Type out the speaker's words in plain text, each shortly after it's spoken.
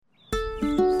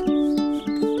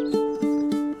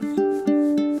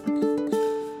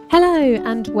Hello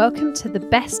and welcome to the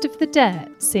Best of the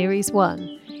Dirt Series 1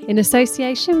 in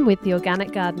association with the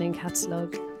Organic Gardening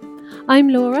Catalogue. I'm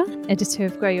Laura, editor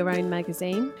of Grow Your Own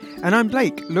magazine. And I'm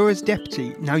Blake, Laura's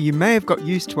deputy. Now you may have got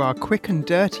used to our quick and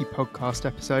dirty podcast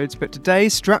episodes, but today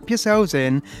strap yourselves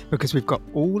in because we've got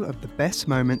all of the best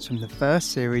moments from the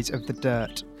first series of The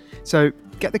Dirt. So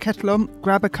get the kettle on,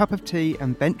 grab a cup of tea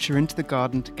and venture into the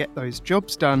garden to get those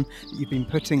jobs done that you've been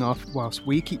putting off whilst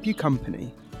we keep you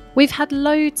company. We've had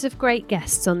loads of great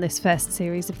guests on this first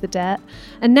series of The Dirt,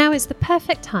 and now is the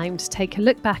perfect time to take a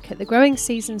look back at the growing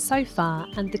season so far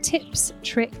and the tips,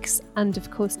 tricks, and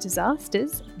of course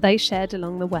disasters they shared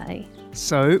along the way.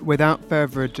 So, without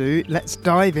further ado, let's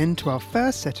dive into our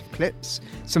first set of clips,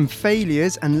 some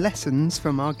failures and lessons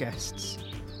from our guests.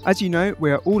 As you know,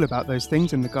 we are all about those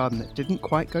things in the garden that didn't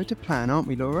quite go to plan, aren't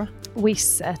we, Laura? We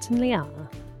certainly are.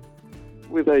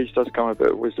 With age does come a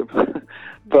bit of wisdom.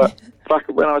 But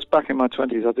when I was back in my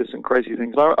 20s, I did some crazy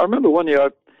things. I remember one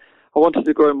year I wanted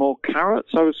to grow more carrots.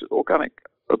 I was organic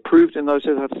approved in those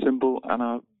days. I had a symbol,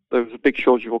 and there was a big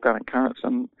shortage of organic carrots.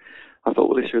 And I thought,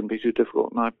 well, this shouldn't be too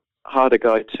difficult. And I hired a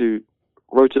guy to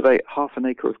rotivate half an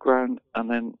acre of ground, and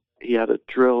then he had a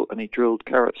drill, and he drilled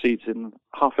carrot seeds in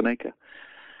half an acre.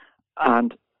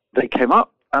 And they came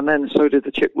up, and then so did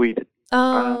the chickweed.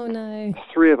 Oh, no.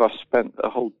 Three of us spent a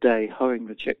whole day hoeing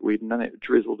the chickweed, and then it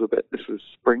drizzled a bit. This was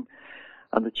spring,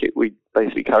 and the chickweed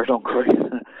basically carried on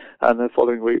growing. And the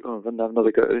following week, I'm going to have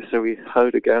another go at this, so we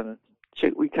hoed again, and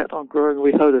chickweed kept on growing.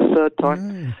 We hoed a third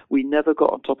time. No. We never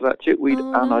got on top of that chickweed,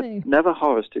 I never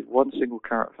harvested one single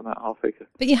carrot from that half acre.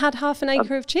 But you had half an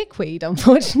acre of chickweed,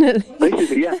 unfortunately.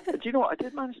 Basically, yeah. Do you know what? I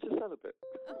did manage to sell a bit.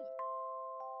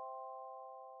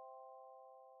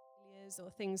 Or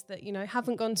things that,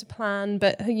 haven't gone to plan,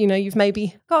 but, you've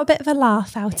maybe got a bit of a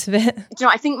laugh out of it. Do you know,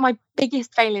 I think my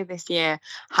biggest failure this year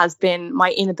has been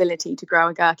my inability to grow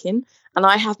a gherkin. And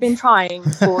I have been trying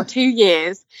for 2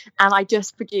 years, and I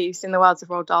just produce, in the words of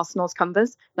Roald Dahl,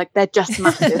 snoscumbers. Like, they're just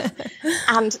massive.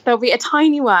 And there'll be a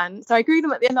tiny one. So I grew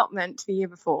them at the allotment the year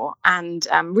before, and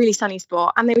really sunny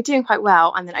spot, and they were doing quite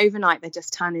well. And then overnight, they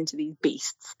just turned into these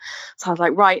beasts. So I was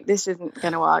like, right, this isn't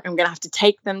going to work. I'm going to have to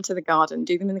take them to the garden,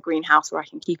 do them in the greenhouse where I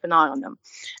can keep an eye on them.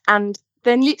 And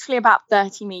then literally about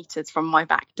 30 metres from my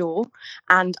back door,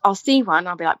 and I'll see one,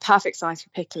 I'll be like, perfect size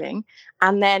for pickling.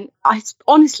 And then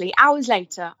honestly, hours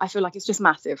later, I feel like it's just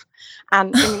massive.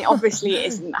 And I mean, obviously it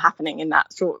isn't happening in that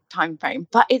short time frame,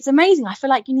 but it's amazing. I feel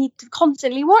like you need to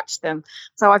constantly watch them.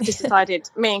 So I've just decided,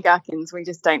 me and gherkins, we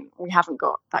haven't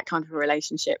got that kind of a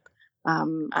relationship.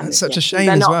 And That's such a shame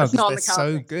as well, because they're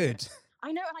so good.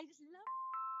 I know, and I just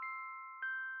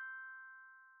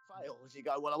you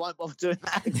go, well, I won't bother doing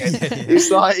that again.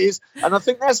 And I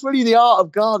think that's really the art of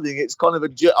gardening. It's kind of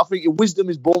I think your wisdom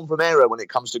is born from error when it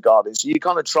comes to gardening. So you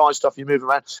kind of try stuff, you move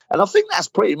around, and I think that's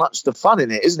pretty much the fun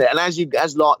in it, isn't it? And as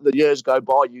like the years go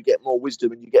by, you get more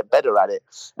wisdom and you get better at it.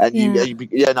 And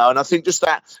and I think just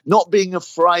that not being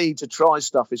afraid to try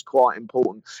stuff is quite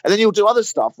important. And then you'll do other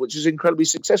stuff which is incredibly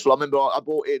successful. I remember I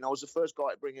was the first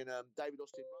guy to bring in David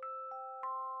Austin.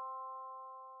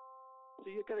 So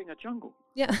you're getting a jungle.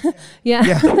 Yeah.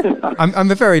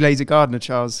 I'm a very lazy gardener,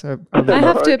 Charles. So I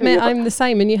have to admit I'm the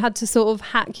same, and you had to sort of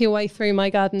hack your way through my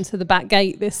garden to the back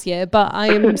gate this year, but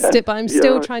I'm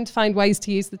still trying to find ways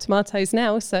to use the tomatoes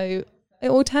now, so it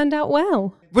all turned out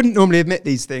well. Wouldn't normally admit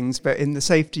these things, but in the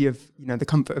safety of the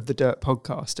comfort of the Dirt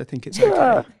podcast, I think it's okay.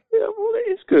 Yeah, well,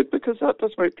 it is good, because that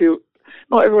does make people.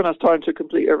 Not everyone has time to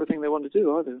complete everything they want to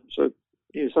do either. So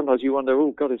sometimes you wonder,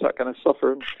 oh God, is that going to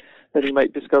suffer? And then you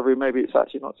make discovery, maybe it's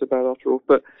actually not so bad after all.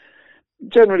 But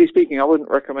generally speaking, I wouldn't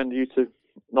recommend you to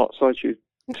not sidechoose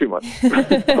too much.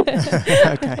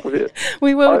 Okay.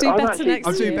 We will do better next year.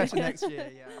 I'll do better next year,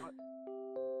 yeah.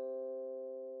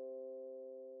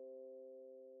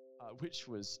 Which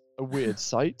was a weird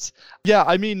sight. Yeah,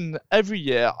 I mean, every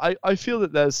year I feel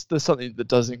that there's something that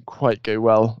doesn't quite go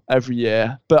well every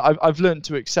year, but I've learned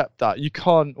to accept that. You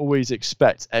can't always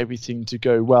expect everything to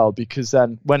go well, because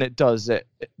then when it does,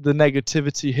 the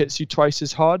negativity hits you twice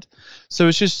as hard. So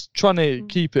it's just trying to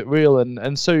keep it real.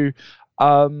 And so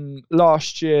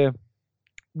last year,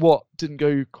 what didn't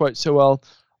go quite so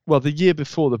well, the year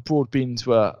before, the broad beans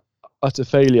were utter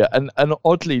failure, and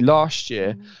oddly last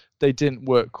year they didn't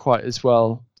work quite as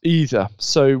well either.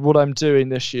 So what I'm doing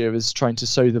this year is trying to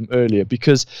sow them earlier,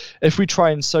 because if we try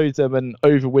and sow them and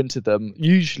overwinter them,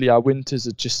 usually our winters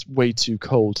are just way too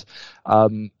cold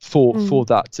for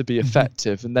that to be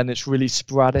effective, and then it's really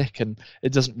sporadic and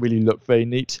it doesn't really look very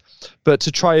neat. But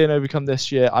to try and overcome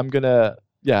this year, I'm gonna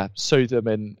sow them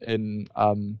in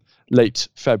late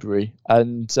February,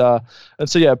 and so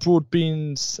yeah, broad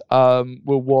beans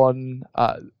were one.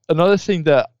 Another thing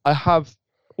that I have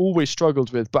always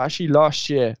struggled with, but actually last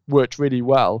year worked really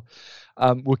well,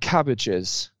 were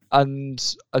cabbages. And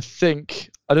I think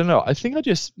I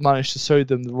just managed to sow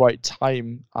them the right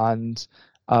time and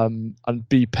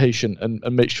be patient and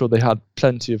make sure they had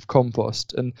plenty of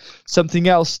compost. And something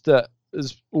else that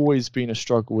has always been a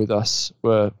struggle with us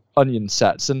were onion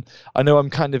sets. And I know I'm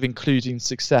kind of including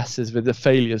successes with the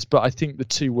failures, but I think the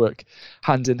two work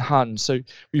hand in hand. So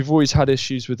we've always had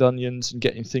issues with onions and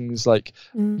getting things like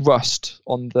rust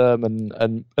on them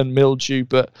and mildew.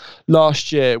 But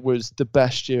last year was the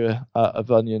best year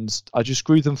of onions. I just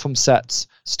grew them from sets,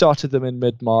 started them in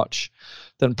mid-March,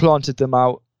 then planted them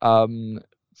out,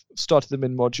 started them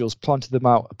in modules, planted them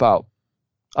out about,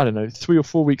 3 or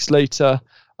 4 weeks later,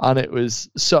 and it was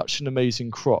such an amazing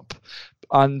crop.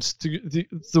 And the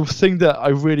thing that I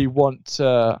really want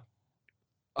to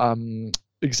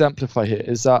exemplify here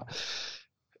is that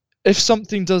if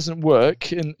something doesn't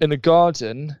work in a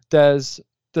garden, there's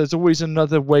always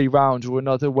another way round or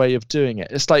another way of doing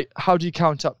it. It's like, how do you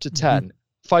count up to 10?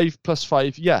 5 plus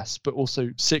 5, yes, but also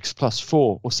 6 plus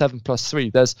 4 or 7 plus 3.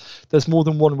 There's more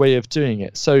than one way of doing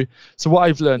it. So what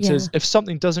I've learned is if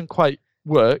something doesn't quite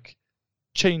work,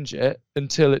 change it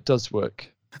until it does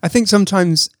work. I think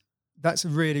sometimes that's a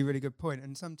really, really good point.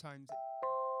 And sometimes...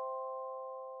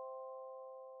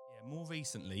 Yeah, more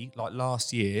recently, like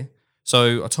last year,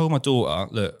 so I told my daughter,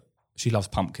 look, she loves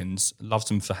pumpkins, loves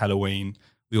them for Halloween.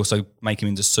 We also make them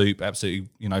into soup, absolutely,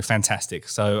 fantastic.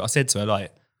 So I said to her,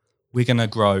 like, we're going to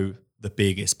grow the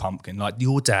biggest pumpkin. Like,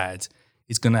 your dad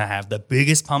is going to have the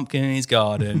biggest pumpkin in his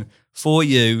garden for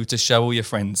you to show all your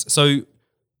friends. So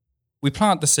we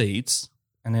plant the seeds,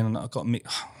 and then I got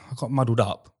muddled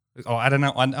up. I had an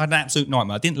absolute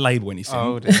nightmare. I didn't label anything.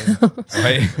 Oh, dear.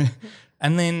 Right?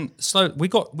 And then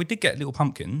we did get little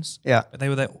pumpkins. Yeah. But they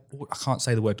were there. I can't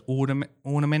say the word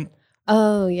ornament.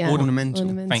 Oh, yeah.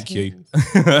 Ornamental. Thank you.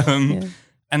 Yeah.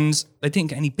 And they didn't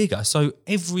get any bigger. So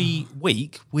every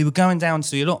week we were going down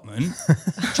to the allotment,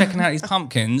 checking out these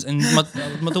pumpkins, and my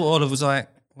daughter Olive was like,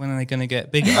 when are they going to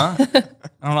get bigger? And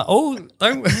I'm like, oh,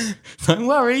 don't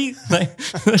worry.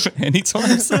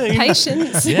 Anytime soon.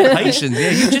 Patience. Yeah, patience.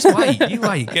 Yeah, you just wait. You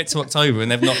wait. Get to October and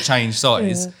they've not changed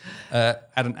size. Had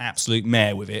an absolute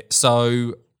mare with it.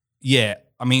 So, yeah,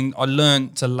 I mean, I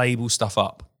learned to label stuff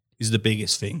up is the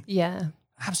biggest thing. Yeah.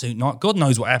 Absolutely not. God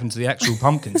knows what happened to the actual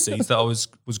pumpkin seeds that I was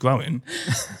growing.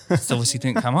 It obviously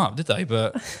didn't come up, did they?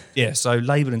 But, yeah, so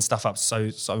labelling stuff up is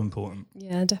so important.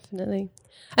 Yeah, definitely.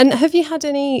 And have you had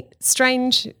any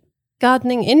strange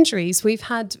gardening injuries? We've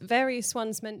had various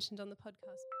ones mentioned on the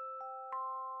podcast.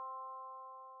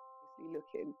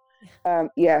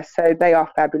 So they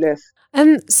are fabulous.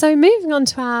 So moving on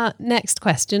to our next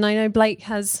question, I know Blake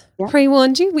has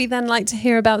pre-warned you. We then like to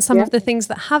hear about some of the things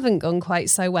that haven't gone quite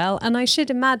so well. And I should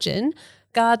imagine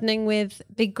gardening with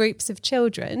big groups of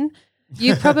children,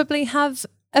 you probably have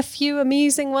a few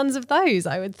amusing ones of those,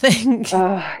 I would think.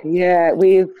 Yeah,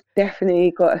 we've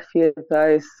definitely got a few of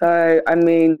those. So, I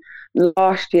mean,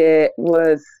 last year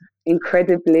was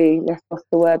incredibly, what's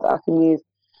the word that I can use?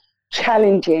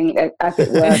 Challenging, as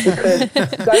it were,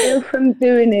 because going from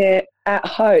doing it at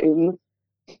home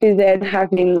to then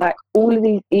having like all of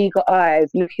these eager eyes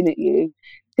looking at you,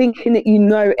 thinking that you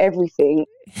know everything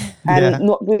and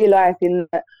not realising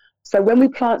that. So when we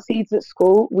plant seeds at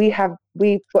school, we've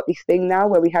got this thing now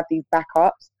where we have these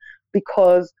backups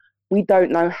because we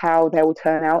don't know how they will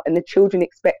turn out and the children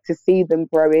expect to see them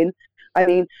growing. I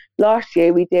mean, last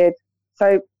year we did,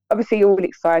 so obviously you're all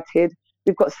excited.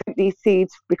 We've got sent these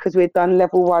seeds because we'd done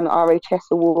level 1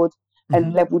 RHS award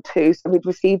and level 2. So we'd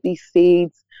received these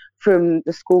seeds from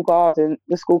the school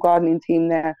gardening team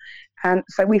there. And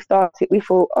so we thought,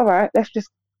 all right, let's just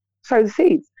sow the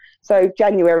seeds. So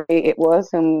January it was,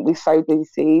 and we sowed these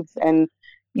seeds, and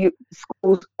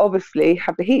schools obviously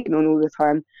have the heating on all the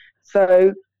time.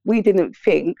 So we didn't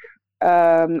think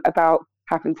about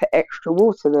having to extra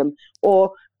water them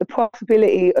or the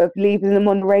possibility of leaving them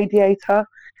on the radiator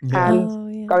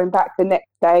and going back the next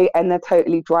day and they're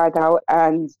totally dried out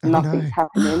and nothing's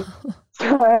happening.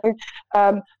 So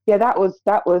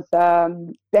that was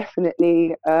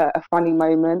definitely a funny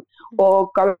moment. Or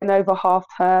going over half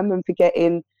term and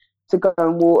forgetting to go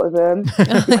and water them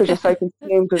because you're so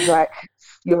consumed with like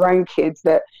your own kids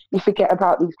that you forget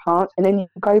about these plants, and then you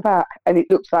go back and it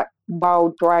looks like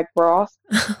wild dry grass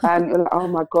and you're like, oh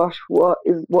my gosh, what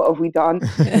have we done?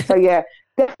 So yeah,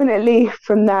 definitely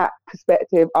from that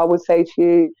perspective I would say to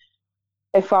you,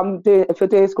 if you're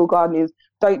doing school gardening,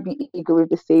 don't be eager with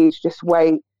the seeds, just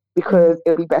wait because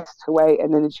it'll be best to wait,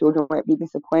 and then the children won't be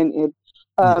disappointed.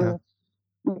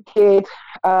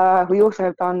 We also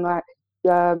have done like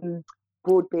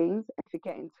broad beans to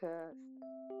get into.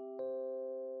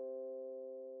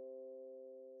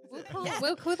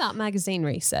 We'll call that magazine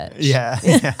research. Yeah.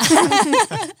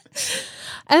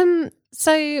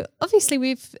 So obviously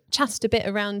we've chatted a bit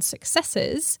around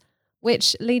successes,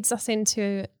 which leads us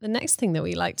into the next thing that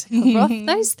we like to cover off.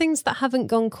 Those things that haven't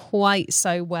gone quite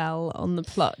so well on the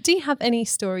plot. Do you have any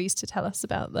stories to tell us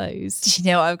about those? Do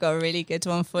you know what? I've got a really good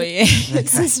one for you.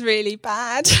 This is really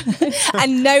bad.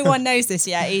 And no one knows this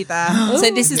yet either. So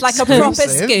this is like a proper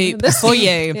scoop for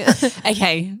you. Yeah.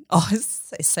 Okay. Oh,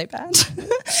 it's so bad.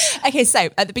 Okay, so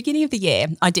at the beginning of the year,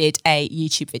 I did a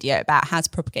YouTube video about how to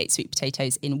propagate sweet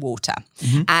potatoes in water.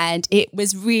 And it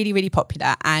was really, really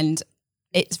popular, and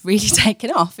it's really taken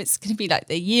off. It's going to be like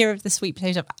the year of the sweet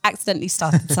potato. I've accidentally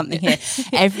started something here.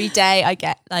 Every day I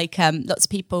get like lots of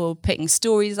people putting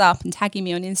stories up and tagging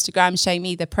me on Instagram, showing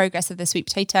me the progress of the sweet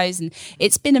potatoes. And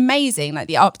it's been amazing, like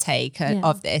the uptake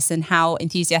of this and how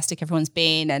enthusiastic everyone's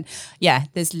been. And yeah,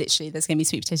 there's going to be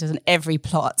sweet potatoes on every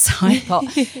plot. So I've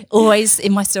got always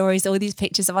in my stories, all these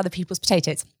pictures of other people's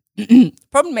potatoes.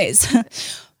 Problem is,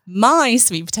 my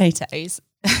sweet potatoes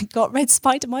got red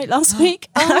spider mite last week,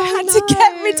 and I had to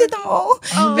get rid of them all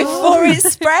before it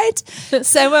spread.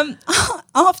 So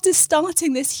after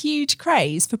starting this huge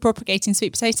craze for propagating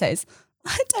sweet potatoes,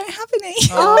 I don't have any.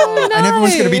 No. And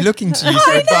everyone's going to be looking to you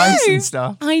for advice and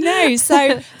stuff. I know.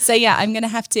 So yeah, I'm going to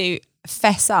have to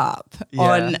fess up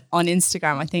on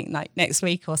Instagram, I think like next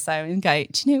week or so, and go,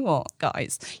 do you know what,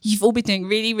 guys, you've all been doing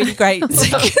really, really great.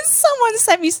 Because someone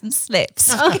sent me some slips.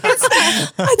 I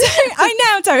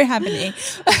now don't have any.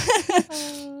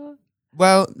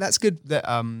 Well, that's good that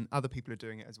other people are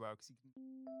doing it as well.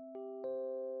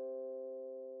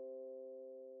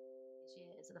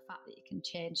 Is the fact that you can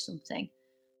change something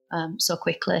so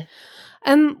quickly.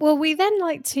 Well, we then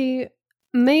like to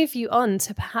move you on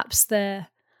to perhaps the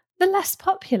less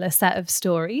popular set of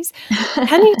stories.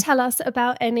 Can you tell us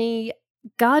about any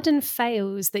garden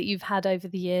fails that you've had over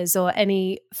the years, or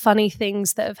any funny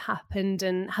things that have happened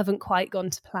and haven't quite gone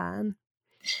to plan?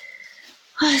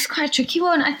 Oh, it's quite a tricky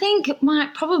one. I think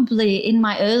probably in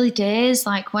my early days,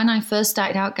 like when I first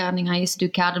started out gardening, I used to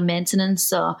do garden maintenance,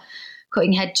 so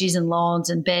cutting hedges and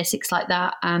lawns and basics like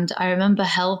that. And I remember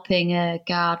helping a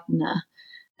gardener.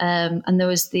 And there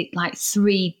was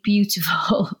three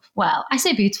beautiful, well, I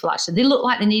say beautiful actually, they looked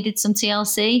like they needed some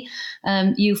TLC,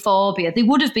 euphorbia. They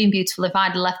would have been beautiful if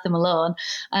I'd left them alone,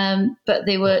 but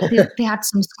they had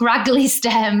some scraggly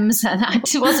stems, and I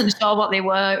wasn't sure what they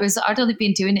were. I'd only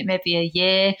been doing it maybe a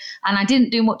year, and I didn't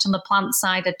do much on the plant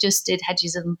side. I just did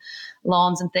hedges and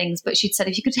lawns and things, but she'd said,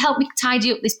 if you could help me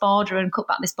tidy up this border and cut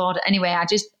back this border. Anyway, I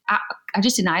just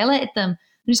annihilated them.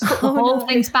 I just cut the whole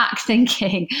things back,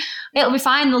 thinking it'll be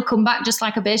fine, they'll come back just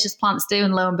like herbaceous plants do,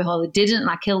 and lo and behold, they didn't,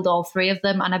 and I killed all three of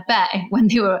them. And I bet when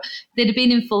they'd have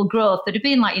been in full growth, they'd have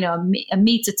been like, a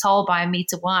metre tall by a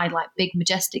metre wide, like big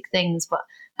majestic things, but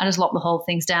I just locked the whole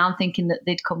things down, thinking that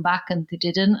they'd come back, and they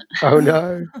didn't. Oh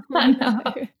no. I know.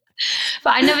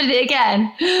 But I never did it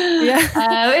again.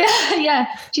 Yeah.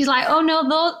 She's like, oh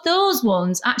no, those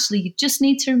ones, actually, you just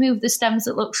need to remove the stems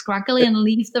that look scraggly and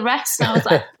leave the rest. And I was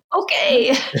like,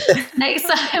 okay, next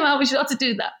time I'll be sure to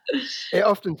do that. It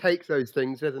often takes those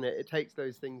things, doesn't it? It takes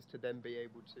those things to then be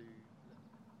able to.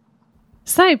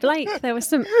 So, Blake, there were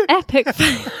some epic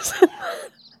fails.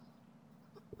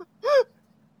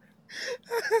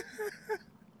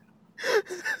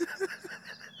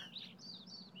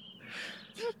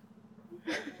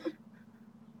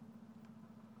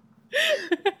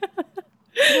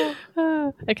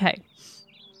 Okay.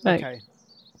 Okay.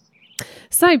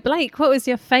 So, Blake, what was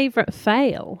your favourite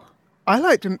fail? I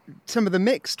liked some of the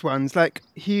mixed ones, like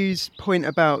Hugh's point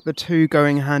about the two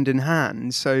going hand in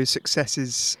hand, so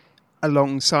successes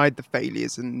alongside the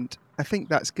failures, and I think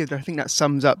that's good. I think that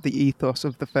sums up the ethos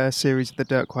of the first series of The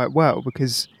Dirt quite well,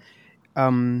 because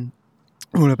all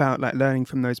about like learning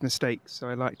from those mistakes, so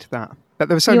I liked that. But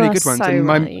there were so many good ones,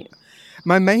 and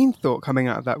my main thought coming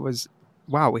out of that was,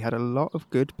 wow, we had a lot of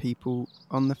good people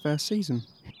on the first season.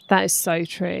 That is so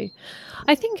true.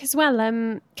 I think as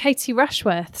well, Katie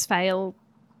Rushworth's fail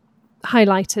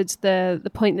highlighted the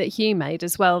point that Hugh made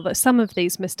as well, that some of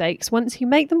these mistakes, once you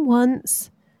make them once,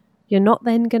 you're not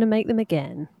then going to make them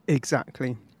again.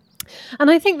 Exactly. And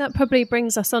I think that probably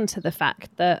brings us on to the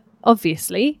fact that,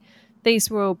 obviously, these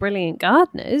were all brilliant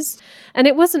gardeners, and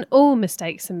it wasn't all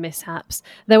mistakes and mishaps.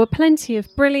 There were plenty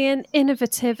of brilliant,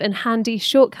 innovative and handy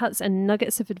shortcuts and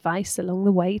nuggets of advice along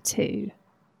the way too.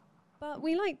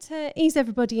 We like to ease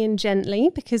everybody in gently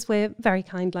because we're very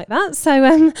kind like that.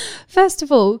 So first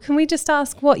of all, can we just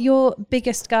ask what your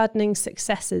biggest gardening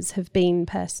successes have been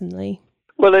personally?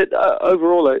 Well,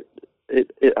 overall,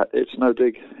 it's no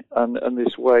dig, and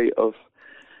this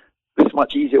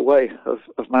much easier way of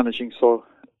managing soil,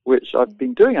 which I've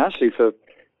been doing actually for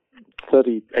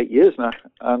 38 years now,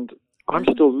 and I'm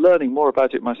still learning more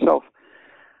about it myself.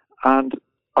 And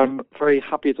I'm very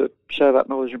happy to share that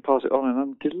knowledge and pass it on, and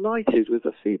I'm delighted with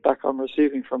the feedback I'm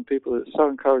receiving from people. It's so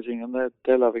encouraging, and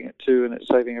they're loving it too, and it's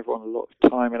saving everyone a lot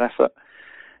of time and effort.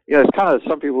 It's kind of,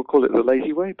 some people call it the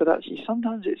lazy way, but actually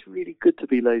sometimes it's really good to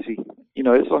be lazy,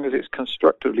 as long as it's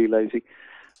constructively lazy.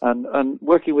 And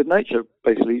working with nature,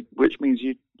 basically, which means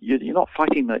you're not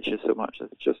fighting nature so much.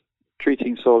 It's just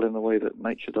treating soil in the way that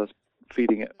nature does,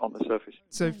 feeding it on the surface.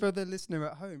 So for the listener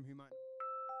at home who might...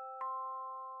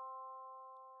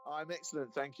 I'm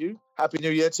excellent, thank you. Happy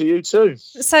New Year to you too.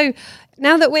 So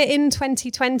now that we're in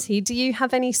 2020, do you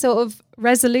have any sort of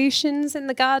resolutions in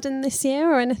the garden this year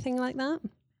or anything like that?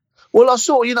 Well,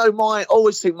 I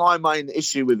always think my main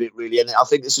issue with it really, and I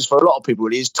think this is for a lot of people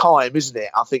really, is time, isn't it?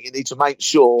 I think you need to make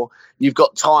sure you've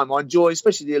got time. I enjoy,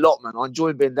 especially the allotment, I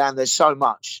enjoy being down there so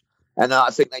much. And I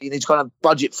think that you need to kind of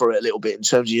budget for it a little bit in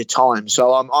terms of your time.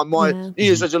 So my New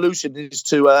Year's resolution is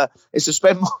to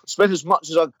spend as much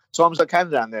time as I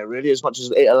can down there, really, as much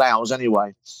as it allows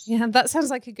anyway. Yeah, that sounds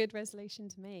like a good resolution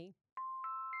to me.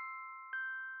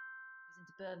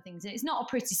 To burn things. It's not a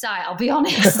pretty sight, I'll be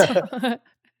honest.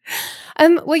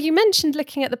 Well, you mentioned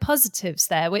looking at the positives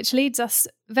there, which leads us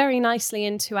very nicely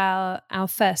into our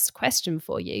first question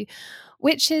for you,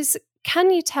 which is, can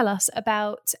you tell us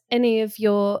about any of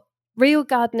your real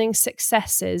gardening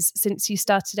successes since you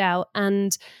started out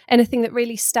and anything that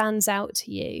really stands out to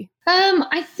you?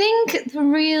 I think the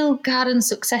real garden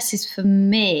successes for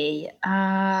me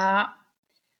are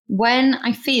when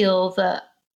I feel that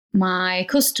my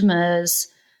customers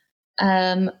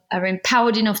are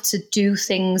empowered enough to do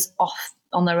things off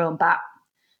on their own back.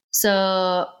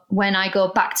 So when I go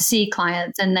back to see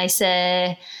clients and they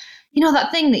say,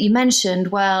 that thing that you mentioned,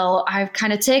 well, I've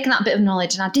kind of taken that bit of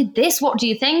knowledge and I did this, what do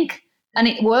you think? And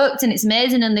it worked and it's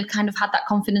amazing, and they've kind of had that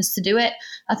confidence to do it.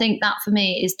 I think that for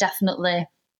me is definitely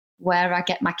where I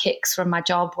get my kicks from my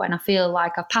job, when I feel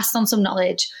like I've passed on some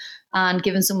knowledge and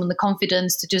given someone the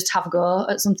confidence to just have a go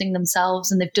at something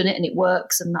themselves, and they've done it and it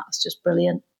works, and that's just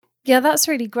brilliant. Yeah, that's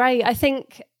really great. I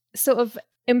think sort of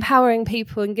empowering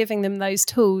people and giving them those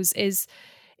tools is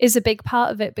a big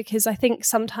part of it, because I think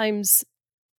sometimes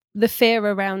the fear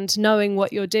around knowing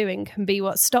what you're doing can be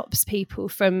what stops people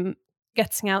from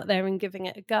getting out there and giving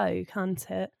it a go, can't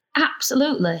it?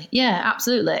 Absolutely. Yeah,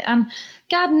 absolutely. And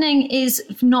gardening is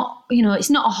not, it's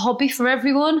not a hobby for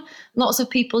everyone. Lots of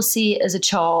people see it as a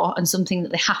chore and something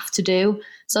that they have to do.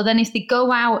 So then if they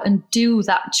go out and do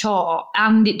that chore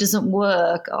and it doesn't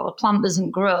work or the plant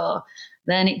doesn't grow,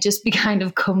 then it just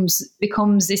becomes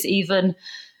this even,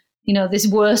 this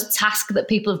worst task that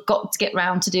people have got to get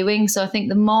round to doing. So I think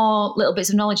the more little bits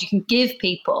of knowledge you can give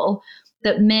people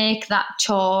that make that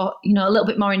chore, a little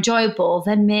bit more enjoyable,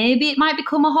 then maybe it might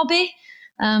become a hobby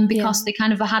because they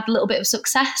kind of had a little bit of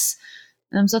success.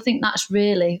 So I think that's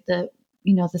really the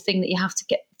thing that you have to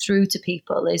get through to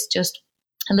people is just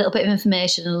a little bit of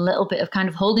information and a little bit of kind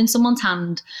of holding someone's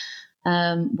hand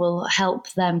will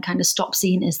help them kind of stop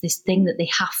seeing it as this thing that they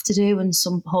have to do, and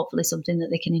hopefully something that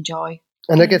they can enjoy.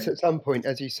 And I guess at some point,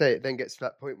 as you say, it then gets to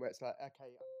that point where it's like, okay,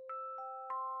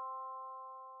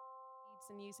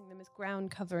 and using them as ground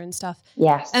cover and stuff.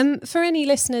 Yes. For any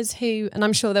listeners who, and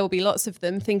I'm sure there will be lots of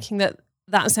them thinking that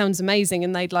sounds amazing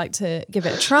and they'd like to give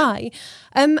it a try,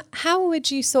 how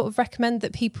would you sort of recommend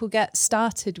that people get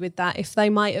started with that if they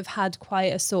might have had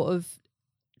quite a sort of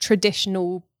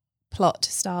traditional plot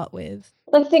to start with?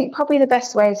 I think probably the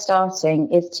best way of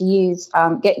starting is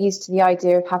to get used to the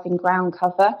idea of having ground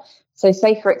cover. So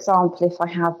say, for example, if I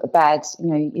have a bed,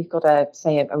 you've got a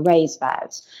raised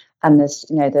bed, and there's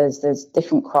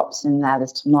different crops in there.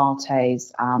 There's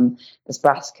tomatoes, there's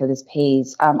brassica, there's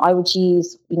peas. I would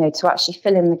use, to actually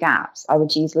fill in the gaps, I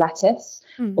would use lettuce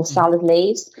or salad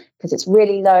leaves, because it's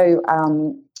really low,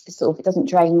 it doesn't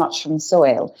drain much from the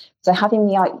soil. So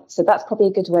so that's probably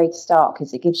a good way to start,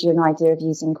 because it gives you an idea of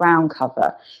using ground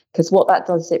cover. Because what that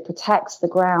does is it protects the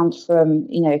ground from,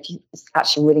 it's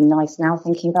actually really nice now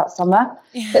thinking about summer.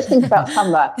 Let's think about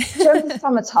summer. During the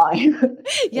summertime,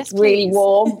 it's really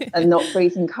warm and not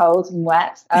freezing cold and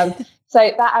wet. So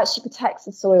that actually protects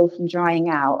the soil from drying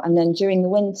out. And then during the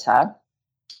winter,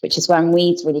 which is when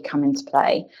weeds really come into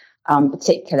play,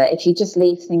 particular, if you just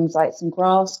leave things like some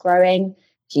grass growing,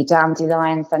 few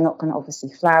dandelions, they're not going to obviously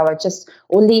flower,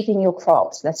 or leaving your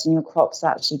crops, letting your crops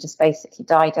actually just basically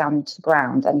die down into the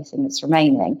ground, anything that's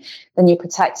remaining, then you're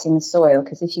protecting the soil.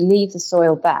 Because if you leave the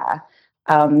soil bare,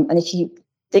 and if you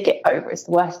dig it over, it's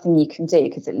the worst thing you can do,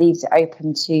 because it leaves it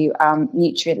open to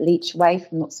nutrient leach away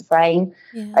from lots of rain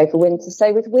over winter.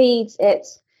 So with weeds,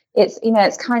 it's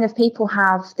it's kind of, people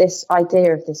have this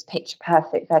idea of this picture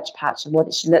perfect veg patch and what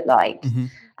it should look like. Mm-hmm.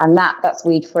 And that's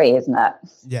weed free, isn't it?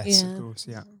 Yes, of course,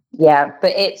 yeah. Yeah,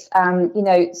 but it's,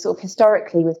 sort of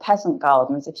historically with peasant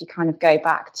gardens, if you kind of go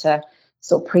back to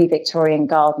sort of pre-Victorian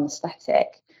garden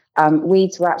aesthetic,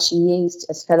 weeds were actually used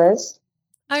as fillers.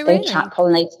 Oh, really? They trap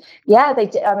pollinate. Yeah, they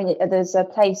did. I mean, there's a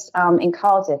place in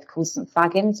Cardiff called St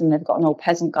Fagans, and they've got an old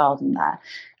peasant garden there.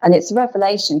 And it's a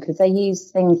revelation because they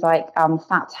use things like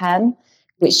fat hen,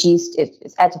 which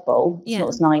it's edible. It's not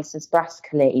as nice as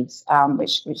brassica leaves,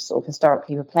 which sort of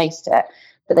historically replaced it.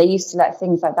 But they used to let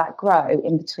things like that grow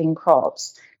in between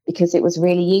crops because it was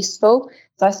really useful.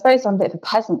 So I suppose I'm a bit of a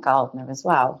peasant gardener as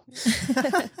well.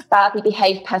 Badly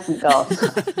behaved peasant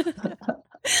gardener.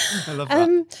 I love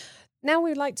that. Now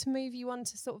we'd like to move you on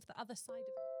to sort of the other side of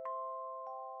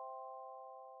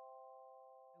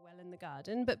well in the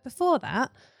garden. But before that,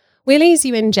 we'll ease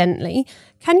you in gently.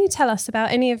 Can you tell us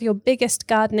about any of your biggest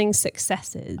gardening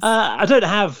successes? I don't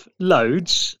have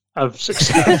loads of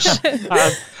success.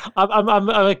 I'm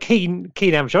a keen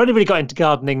amateur. I only really got into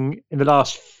gardening in the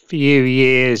last few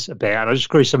years a bit, and I just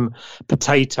grew some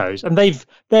potatoes, and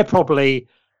they're probably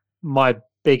my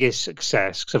biggest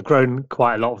success because I've grown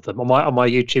quite a lot of them. On my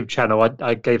YouTube channel, I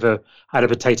had a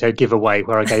potato giveaway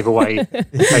where I gave away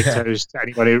potatoes to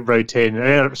anyone who wrote in, and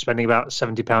I ended up spending about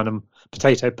 £70 on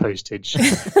potato postage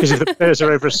because if the potatoes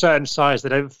are over a certain size, they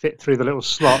don't fit through the little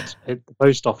slot at the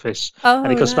post office,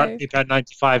 and it costs about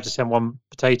 £2.95 to send one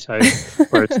potato.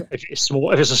 Whereas if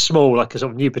it's a small, like a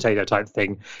sort of new potato type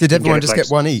thing, did everyone just get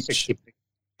one each?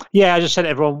 Yeah, I just sent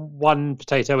everyone one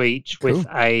potato each with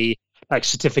a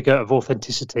certificate of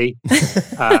authenticity,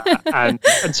 and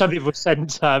some people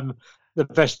sent the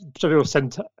best. Some people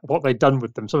sent what they'd done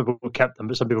with them. Some people kept them,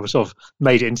 but some people sort of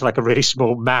made it into like a really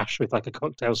small mash with like a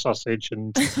cocktail sausage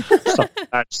and stuff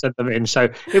like that. Sent them in. So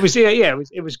it was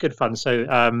it was good fun. So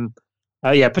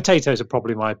potatoes are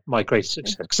probably my greatest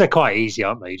success because they're quite easy,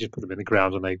 aren't they? You just put them in the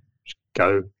ground and they just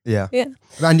go. Yeah.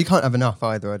 And you can't have enough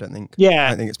either. I don't think. Yeah, I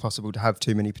don't think it's possible to have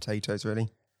too many potatoes,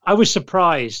 really. I was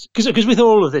surprised because with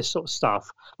all of this sort of stuff,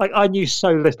 like I knew so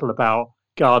little about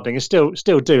gardening and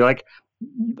still do. Like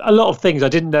a lot of things I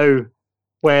didn't know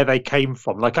where they came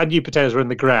from. Like I knew potatoes were in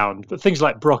the ground, but things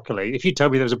like broccoli, if you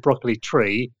told me there was a broccoli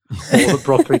tree or the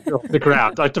broccoli off the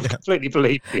ground, I'd have completely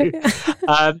believed you.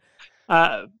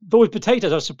 But with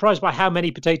potatoes, I was surprised by how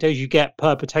many potatoes you get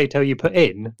per potato you put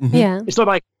in. Mm-hmm. Yeah. It's not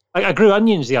like I grew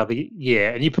onions the other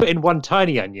year and you put in one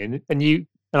tiny onion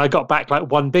and I got back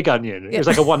like one big onion. It was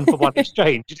like a 1-for-1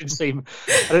 exchange. It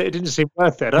didn't seem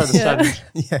worth it. I don't understand.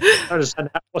 I don't understand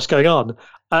what's going on.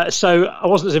 So I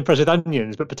wasn't as impressed with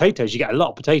onions, but potatoes, you get a lot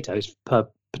of potatoes per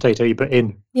potato you put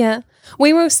in. Yeah.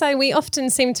 We will say we often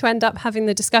seem to end up having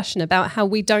the discussion about how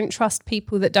we don't trust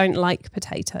people that don't like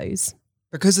potatoes.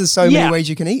 Because there's so many ways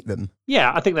you can eat them.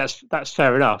 Yeah, I think that's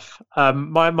fair enough.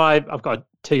 I've got a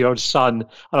 2-year-old son,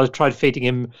 and I've tried feeding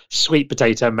him sweet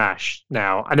potato mash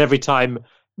now, and every time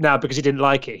now, because he didn't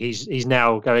like it, he's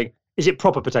now going, is it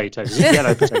proper potatoes? Is it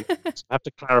yellow potatoes? I have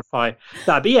to clarify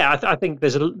that. But yeah, I think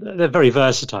they're very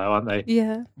versatile, aren't they?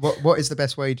 Yeah. What is the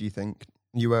best way, do you think?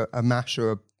 You a mash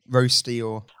or a roasty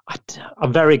or?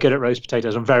 I'm very good at roast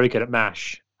potatoes. I'm very good at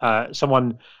mash.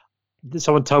 Someone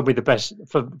told me the best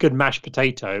for good mashed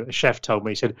potato. A chef told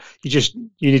me, he said,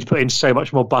 you need to put in so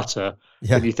much more butter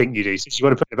than you think you do. So you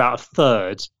want to put about a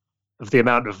third of the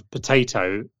amount of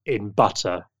potato in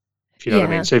butter. If you know what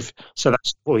I mean. So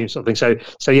that's sort of thing.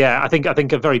 So yeah, I think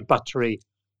a very buttery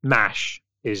mash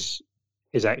is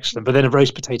excellent. But then a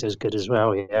roast potato is good as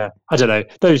well. Yeah, I don't know,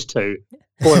 those two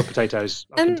boiled potatoes.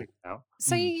 I can think about.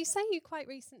 So you say you quite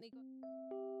recently got them,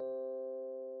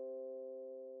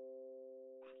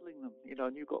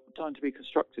 and you've got time to be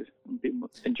constructive and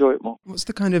enjoy it more. What's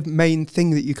the kind of main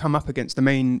thing that you come up against, the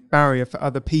main barrier for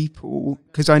other people?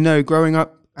 Because I know growing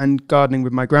up and gardening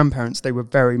with my grandparents, they were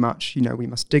very much, we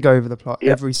must dig over the plot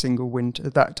every single winter,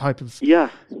 that type of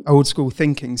old school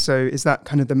thinking. So is that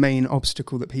kind of the main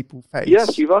obstacle that people face?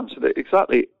 Yes, you've answered it,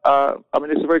 exactly.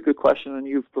 It's a very good question, and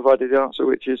you've provided the answer,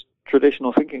 which is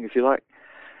traditional thinking, if you like,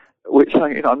 which,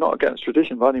 I'm not against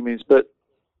tradition by any means, but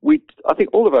I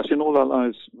think all of us in all our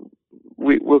lives,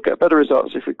 we'll get better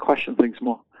results if we question things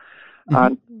more. Mm-hmm.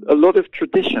 And a lot of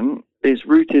tradition is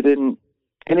rooted in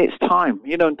in its time,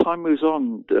 and time moves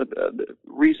on.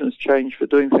 Reasons change for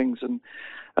doing things, and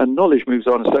knowledge moves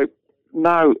on. So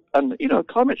now, and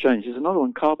climate change is another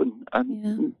one. Carbon,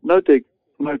 and no dig,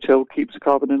 no till keeps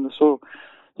carbon in the soil.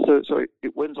 So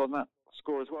it wins on that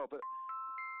score as well. But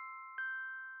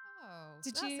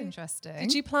That's interesting.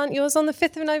 Did you plant yours on the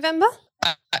 5th of November?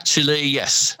 Actually,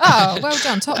 yes. Oh, well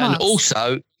done, top And marks.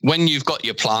 also, when you've got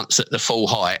your plants at the full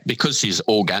height, because he's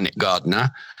organic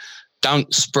gardener,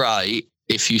 don't spray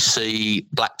if you see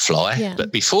black fly. Yeah.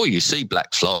 But before you see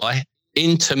black fly,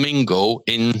 intermingle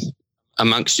in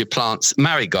amongst your plants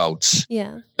marigolds.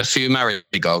 Yeah. A few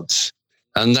marigolds,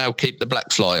 and they'll keep the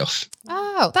black fly off.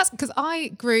 Oh, that's because I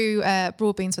grew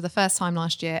broad beans for the first time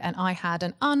last year and I had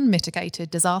an unmitigated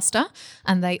disaster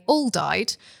and they all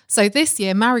died. So this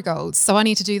year, marigolds. So I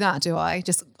need to do that, do I?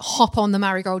 Just hop on the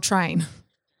marigold train.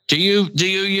 Do you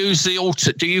use the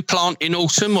autumn? Do you plant in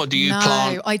autumn or do you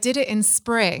plant? No, I did it in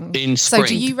spring. In spring. So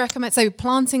do you recommend,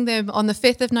 planting them on the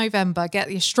 5th of November, get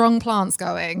your strong plants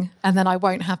going and then I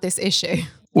won't have this issue?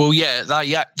 Well, yeah,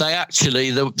 they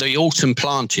actually, the autumn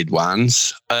planted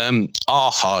ones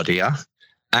are hardier.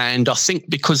 And I think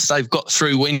because they've got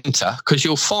through winter, because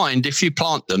you'll find if you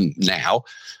plant them now,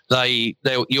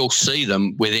 you'll see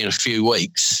them within a few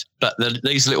weeks. But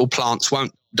these little plants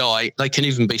won't die. They can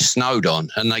even be snowed on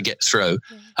and they get through.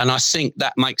 Yeah. And I think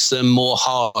that makes them more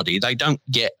hardy. They don't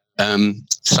get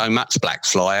so much black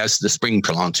fly as the spring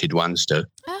planted ones do.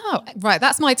 Oh, right.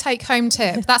 That's my take-home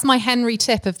tip. That's my Henry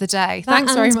tip of the day.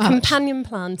 Thanks very much. Companion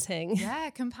planting. Yeah,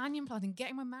 companion planting.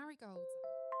 Getting my marigolds.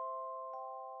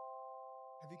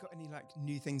 Have you got any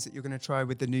new things that you're going to try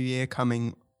with the new year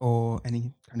coming, or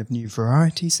any kind of new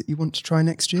varieties that you want to try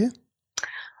next year?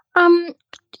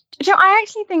 I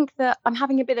actually think that I'm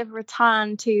having a bit of a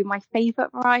return to my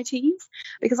favourite varieties,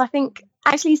 because I think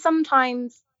actually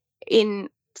sometimes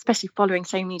especially following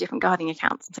so many different gardening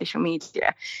accounts on social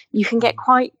media, you can get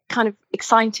quite kind of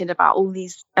excited about all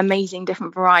these amazing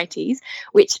different varieties,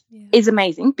 which is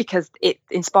amazing because it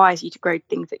inspires you to grow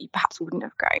things that you perhaps wouldn't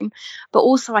have grown. But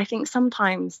also I think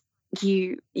sometimes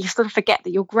you sort of forget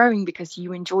that you're growing because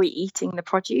you enjoy eating the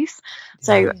produce.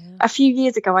 So a few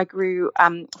years ago I grew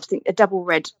I think a double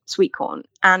red sweet corn,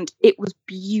 and it was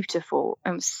beautiful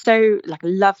and so a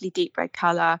lovely deep red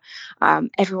colour.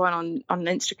 Everyone on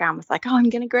Instagram was like, oh, I'm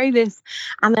going to grow this,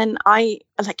 and then I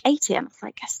ate it and I was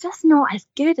like, it's just not as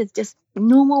good as just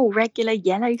normal regular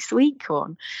yellow sweet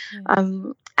corn.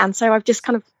 And so I've just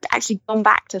kind of actually gone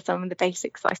back to some of the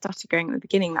basics that I started growing at the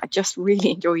beginning that I just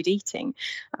really enjoyed eating.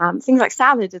 Things like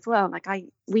salad as well.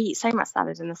 We eat so much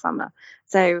salad in the summer.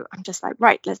 So I'm just like,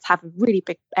 right, let's have a really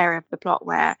big area of the plot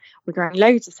where we're growing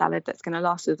loads of salad that's going to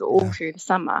last us all through the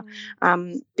summer.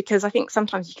 Because I think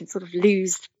sometimes you can sort of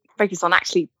lose focus on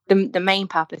actually the main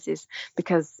purpose is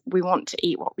because we want to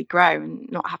eat what we grow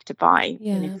and not have to buy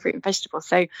fruit and vegetables.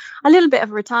 So a little bit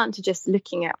of a return to just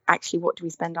looking at actually what do we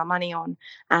spend our money on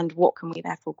and what can we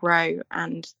therefore grow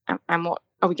and what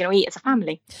are we going to eat as a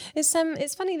family. It's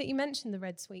funny that you mentioned the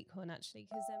red sweet corn actually,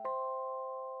 because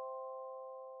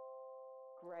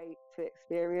great to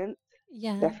experience.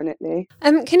 Yeah, definitely.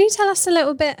 Can you tell us a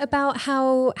little bit about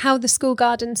how the school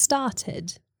garden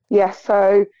started? Yeah,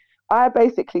 so I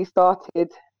basically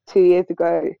started 2 years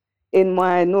ago in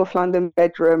my North London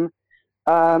bedroom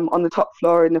on the top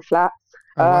floor in the flats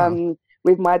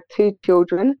with my 2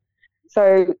 children.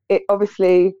 So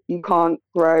obviously you can't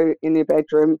grow in your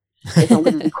bedroom, if I'm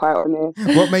going to be quite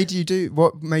honest. What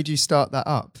made you start that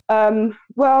up?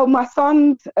 Well, my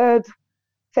son had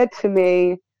said to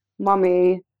me,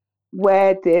 Mummy,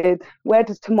 where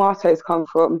does tomatoes come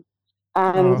from?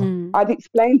 And I'd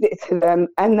explained it to them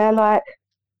and they're like,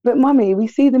 but Mummy, we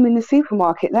see them in the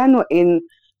supermarket. They're not in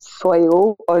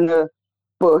soil on a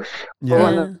bush or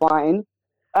on a vine.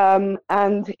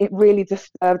 And it really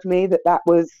disturbed me that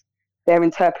was their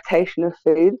interpretation of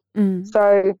food.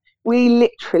 So we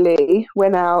literally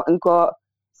went out and got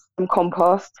some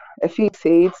compost, a few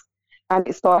seeds, and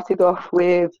it started off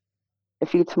with a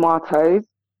few tomatoes,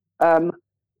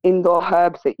 indoor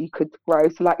herbs that you could grow,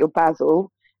 so like your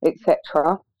basil,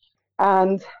 etc.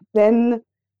 And then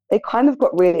they kind of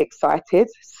got really excited.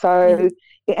 So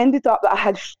it ended up that I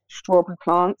had strawberry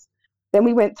plants. Then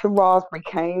we went to raspberry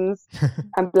canes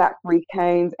and blackberry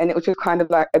canes, and it was just kind of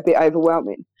like a bit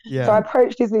overwhelming. Yeah. So I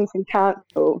approached Islington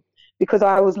Council because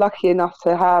I was lucky enough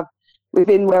to have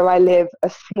within where I live a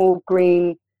small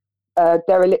green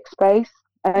derelict space.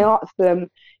 And I asked them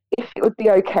if it would be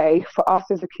okay for us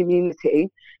as a community,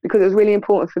 because it was really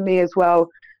important for me as well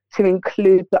to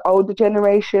include the older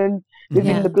generation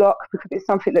within the block, because it's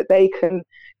something that they can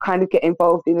kind of get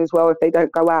involved in as well if they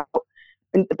don't go out,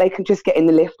 and they can just get in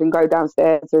the lift and go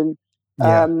downstairs and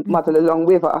muddle along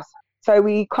with us. So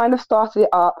we kind of started it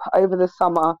up over the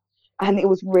summer, and it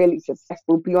was really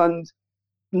successful beyond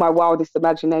my wildest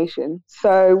imagination.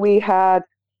 So we had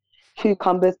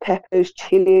cucumbers, peppers,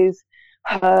 chilies,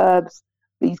 herbs.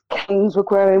 These canes were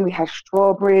growing. We had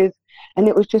strawberries, and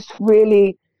it was just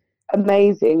really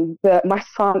amazing. That my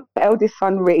son, the eldest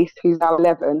son, Reese, who's now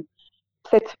 11,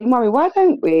 said to me, "Mummy, why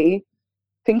don't we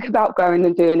think about going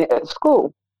and doing it at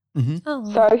school?" Mm-hmm.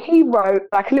 Oh. So he wrote,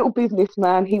 like a little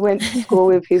businessman, he went to school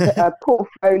with his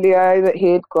portfolio that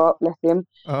he had got, bless him,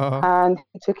 and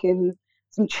he took in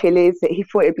some chilies that he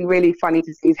thought it'd be really funny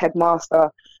to see his headmaster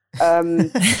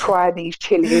try these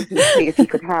chilies and see if he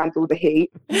could handle the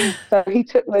heat. So he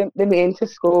took them into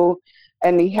school,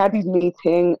 and he had his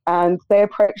meeting, and they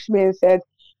approached me and said,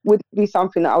 would it be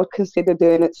something that I would consider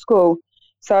doing at school?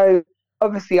 So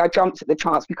obviously I jumped at the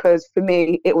chance, because for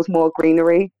me it was more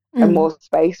greenery and more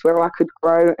space where I could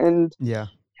grow and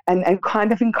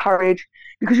kind of encourage,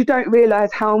 because you don't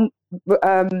realise how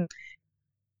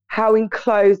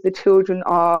enclosed the children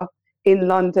are in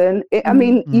London. I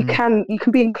mean, you can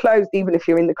be enclosed even if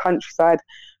you're in the countryside,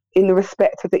 in the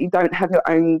respect of that you don't have your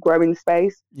own growing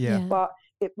space. Yeah. But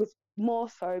it was more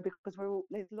so because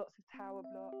there's lots of tower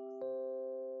blocks.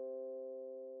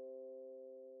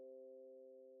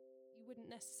 You wouldn't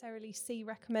necessarily see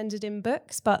recommended in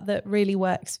books, but that really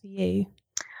works for you.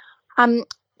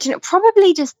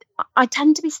 Probably just I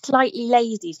tend to be slightly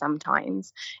lazy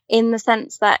sometimes, in the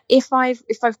sense that if I've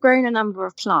grown a number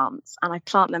of plants and I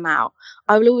plant them out,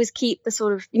 I will always keep the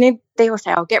sort of, they all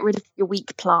say, "I'll get rid of your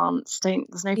weak plants.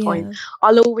 There's no point."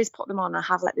 I'll always put them on. I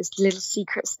have like this little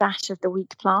secret stash of the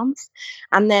weak plants,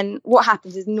 and then what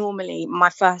happens is normally my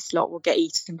first lot will get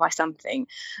eaten by something,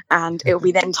 and it will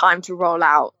be then time to roll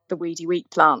out the weedy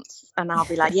weak plants, and I'll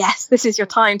be like, "Yes, this is your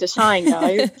time to shine,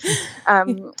 guys."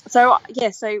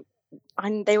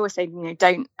 And they always say,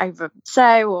 don't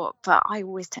oversow, but I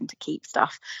always tend to keep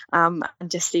stuff and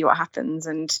just see what happens,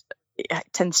 and it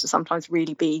tends to sometimes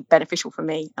really be beneficial for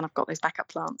me, and I've got those backup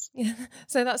plants. Yeah.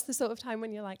 So that's the sort of time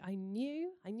when you're like, I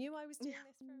knew I was doing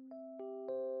this.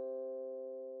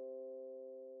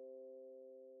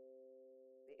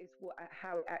 It's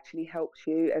how it actually helps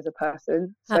you as a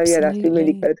person. So Absolutely. That's been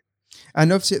really good.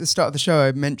 And obviously at the start of the show,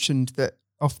 I mentioned that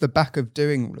off the back of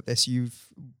doing all of this, you've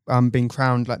been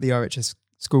crowned like the RHS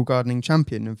School Gardening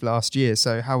Champion of last year.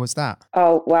 So how was that?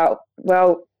 Oh, wow.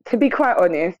 Well, to be quite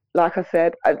honest, like I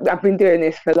said, I've been doing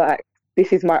this for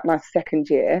this is my second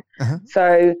year. Uh-huh.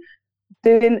 So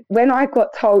when I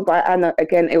got told by Anna,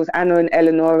 again, it was Anna and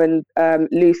Eleanor and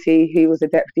Lucy, who was the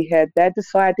deputy head, they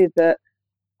decided that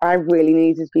I really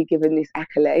needed to be given this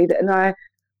accolade. And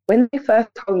when they first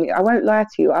told me, I won't lie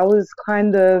to you, I was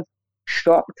kind of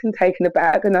shocked and taken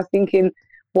aback, and I was thinking,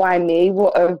 why me?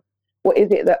 What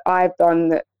is it that I've done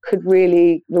that could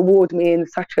really reward me in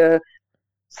such a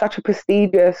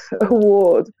prestigious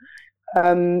award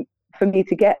for me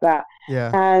to get that?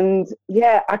 Yeah. And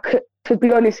yeah, I could, to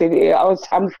be honest with you,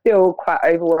 I'm still quite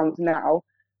overwhelmed now.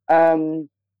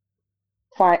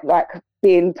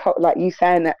 Being told, like you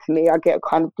saying that to me, I get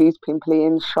kind of goose pimply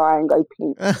and shy and go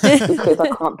pink because I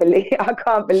can't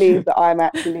believe that I'm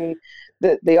actually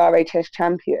the RHS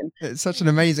champion. It's such an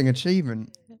amazing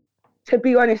achievement. To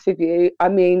be honest with you, I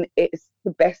mean, it's the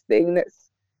best thing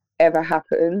that's ever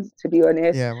happened, to be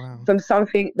honest. Yeah, wow. From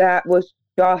something that was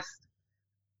just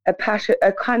a passion,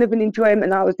 a kind of an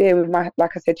enjoyment I was doing with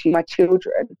like I said to you, my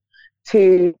children,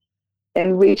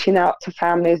 and reaching out to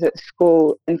families at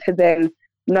school, and to then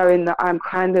knowing that I'm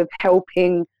kind of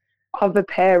helping other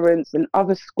parents and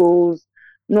other schools,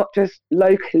 not just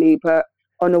locally, but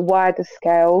on a wider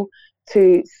scale,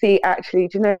 to see actually,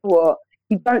 do you know what?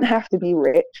 You don't have to be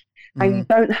rich and you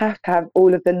don't have to have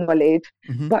all of the knowledge,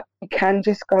 but you can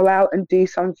just go out and do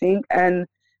something and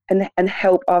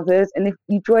help others. And if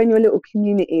you join your little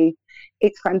community,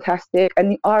 it's fantastic.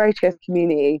 And the RHS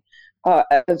community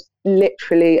is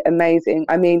literally amazing.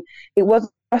 I mean, it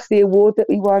wasn't just the award that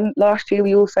we won. Last year,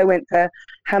 we also went to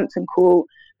Hampton Court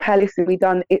Palace and we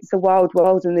done It's a Wild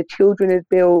World, and the children had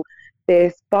built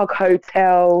this bug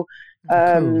hotel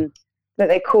that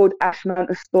they called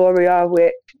Ashmount Astoria,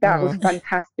 which was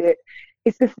fantastic.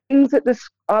 It's the things that the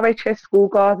RHS School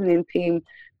Gardening team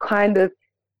kind of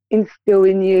instill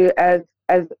in you as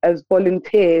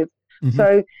volunteers.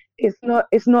 So it's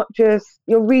not just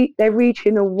they're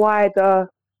reaching a wider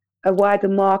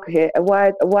market, a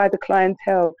wider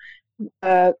clientele,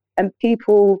 and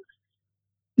people,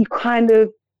 you kind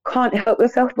of can't help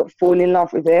yourself but fall in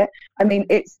love with it. I mean,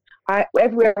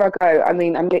 everywhere I go, I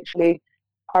mean, I'm literally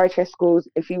RHS schools.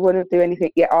 If you want to do anything,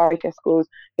 RHS schools.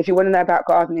 If you want to know about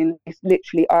gardening, it's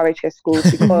literally RHS schools,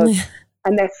 because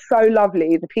and they're so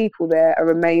lovely. The people there are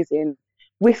amazing.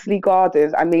 Whistly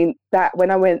Gardens, I mean, that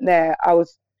when I went there,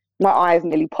 my eyes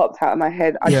nearly popped out of my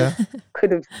head. I just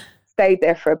could have stayed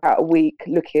there for about a week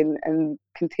looking and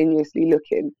continuously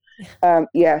looking. So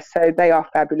they are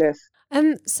fabulous.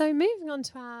 So moving on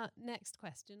to our next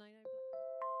question, I know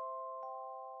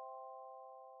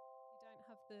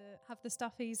you don't have the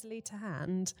stuff easily to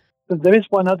hand. There is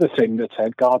one other thing that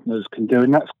gardeners can do,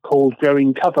 and that's called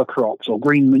growing cover crops or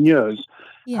green manures.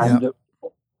 Yeah.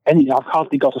 And I've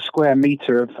hardly got a square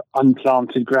metre of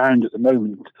unplanted ground at the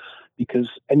moment, because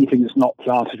anything that's not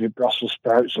planted with Brussels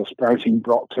sprouts or sprouting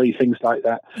broccoli, things like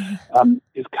that,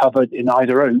 is covered in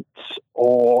either oats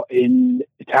or in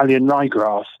Italian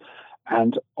ryegrass.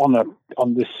 And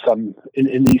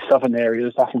in these southern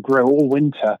areas, that will grow all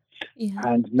winter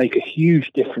and make a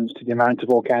huge difference to the amount of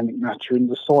organic matter in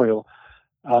the soil.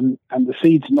 And the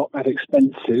seed's not that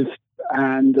expensive,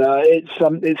 and it's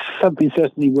something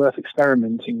certainly worth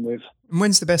experimenting with. And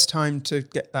when's the best time to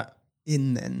get that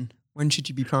in then? When should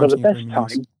you be planting? Well, the best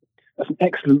time, that's an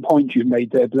excellent point you've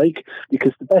made there, Blake,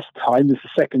 because the best time is the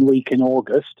second week in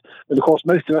August. But of course,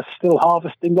 most of us are still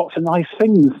harvesting lots of nice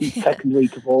things in the second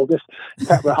week of August. In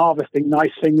fact, we're harvesting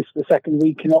nice things the second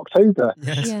week in October.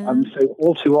 Yes. So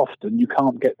all too often, you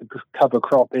can't get the cover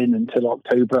crop in until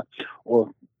October or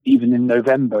even in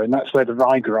November, and that's where the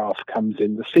ryegrass comes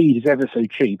in. The seed is ever so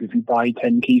cheap if you buy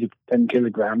 10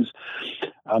 kilograms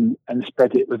and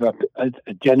spread it with a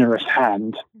generous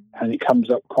hand, and it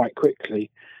comes up quite quickly.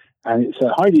 And it's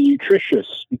highly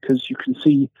nutritious, because you can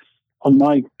see on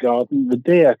my garden the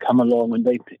deer come along and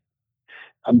they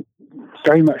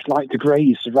very much like to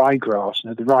graze the ryegrass.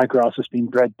 The ryegrass has been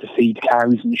bred to feed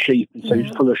cows and sheep, and so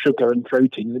it's full of sugar and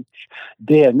protein. The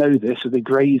deer know this, so they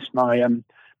graze my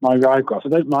ryegrass. I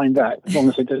don't mind that, as long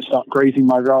as they don't start grazing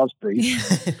my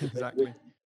raspberries. Exactly.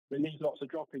 They leave lots of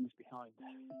droppings behind.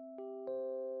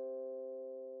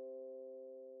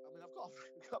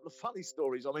 A couple of funny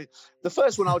stories. I mean, the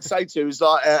first one I would say to is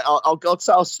like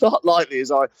I'll start lightly.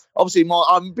 Is I'm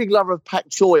a big lover of pak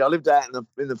choi. I lived out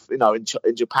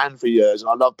in Japan for years, and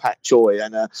I love pak choi.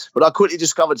 But I quickly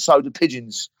discovered soda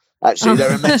pigeons. Actually,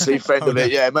 they're immensely friend of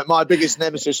it. Yeah, my biggest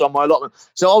nemesis on my allotment.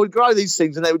 So I would grow these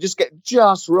things, and they would just get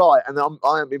just right. And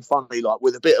I am being funny, like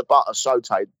with a bit of butter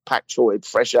sauteed, pak choi,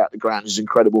 fresh out the ground, is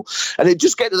incredible. And it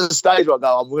just get to the stage where I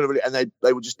go, I'm going to really, and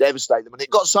they would just devastate them. And it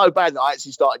got so bad that I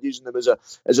actually started using them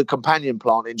as a companion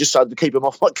planting, just so to keep them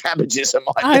off my cabbages and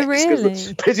my necks, really?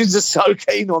 The pigeons are so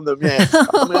keen on them. Yeah,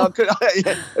 I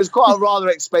mean, it's quite a rather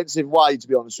expensive way, to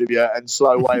be honest with you, and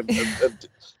slow way of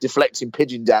deflecting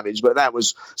pigeon damage, but that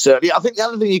was certainly. I think the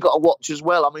other thing you got to watch as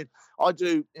well. I mean, I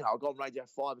do, I go on Radio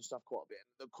 5 and stuff quite a bit.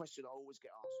 And the question I always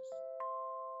get asked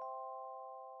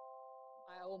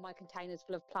is, all my containers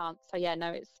full of plants. So yeah,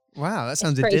 no, it's wow, that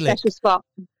sounds pretty idyllic. special spot.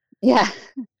 Yeah.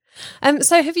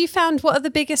 So have you found, what are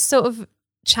the biggest sort of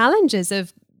challenges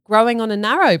of growing on a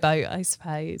narrow boat, I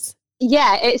suppose?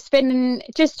 Yeah, it's been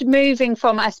just moving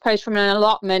from an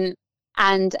allotment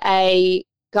and a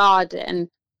garden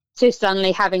to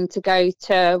suddenly having to go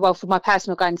to, well, for my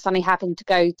personal garden, suddenly having to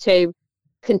go to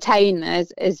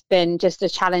containers has been just a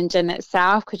challenge in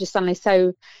itself, because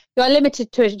you're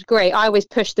limited to a degree. I always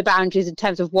push the boundaries in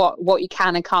terms of what you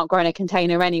can and can't grow in a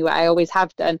container anyway. I always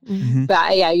have done. Mm-hmm.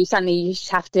 But yeah, you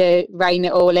just have to rein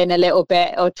it all in a little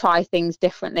bit, or try things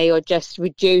differently, or just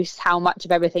reduce how much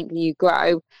of everything you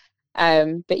grow.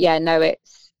 But yeah, no,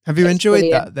 it's. Have you enjoyed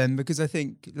brilliant. that then? Because I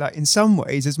think, like, in some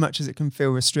ways, as much as it can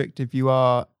feel restrictive, you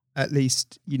are, at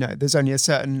least, there's only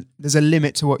there's a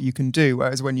limit to what you can do.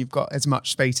 Whereas when you've got as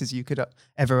much space as you could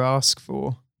ever ask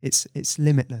for, it's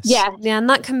limitless. Yeah, and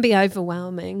that can be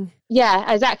overwhelming.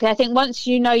 Yeah, exactly. I think once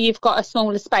you've got a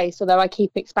smaller space, although I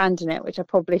keep expanding it, which I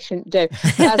probably shouldn't do,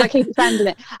 but as I keep expanding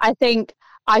it, I think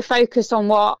I focus on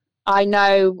what I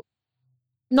know.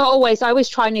 Not always, I always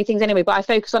try new things anyway, but I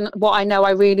focus on what I know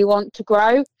I really want to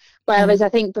grow. Whereas I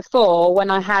think before, when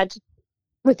I had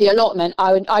with the allotment,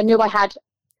 I knew I had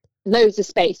loads of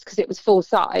space because it was full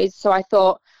size. So I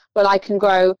thought, well, I can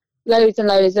grow loads and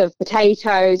loads of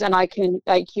potatoes, and I can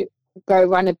grow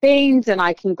runner beans, and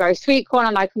I can grow sweet corn,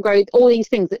 and I can grow all these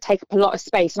things that take up a lot of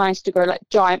space. And I used to grow like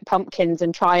giant pumpkins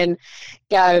and try and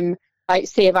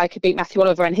see if I could beat Matthew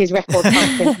Oliver and his record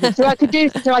pumpkins. so I could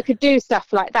do stuff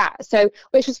like that. So,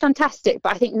 which was fantastic.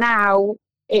 But I think now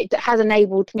it has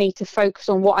enabled me to focus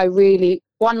on what I really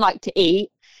like to eat.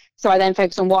 So I then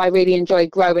focus on what I really enjoy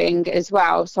growing as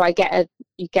well. So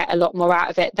you get a lot more out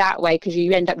of it that way, because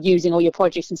you end up using all your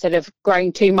produce instead of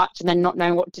growing too much and then not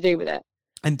knowing what to do with it.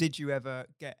 And did you ever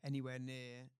get anywhere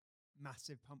near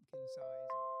massive pumpkin size?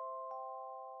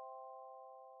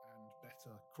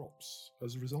 better crops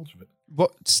as a result of it.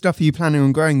 What stuff are you planning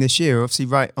on growing this year? Obviously,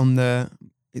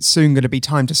 it's soon going to be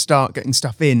time to start getting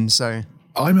stuff in. So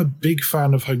I'm a big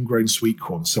fan of homegrown sweet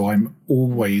corn, so I'm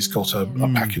always got a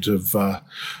packet of the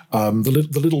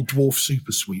little dwarf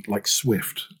super sweet like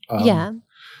Swift.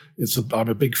 I'm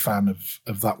a big fan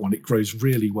of that one. It grows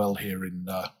really well here in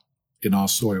our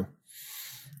soil.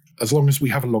 As long as we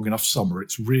have a long enough summer,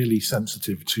 it's really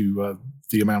sensitive to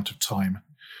the amount of time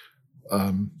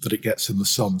that it gets in the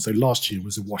sun. So last year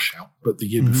was a washout, but the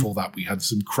year before that we had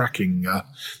some cracking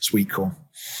sweet corn.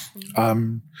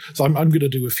 So I'm going to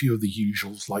do a few of the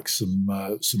usuals, like some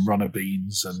runner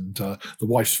beans, and the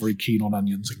wife's very keen on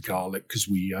onions and garlic because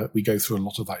we go through a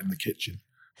lot of that in the kitchen.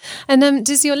 And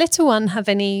does your little one have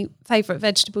any favourite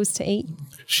vegetables to eat?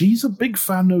 She's a big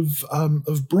fan of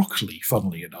broccoli,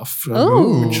 funnily enough,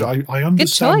 which I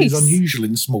understand is unusual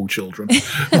in small children.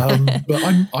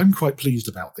 But I'm quite pleased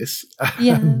about this,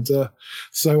 and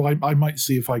so I might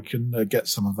see if I can get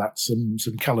some of that, some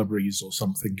Calabrese or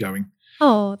something going.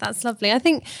 Oh, that's lovely. I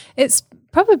think it's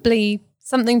probably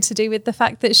something to do with the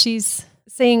fact that she's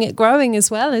seeing it growing as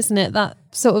well, isn't it? That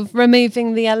sort of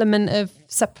removing the element of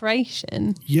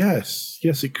separation. Yes,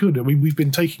 it could. I mean, we've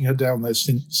been taking her down there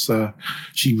since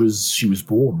she was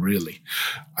born, really,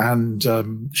 and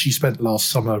she spent last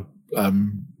summer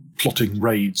plotting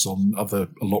raids on other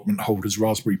allotment holders'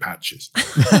 raspberry patches.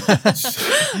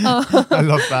 I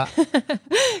love that.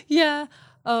 Yeah.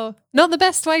 Oh, not the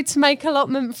best way to make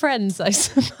allotment friends, I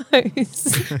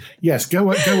suppose. Yes,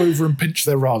 go over and pinch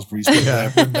their raspberries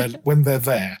when they're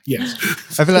there. Yes,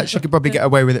 I feel like she could probably get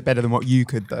away with it better than what you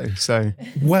could, though. So,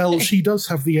 well, she does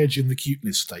have the edge in the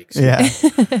cuteness stakes. Yeah.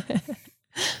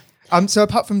 So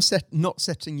apart from not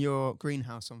setting your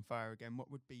greenhouse on fire again,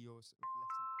 what would be your sort of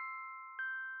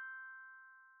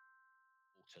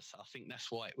lesson? I think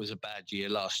that's why it was a bad year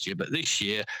last year, but this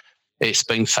year it's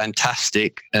been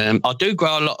fantastic. I do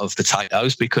grow a lot of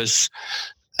potatoes because,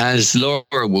 as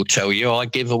Laura will tell you, I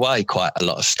give away quite a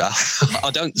lot of stuff.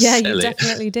 I don't sell it. Yeah, you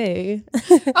definitely do.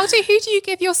 Who do you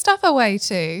give your stuff away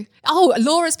to? Oh,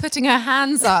 Laura's putting her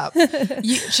hands up.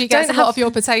 She gets a lot of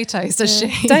your potatoes, does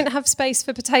she? Don't have space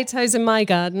for potatoes in my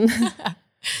garden.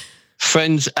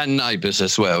 Friends and neighbours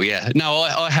as well, yeah. No,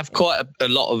 I have quite a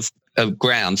lot of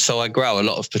ground, so I grow a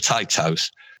lot of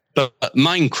potatoes. But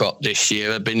main crop this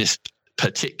year have been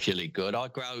particularly good. I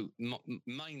grow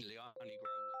mainly. I only grow.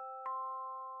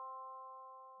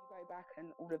 You go back and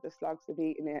all of the slugs have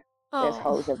eaten it. There's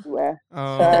holes everywhere.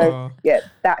 Oh. So yeah,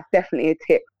 that's definitely a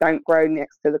tip. Don't grow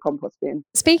next to the compost bin.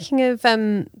 Speaking of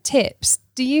tips,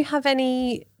 do you have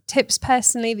any tips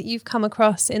personally that you've come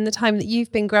across in the time that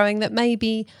you've been growing that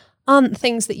maybe aren't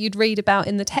things that you'd read about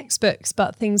in the textbooks,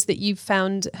 but things that you've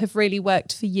found have really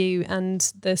worked for you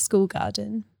and the school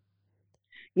garden?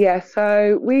 Yeah,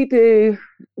 so the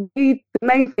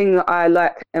main thing that I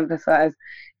like to emphasise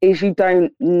is you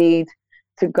don't need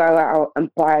to go out and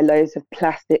buy loads of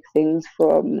plastic things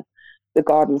from the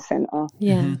garden centre.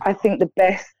 Yeah. I think the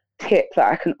best tip that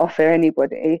I can offer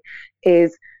anybody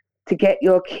is to get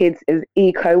your kids as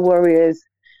eco-warriors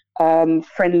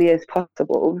friendly as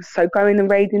possible. So going and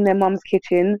raiding their mum's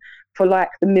kitchen for like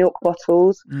the milk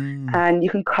bottles and you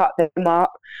can cut them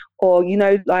up, or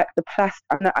like the plastic.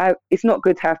 It's not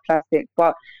good to have plastic,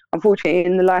 but unfortunately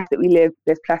in the life that we live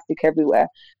there's plastic everywhere.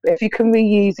 But if you can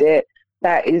reuse it,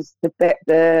 that is the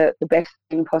best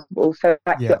thing possible. So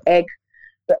like your egg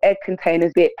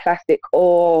containers, be it plastic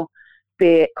or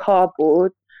be it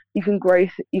cardboard, you can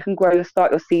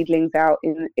start your seedlings out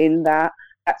in that.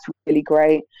 That's really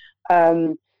great.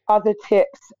 Other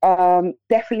tips,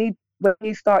 definitely when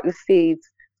you start your seeds,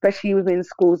 especially within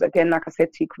schools, again, like I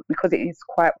said to you, because it is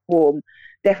quite warm,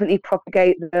 definitely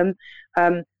propagate them.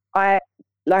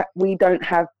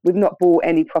 We've not bought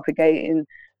any propagating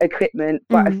equipment,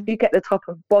 but if you get the top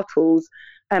of bottles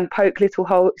and poke little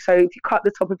holes, so if you cut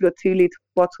the top of your 2-litre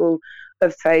bottle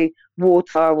of, say,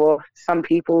 water, or some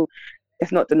people,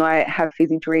 let's not deny it, have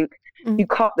fizzy drink, you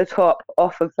cut the top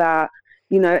off of that,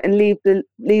 and leave the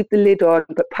lid on,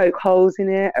 but poke holes in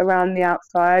it around the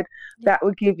outside. That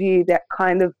will give you that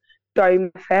kind of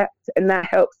dome effect, and that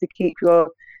helps to keep your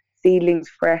seedlings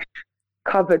fresh,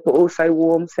 covered, but also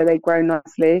warm, so they grow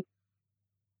nicely.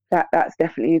 That's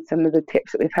definitely some of the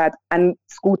tips that we've had. And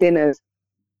school dinners.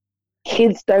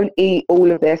 Kids don't eat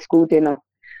all of their school dinner,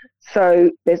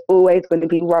 so there's always going to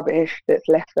be rubbish that's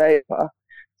left over.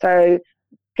 So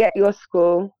get your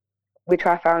school, which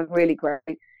I found really great,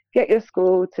 get your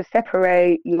school to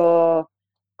separate your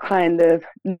kind of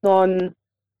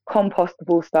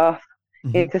non-compostable stuff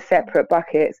into separate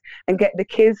buckets, and get the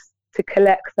kids to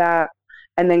collect that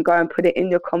and then go and put it in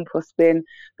your compost bin,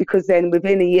 because then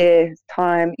within a year's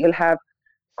time you'll have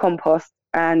compost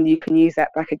and you can use that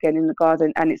back again in the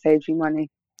garden, and it saves you money.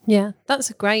 Yeah,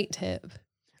 that's a great tip.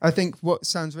 I think what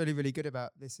sounds really, really good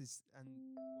about this is...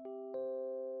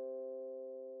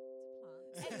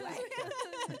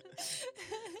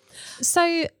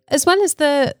 So, as well as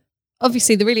the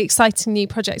really exciting new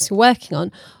projects you're working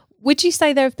on, would you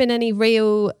say there have been any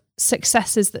real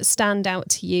successes that stand out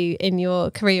to you in your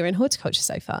career in horticulture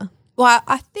so far? Well,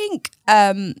 I think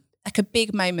like a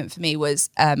big moment for me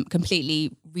was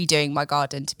completely redoing my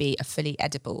garden to be a fully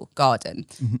edible garden.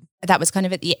 Mm-hmm. That was kind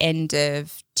of at the end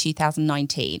of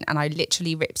 2019, and I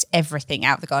literally ripped everything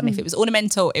out of the garden. If it was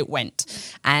ornamental, it went,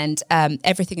 and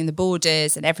everything in the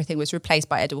borders and everything was replaced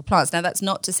by edible plants. Now, that's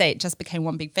not to say it just became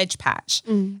one big veg patch.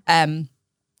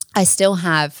 I still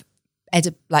have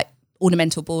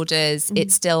ornamental borders.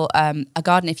 It's still a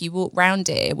garden. If you walk around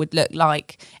it would look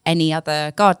like any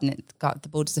other garden. The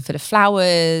borders are full of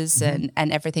flowers and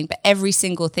everything, but every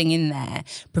single thing in there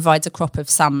provides a crop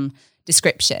of some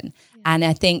description. And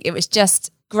I think it was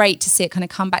just great to see it kind of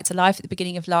come back to life at the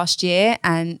beginning of last year.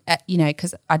 And,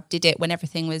 because I did it when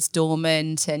everything was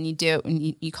dormant, and you do it when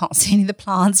you can't see any of the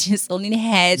plants, you're just all in your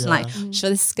head, sure,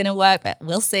 this is going to work, but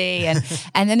we'll see.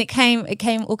 And then it came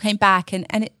back, and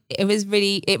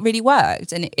it really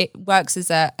worked. And it works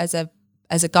as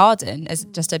a garden, as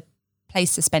just a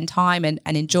place to spend time and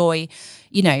enjoy,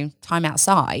 time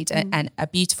outside, and a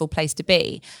beautiful place to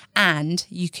be. And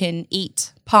you can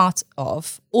eat part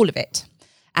of all of it.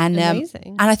 And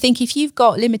and I think if you've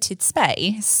got limited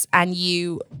space and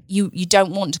you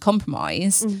don't want to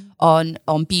compromise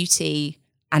on beauty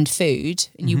and food,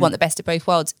 and you want the best of both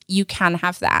worlds, you can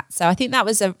have that. So I think that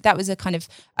was a kind of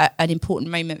an important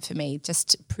moment for me,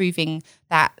 just proving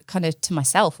that kind of to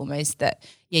myself almost, that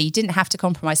you didn't have to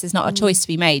compromise. There's not a choice to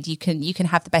be made. You can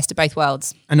have the best of both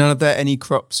worlds. And are there any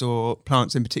crops or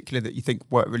plants in particular that you think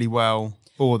work really well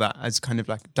for that, as kind of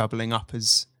like doubling up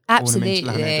as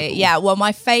Absolutely, yeah. Well,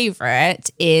 my favourite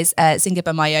is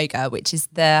Zingiber myoga, which is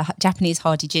the Japanese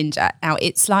hardy ginger. Now,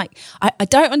 it's like I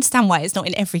don't understand why it's not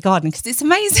in every garden, because it's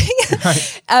amazing.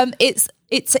 Right.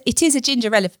 It is a ginger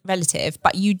relative,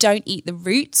 but you don't eat the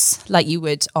roots like you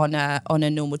would on a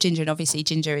normal ginger. And obviously,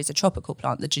 ginger is a tropical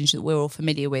plant, the ginger that we're all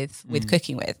familiar with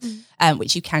cooking with,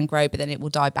 which you can grow, but then it will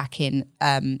die back in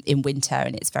winter,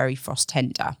 and it's very frost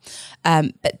tender.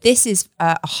 But this is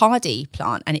a hardy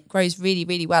plant, and it grows really,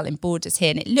 really well in borders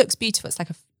here, and it looks beautiful. It's like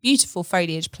a beautiful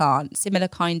foliage plant, similar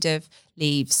kind of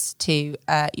leaves to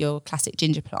your classic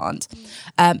ginger plant,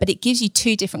 but it gives you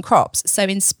two different crops. So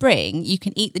in spring you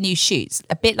can eat the new shoots,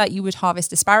 a bit like you would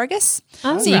harvest asparagus.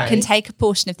 You can take a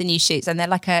portion of the new shoots, and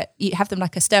they're you have them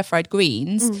like a stir-fried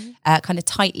greens, kind of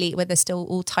tightly, where they're still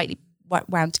all tightly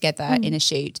wound together in a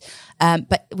shoot,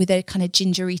 but with a kind of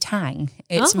gingery tang.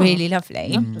 It's really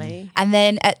lovely. And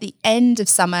then at the end of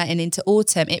summer and into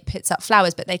autumn, it puts up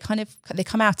flowers, but they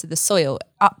come out of the soil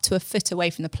up to a foot away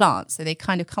from the plant, so they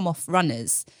kind of come off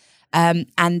runners,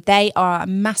 and they are a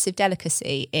massive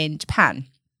delicacy in Japan.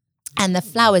 And the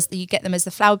flowers, you get them as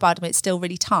the flower bud when it's still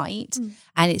really tight,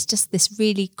 and it's just this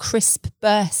really crisp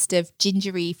burst of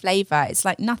gingery flavour. It's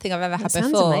like nothing I've ever had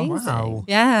before. Amazing. Wow.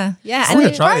 Yeah. I'm going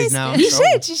to try these now. You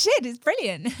should. It's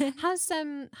brilliant. Has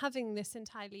having this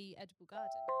entirely edible garden?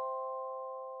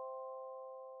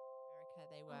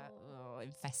 They were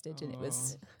infested, and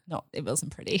it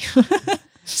wasn't pretty.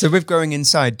 So with growing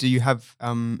inside, have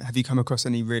you come across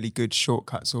any really good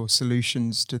shortcuts or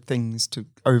solutions to things to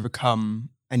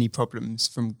overcome any problems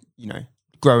from,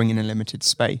 growing in a limited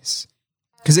space?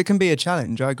 Because it can be a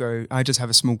challenge. I just have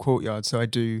a small courtyard, so I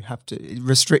do have to, it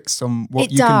restricts on what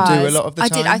can do a lot of the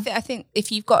time. I think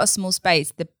if you've got a small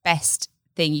space, the best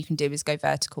thing you can do is go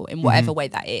vertical in whatever way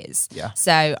that is. Yeah.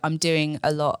 So I'm doing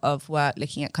a lot of work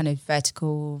looking at kind of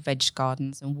vertical veg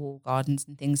gardens and wall gardens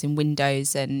and things in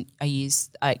windows, and I use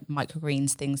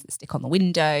microgreens, things that stick on the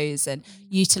windows, and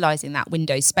utilising that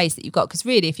window space that you've got. Because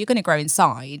really, if you're going to grow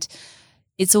inside,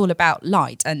 it's all about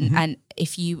light, and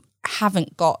if you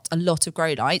haven't got a lot of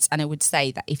grow lights, and I would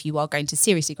say that if you are going to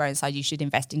seriously grow inside, you should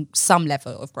invest in some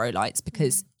level of grow lights,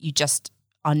 because you just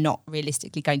are not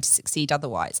realistically going to succeed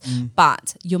otherwise.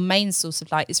 But your main source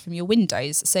of light is from your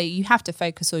windows, so you have to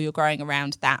focus all your growing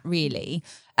around that, really.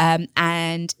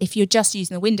 And if you're just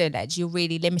using the window ledge, you're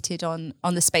really limited on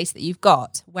the space that you've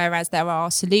got, whereas there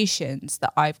are solutions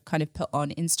that I've kind of put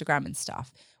on Instagram and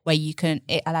stuff where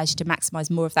it allows you to maximize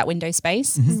more of that window space.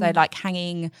 So like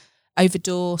hanging over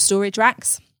door storage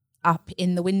racks up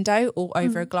in the window or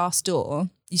over a glass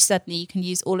door, you can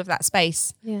use all of that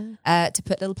space to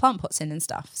put little plant pots in and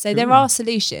stuff. So there Ooh. are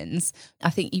solutions. I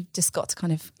think you've just got to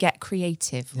kind of get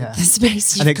creative with the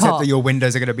space you've and accept got. that your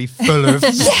windows are going to be full of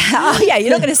you're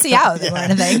not going to see out of them or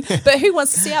anything. But who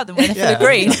wants to see out of them when they're full of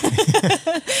green?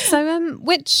 So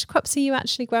which crops are you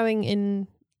actually growing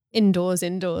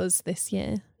indoors this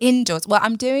year? Indoors. Well,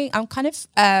 I'm kind of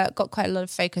got quite a lot of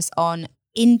focus on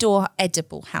indoor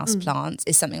edible house plants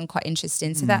is something I'm quite interested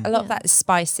in. So that a lot of that is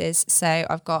spices. So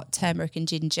I've got turmeric and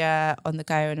ginger on the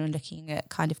go, and I'm looking at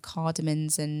kind of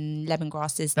cardamoms and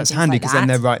lemongrasses. That's handy because then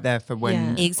they're right there for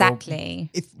when exactly.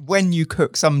 When you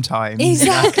cook sometimes.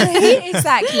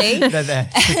 Exactly. They're there.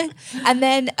 And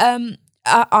then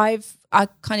I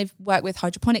kind of work with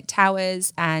hydroponic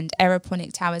towers and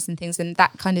aeroponic towers and things, and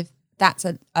that's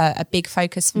a big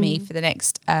focus for me for the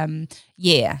next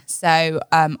year. So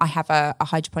I have a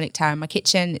hydroponic tower in my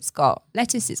kitchen. It's got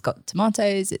lettuce, it's got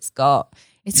tomatoes, it's got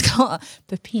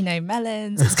pepino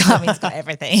melons, it's got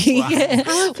everything. Wow.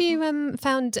 How have you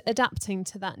found adapting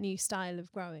to that new style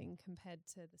of growing compared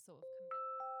to the sort of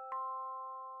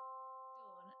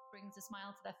brings a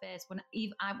smile to their face when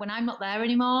I'm not there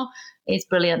anymore? It's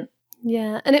brilliant.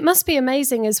 Yeah, and it must be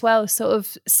amazing as well, sort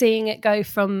of seeing it go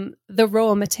from the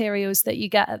raw materials that you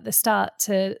get at the start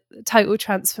to total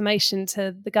transformation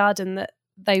to the garden that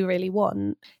they really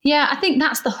want. Yeah, I think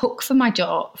that's the hook for my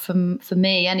job, for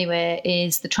me anyway,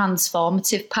 is the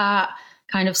transformative part,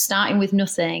 kind of starting with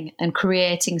nothing and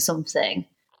creating something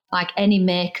like any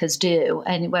makers do,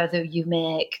 and whether you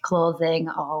make clothing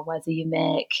or whether you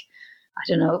make, I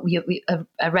don't know,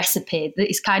 a recipe,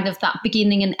 it's kind of that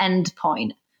beginning and end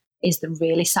point is the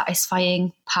really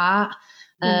satisfying part.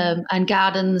 And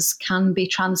gardens can be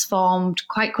transformed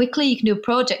quite quickly. You can do a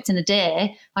project in a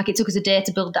day. Like it took us a day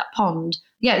to build that pond.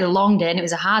 Yeah, it was a long day and it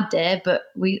was a hard day, but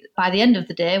by the end of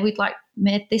the day, we'd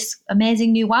made this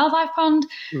amazing new wildlife pond.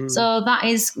 So that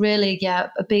is really,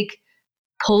 a big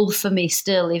pull for me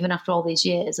still, even after all these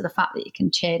years, of the fact that you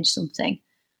can change something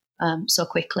so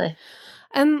quickly.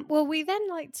 Well, we then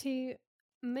like to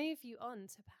move you on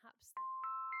to perhaps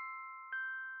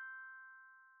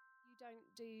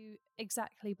don't do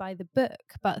exactly by the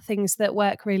book, but things that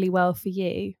work really well for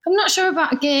you. I'm not sure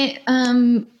about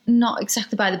not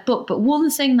exactly by the book, but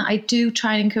one thing that I do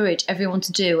try and encourage everyone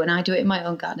to do, and I do it in my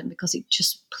own garden because it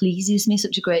just pleases me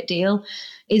such a great deal,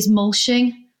 is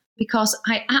mulching. Because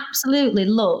I absolutely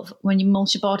love when you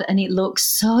mulch a border and it looks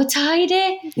so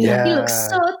tidy. Yeah. It looks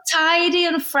so tidy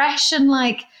and fresh, and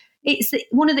it's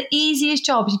one of the easiest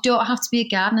jobs. You don't have to be a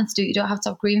gardener to do it. You don't have to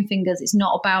have green fingers. It's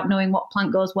not about knowing what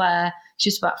plant goes where. It's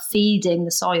just about feeding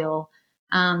the soil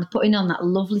and putting on that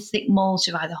lovely thick mulch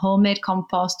of either homemade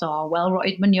compost or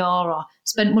well-rotted manure or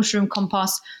spent mushroom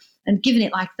compost, and giving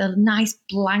it the nice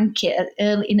blanket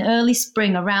in early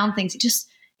spring around things. It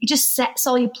just sets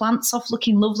all your plants off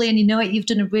looking lovely, and you know you've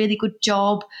done a really good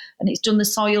job, and it's done the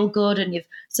soil good, and you've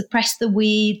suppressed the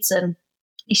weeds, and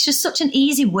it's just such an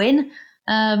easy win.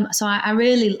 So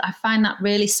I find that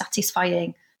really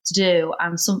satisfying to do,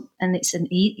 and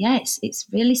it's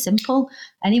really simple.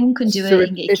 Anyone can do it. You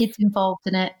can get your kids involved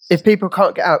in it. If people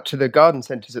can't get out to the garden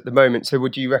centres at the moment, so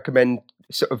would you recommend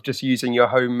sort of just using your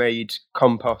homemade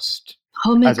compost?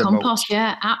 Homemade compost,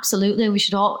 yeah, absolutely. We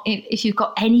should all, if you've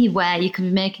got anywhere you can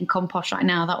be making compost right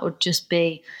now, that would just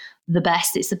be the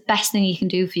best. It's the best thing you can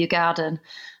do for your garden.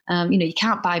 You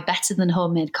can't buy better than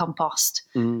homemade compost.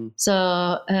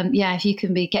 So, if you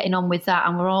can be getting on with that,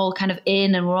 and we're all kind of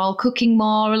in and we're all cooking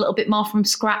a little bit more from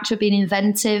scratch, we're being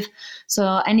inventive.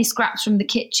 So any scraps from the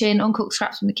kitchen, uncooked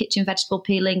scraps from the kitchen, vegetable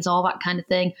peelings, all that kind of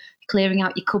thing, clearing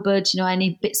out your cupboard,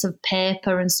 any bits of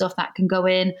paper and stuff that can go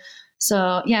in.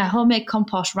 So, homemade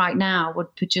compost right now would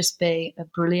just be a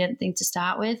brilliant thing to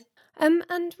start with.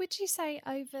 And would you say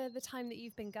over the time that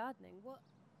you've been gardening,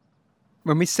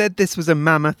 When we said this was a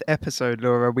mammoth episode,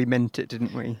 Laura, we meant it,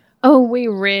 didn't we? Oh, we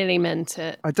really meant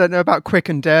it. I don't know about quick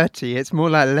and dirty. It's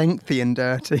more like lengthy and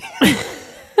dirty.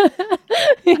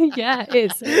 Yeah, it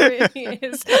is. It really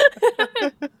is.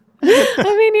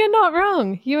 I mean, you're not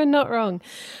wrong. You are not wrong.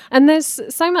 And there's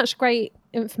so much great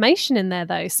information in there,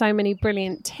 though. So many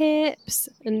brilliant tips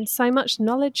and so much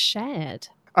knowledge shared.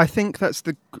 I think that's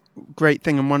the great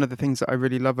thing. And one of the things that I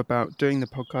really love about doing the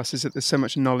podcast is that there's so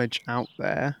much knowledge out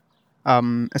there,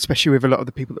 especially with a lot of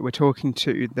the people that we're talking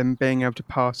to, them being able to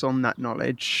pass on that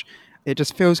knowledge. It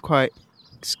just feels quite,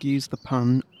 excuse the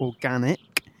pun, organic.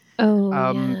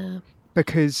 Yeah.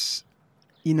 Because,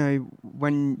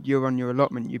 when you're on your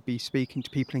allotment, you'd be speaking to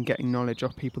people and getting knowledge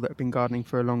off people that have been gardening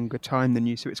for a longer time than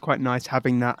you. So it's quite nice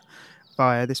having that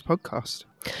via this podcast.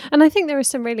 And I think there are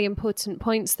some really important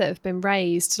points that have been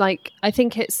raised. I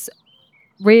think it's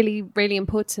really, really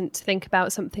important to think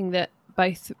about something that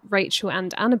both Rachel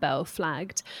and Annabelle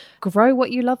flagged. Grow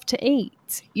what you love to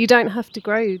eat. You don't have to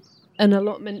grow an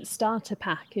allotment starter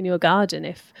pack in your garden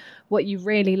if what you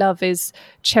really love is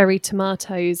cherry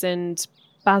tomatoes and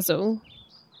basil,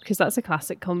 because that's a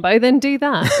classic combo. Then do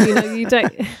that. You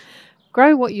don't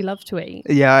grow what you love to eat.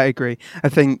 Yeah, I agree. I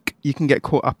think you can get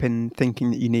caught up in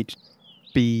thinking that you need to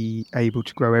be able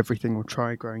to grow everything or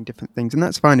try growing different things, and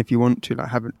that's fine if you want to, like,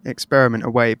 have an experiment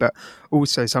away, but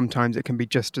also sometimes it can be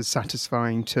just as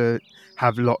satisfying to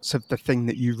have lots of the thing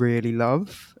that you really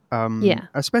love.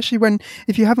 Especially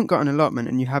if you haven't got an allotment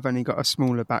and you have only got a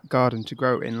smaller back garden to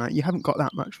grow in, like, you haven't got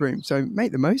that much room, so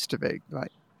make the most of it.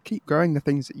 Like, keep growing the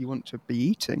things that you want to be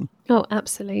eating. Oh,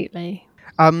 absolutely.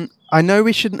 I know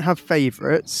we shouldn't have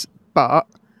favourites, but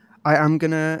I am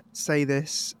going to say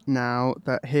this now,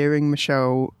 that hearing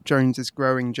Michelle Jones's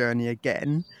growing journey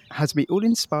again has me all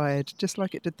inspired, just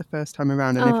like it did the first time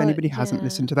around. And if anybody hasn't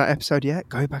listened to that episode yet,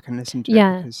 go back and listen to it.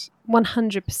 Because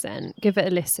 100%. Give it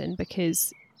a listen,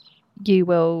 because you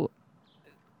will...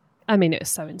 I mean, it was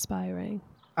so inspiring.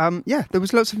 There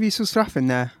was lots of useful stuff in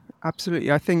there.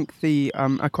 Absolutely. I think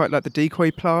I quite like the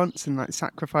decoy plants and like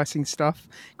sacrificing stuff.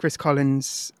 Chris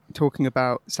Collins talking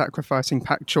about sacrificing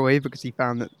pak choi because he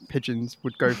found that pigeons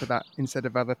would go for that instead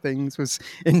of other things was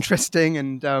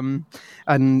interesting.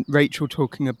 And Rachel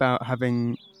talking about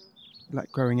having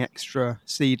growing extra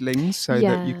seedlings so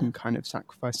that you can kind of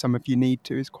sacrifice some if you need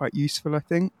to is quite useful, I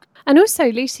think. And also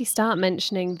Lucy Stark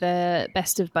mentioning the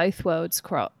best of both worlds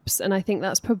crops, and I think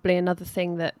that's probably another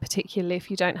thing that, particularly if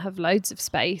you don't have loads of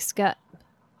space, get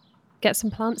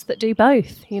some plants that do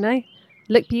both,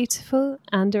 look beautiful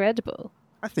and are edible.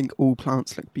 I think all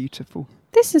plants look beautiful.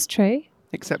 This is true.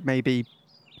 Except maybe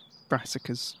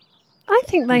brassicas. I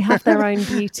think they have their own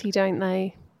beauty, don't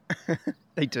they?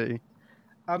 They do.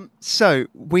 So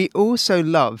we also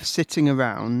love sitting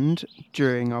around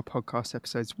during our podcast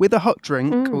episodes with a hot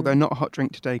drink, although not a hot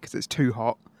drink today because it's too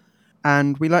hot.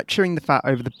 And we like chewing the fat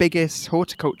over the biggest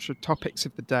horticulture topics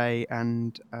of the day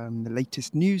and the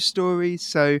latest news stories.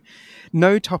 So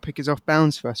no topic is off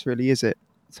bounds for us, really, is it?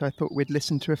 So I thought we'd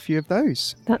listen to a few of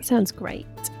those. That sounds great.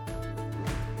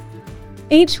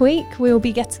 Each week, we will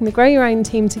be getting the Grow Your Own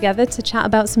team together to chat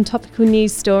about some topical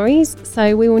news stories.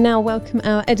 So we will now welcome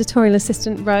our editorial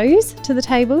assistant, Rose, to the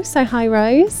table. So hi,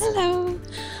 Rose. Hello.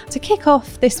 To kick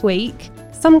off this week,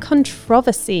 some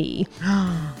controversy.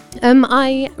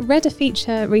 I read a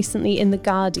feature recently in The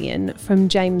Guardian from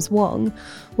James Wong,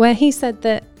 where he said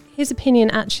that his opinion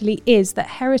actually is that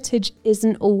heritage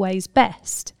isn't always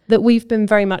best. That we've been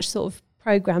very much sort of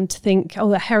programmed to think,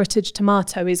 a heritage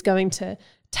tomato is going to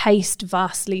taste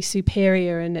vastly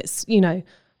superior and it's,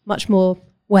 much more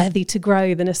worthy to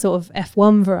grow than a sort of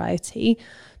F1 variety.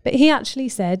 But he actually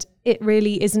said it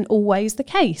really isn't always the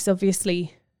case.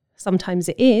 Obviously, sometimes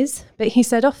it is, but he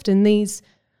said often these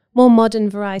more modern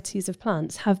varieties of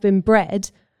plants have been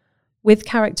bred with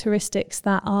characteristics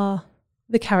that are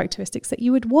the characteristics that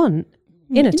you would want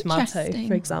in a tomato,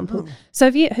 for example. So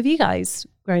have you guys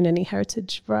grown any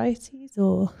heritage varieties?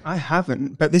 Or I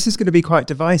haven't, but this is going to be quite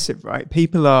divisive, right?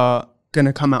 People are going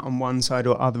to come out on one side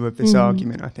or other of this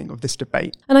argument, I think, of this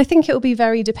debate. And I think it will be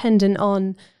very dependent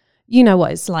on,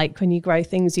 what it's like when you grow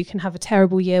things. You can have a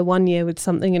terrible year one year with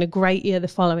something and a great year the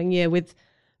following year with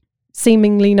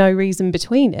seemingly no reason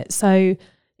between it. So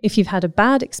if you've had a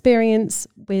bad experience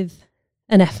with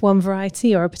an F1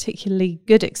 variety or a particularly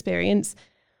good experience,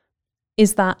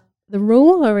 is that the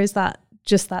rule or is that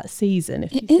just that season?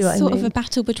 It is sort of a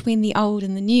battle between the old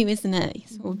and the new, isn't it?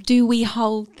 Sort of, do we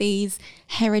hold these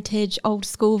heritage old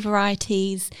school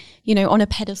varieties, on a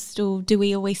pedestal? Do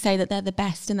we always say that they're the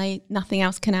best and nothing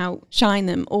else can outshine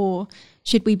them? Or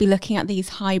should we be looking at these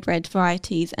hybrid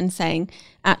varieties and saying,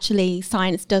 actually,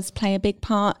 science does play a big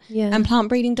part and plant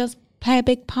breeding does play a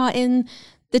big part in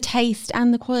the taste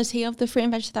and the quality of the fruit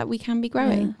and veg that we can be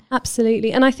growing? Yeah,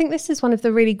 absolutely. And I think this is one of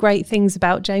the really great things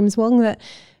about James Wong, that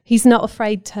he's not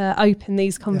afraid to open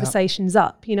these conversations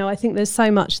up. I think there's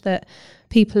so much that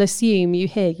people assume. You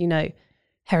hear,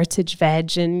 heritage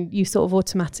veg and you sort of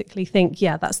automatically think,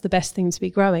 that's the best thing to be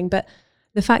growing. But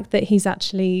the fact that he's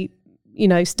actually,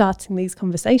 starting these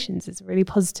conversations is a really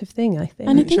positive thing, I think.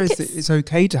 And it shows that it's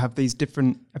okay to have these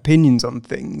different opinions on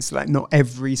things. Like, not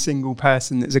every single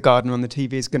person that's a gardener on the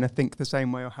TV is going to think the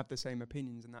same way or have the same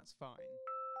opinions, and that's fine. 5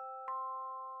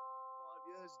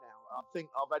 years now, I think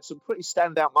I've had some pretty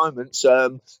standout moments.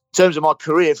 In terms of my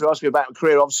career, if you ask me about my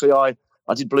career, obviously I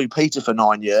did Blue Peter for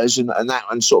 9 years,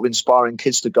 and sort of inspiring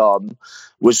kids to garden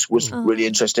was really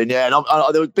interesting. Yeah,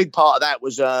 and a big part of that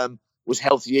was was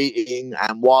healthy eating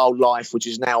and wildlife, which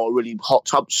is now a really hot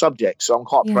subject. So I'm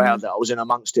quite proud that I was in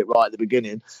amongst it right at the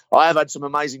beginning. I have had some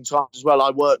amazing times as well.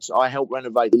 I helped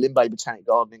renovate the Limbe Botanic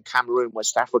Garden in Cameroon,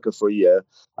 West Africa for a year.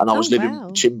 And I was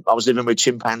living with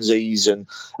chimpanzees and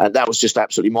that was just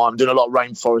absolutely mine. I'm doing a lot of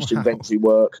rainforest inventory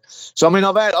work. So, I mean,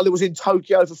 I was in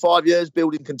Tokyo for 5 years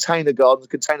building container gardens.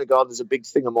 Container garden is a big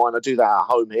thing of mine. I do that at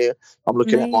home here. I'm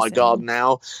looking at my garden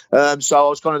now. So I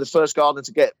was kind of the first gardener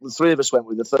to get, the three of us went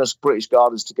with the first British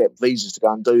gardeners to get visas to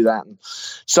go and do that. And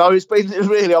so it's been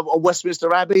really, on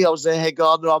Westminster Abbey, I was their head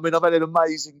gardener. I mean, I've had an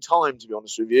amazing time, to be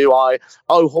honest with you. I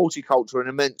owe horticulture an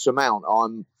immense amount.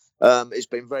 It's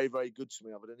been very, very good to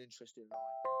me. I've had an interesting life.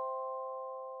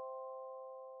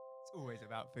 It's always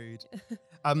about food.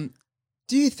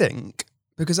 Do you think,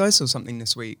 because I saw something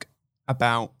this week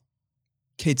about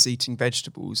kids eating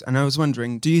vegetables, and I was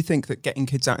wondering, do you think that getting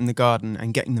kids out in the garden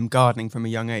and getting them gardening from a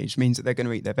young age means that they're going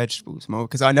to eat their vegetables more?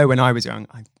 Because I know when I was young,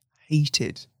 I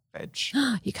hated veg.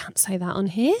 You can't say that on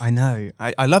here. I know.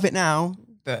 I love it now,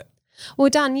 but... Well,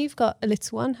 Dan, you've got a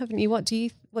little one, haven't you? What do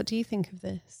you think of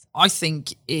this? I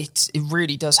think it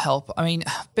really does help. I mean,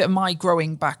 a bit of my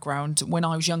growing background, when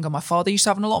I was younger, my father used to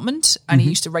have an allotment and he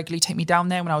used to regularly take me down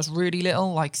there when I was really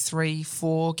little, like 3,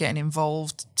 4, getting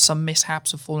involved, some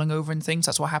mishaps of falling over and things.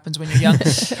 That's what happens when you're young.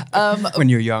 When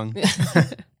you're young.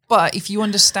 But if you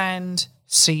understand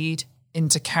seed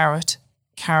into carrot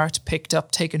picked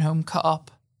up, taken home, cut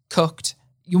up, cooked,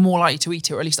 you're more likely to eat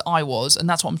it, or at least I was. And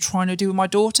that's what I'm trying to do with my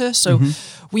daughter. So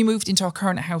we moved into our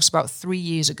current house about 3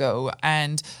 years ago.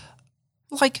 And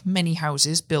like many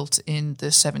houses built in the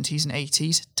 70s and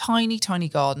 80s, tiny, tiny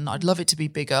garden. I'd love it to be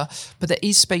bigger, but there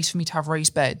is space for me to have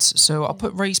raised beds. So I'll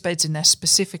put raised beds in there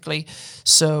specifically.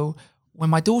 So when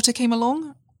my daughter came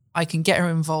along, I can get her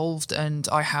involved, and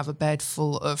I have a bed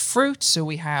full of fruit. So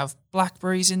we have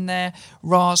blackberries in there,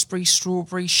 raspberries,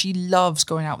 strawberries. She loves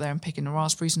going out there and picking the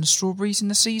raspberries and the strawberries in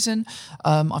the season.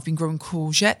 I've been growing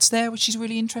courgettes there, which she's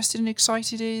really interested and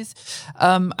excited with.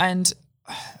 And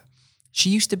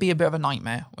she used to be a bit of a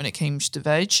nightmare when it came to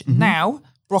veg. Now,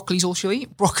 broccoli's all she'll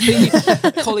eat. Broccoli,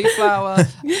 cauliflower,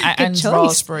 and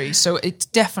raspberries. So it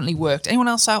definitely worked. Anyone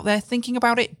else out there thinking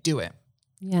about it, do it.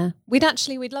 Yeah. We'd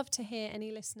love to hear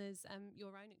any listeners, your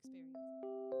own experience.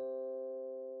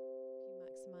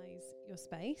 You maximise your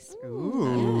space,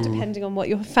 depending on what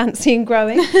you're fancying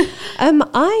growing.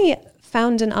 I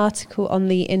found an article on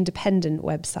the Independent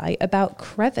website about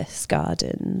crevice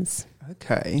gardens.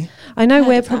 Okay. I know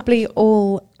we're probably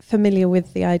all familiar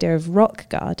with the idea of rock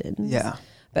gardens. Yeah.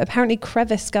 But apparently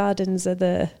crevice gardens are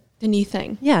the new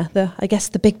thing. Yeah, I guess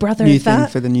the big brother new of that. New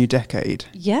thing for the new decade.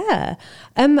 Yeah.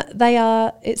 They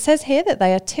are, it says here that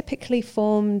they are typically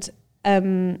formed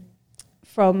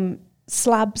from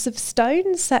slabs of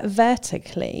stone set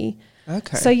vertically.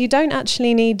 Okay. So you don't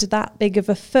actually need that big of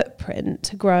a footprint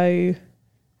to grow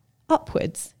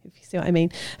upwards, if you see what I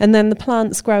mean. And then the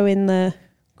plants grow in the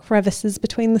crevices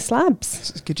between the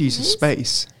slabs. It's a good use of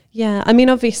space. Yeah. I mean,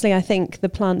 obviously, I think the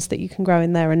plants that you can grow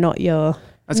in there are not your...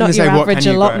 Not your average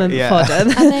allotment fodder.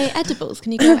 Are they edibles?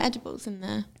 Can you grow edibles in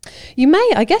there?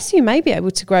 I guess you may be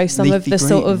able to grow some of the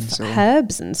sort of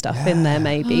herbs and stuff in there,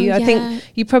 maybe. I think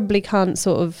you probably can't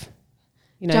sort of,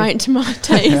 giant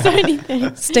tomatoes or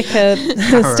anything. stick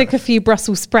a few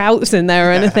Brussels sprouts in there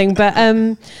or anything. But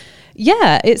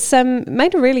it's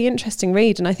made a really interesting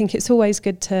read, and I think it's always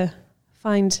good to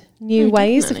find new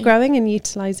ways of growing and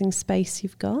utilising space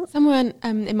you've got. Someone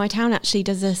in my town actually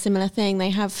does a similar thing. They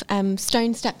have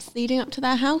stone steps leading up to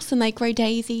their house, and they grow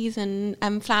daisies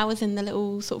and flowers in the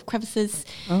little sort of crevices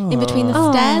in between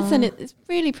the stairs, and it's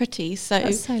really pretty. So,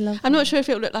 that's so lovely. I'm not sure if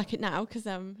it'll look like it now because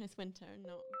it's winter and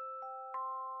not.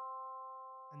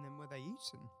 And then were they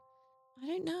eaten? I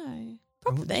don't know.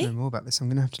 I want to know more about this. I'm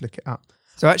going to have to look it up.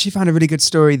 So I actually found a really good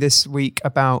story this week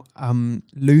about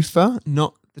Loofah,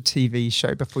 not the TV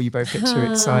show, before you both get too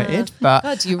excited. But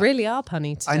God, you really are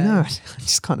punny today. I know, I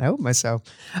just can't help myself.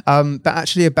 But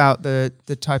actually about the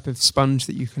type of sponge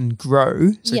that you can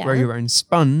grow, grow your own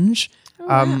sponge,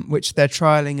 which they're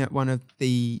trialling at one of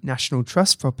the National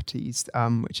Trust properties,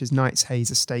 which is Knights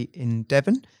Hayes Estate in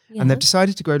Devon. Yeah. And they've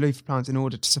decided to grow loofah plants in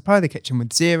order to supply the kitchen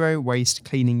with zero waste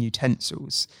cleaning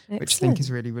utensils, which I think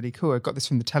is really, really cool. I got this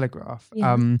from the Telegraph.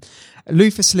 Yeah.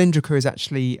 Loofah cylindrica is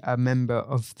actually a member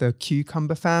of the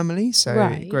cucumber family, so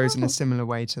it grows in a similar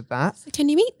way to that. So can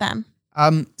you eat them?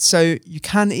 So you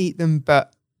can eat them,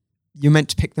 but you're meant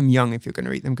to pick them young if you're going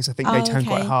to eat them, because I think they turn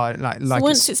quite hard. So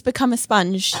once it's become a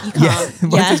sponge, you can't.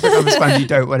 Once it's become a sponge, you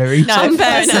don't want to eat it.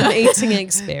 Fair enough. Eating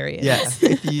experience. Yeah,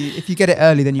 if you get it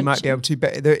early, then you might be able to.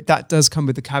 But that does come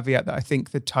with the caveat that I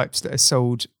think the types that are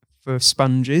sold for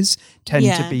sponges tend to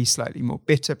Yeah. be slightly more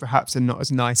bitter, perhaps, and not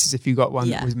as nice as if you got one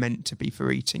that was meant to be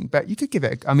for eating. But you could give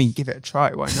it a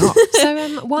try. Why not?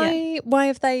 So why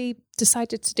have they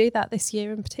decided to do that this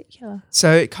year in particular?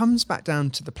 So it comes back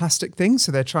down to the plastic thing.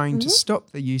 So they're trying to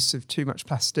stop the use of too much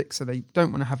plastic. So they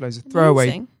don't want to have loads of throwaway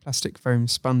Amazing. plastic foam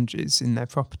sponges in their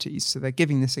properties. So they're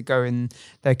giving this a go in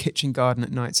their kitchen garden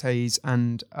at Knights Hayes.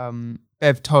 And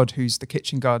Bev Todd, who's the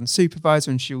kitchen garden supervisor,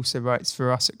 and she also writes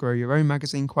for us at Grow Your Own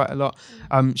magazine quite a lot.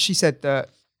 She said that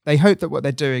they hope that what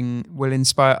they're doing will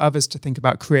inspire others to think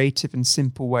about creative and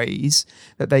simple ways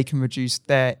that they can reduce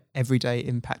their everyday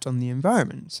impact on the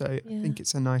environment. So I think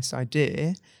it's a nice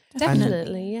idea.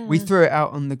 Definitely, yeah. We threw it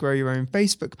out on the Grow Your Own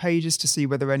Facebook pages to see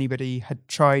whether anybody had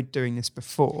tried doing this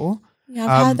before. Yeah,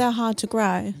 I've heard they're hard to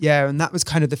grow. Yeah, and that was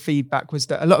kind of the feedback, was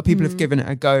that a lot of people have given it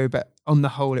a go, but on the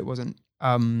whole it wasn't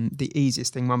the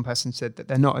easiest thing. One person said that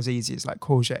they're not as easy as like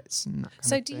courgettes and that kind of thing.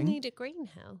 So do you need a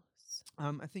greenhouse?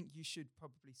 I think you should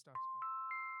probably start.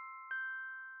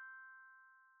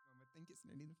 I think it's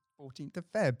nearly the 14th of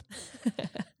Feb.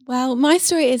 Well, my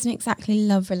story isn't exactly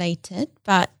love related,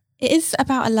 but it is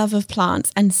about a love of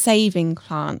plants and saving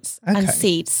plants and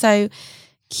seeds. So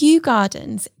Kew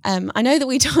Gardens, I know that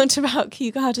we talked about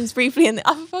Kew Gardens briefly in the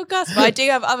other podcast, but I do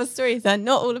have other stories that are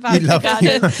not all about Kew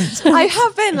Gardens. I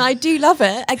have been, I do love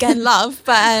it. Again, love.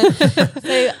 But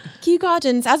so Kew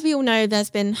Gardens, as we all know, there's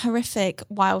been horrific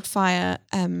wildfire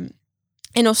in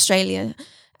Australia,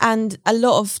 and a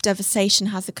lot of devastation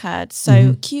has occurred.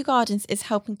 So Kew Gardens is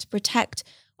helping to protect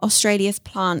Australia's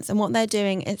plants, and what they're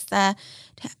doing is they're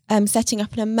setting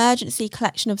up an emergency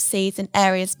collection of seeds in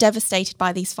areas devastated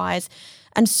by these fires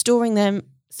and storing them,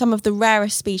 some of the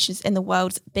rarest species in the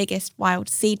world's biggest wild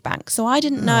seed bank. So I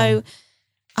didn't know,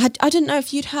 I didn't know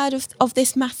if you'd heard of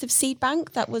this massive seed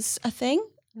bank that was a thing.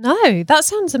 No, that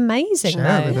sounds amazing.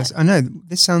 Share with us. I know,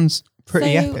 this sounds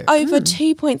pretty epic. Over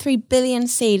 2.3 billion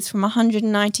seeds from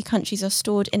 190 countries are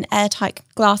stored in airtight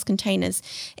glass containers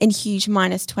in huge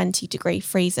 -20-degree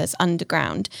freezers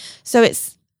underground. So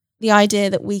it's the idea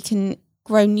that we can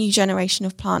grow new generation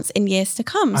of plants in years to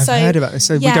come. I've heard about this,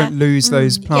 so we don't lose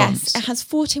those plants. Yes, it has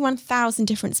 41,000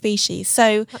 different species.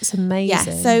 So that's amazing.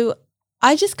 Yeah, so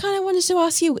I just kind of wanted to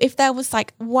ask you if there was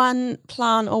like one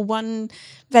plant or one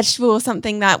vegetable or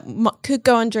something that could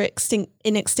go under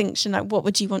extinction, like what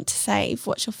would you want to save?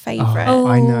 What's your favourite?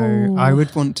 I know. I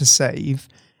would want to save,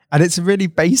 and it's a really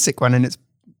basic one, and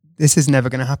this is never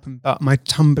going to happen, but my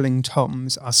tumbling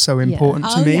toms are so important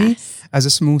to me as a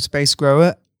small space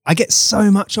grower. I get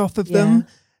so much off of them.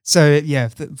 So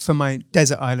for my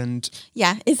desert island.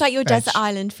 Yeah, it's like your desert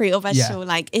island fruit or vegetable.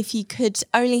 Like if you could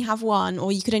only have one,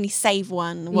 or you could only save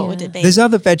one, what would it be? There's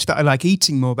other veg that I like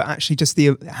eating more, but actually just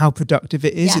how productive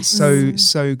it is. Yes. It's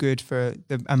so good for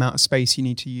the amount of space you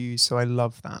need to use. So I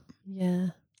love that. Yeah.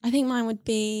 I think mine would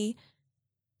be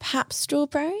perhaps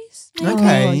strawberries. Maybe.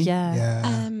 Okay. Oh,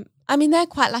 yeah. I mean, they're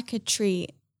quite like a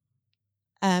treat.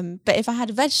 But if I had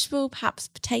a vegetable, perhaps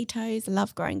potatoes. I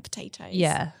love growing potatoes.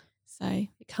 Yeah. So you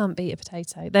can't beat a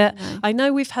potato. I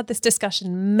know we've had this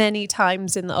discussion many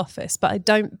times in the office, but I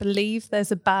don't believe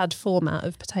there's a bad format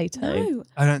of potato. No.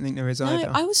 I don't think there is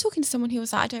either. I was talking to someone who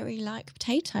was like, I don't really like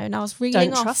potato, and I was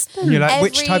reading Don't trust them. And you're like,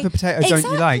 which type of potato don't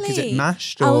you like? Is it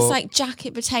mashed? Or? I was like,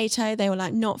 jacket potato. They were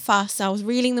like, not fussed. I was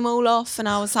reeling them all off, and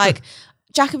I was like,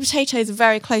 jacket potatoes are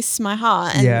very close to my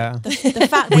heart. And the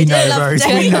fact they didn't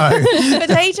love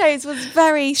potatoes was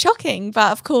very shocking.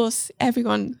 But of course,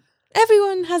 everyone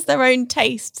has their own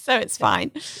taste, so it's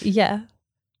fine. Yeah,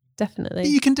 definitely. But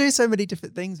you can do so many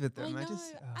different things with them. And they're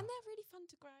really fun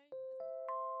to grow.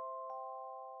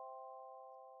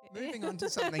 Moving on to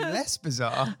something less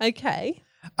bizarre. Okay.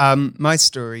 My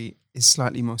story is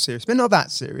slightly more serious, but not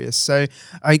that serious. So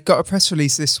I got a press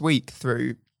release this week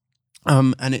through,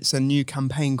 and it's a new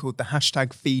campaign called the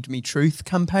 #FeedMeTruth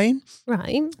campaign.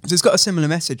 Right. So it's got a similar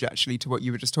message actually to what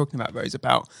you were just talking about, Rose,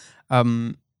 about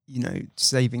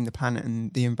saving the planet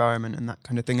and the environment and that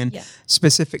kind of thing, and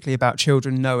specifically about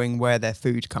children knowing where their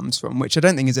food comes from, which I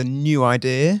don't think is a new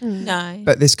idea. No.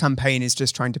 But this campaign is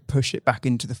just trying to push it back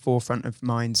into the forefront of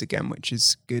minds again, which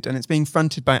is good. And it's being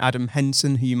fronted by Adam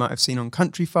Henson, who you might have seen on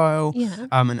Countryfile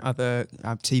and other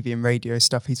TV and radio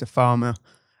stuff. He's a farmer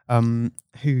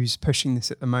who's pushing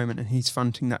this at the moment, and he's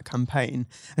fronting that campaign.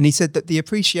 And he said that the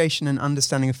appreciation and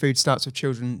understanding of food starts with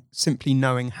children simply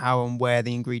knowing how and where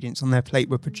the ingredients on their plate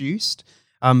were produced,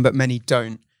 but many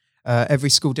don't. Every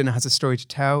school dinner has a story to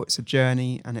tell. It's a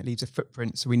journey and it leaves a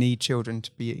footprint. So we need children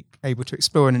to be able to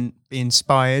explore and be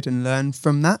inspired and learn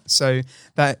from that. So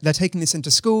they're taking this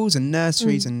into schools and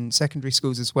nurseries and secondary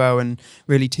schools as well, and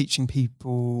really teaching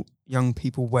young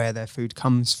people where their food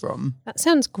comes from. That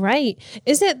sounds great.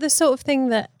 Is it the sort of thing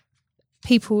that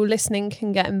people listening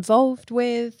can get involved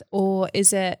with, or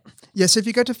is it? Yeah, so if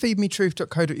you go to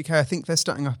feedmetruth.co.uk, I think they're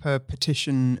starting up a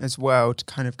petition as well to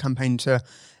kind of campaign to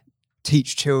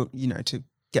teach children, to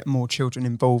get more children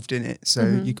involved in it.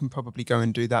 So you can probably go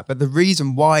and do that. But the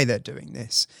reason why they're doing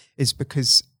this is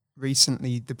because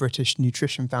recently the British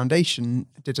Nutrition Foundation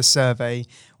did a survey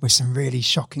with some really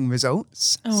shocking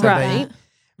results. So they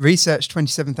researched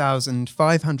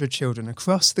 27,500 children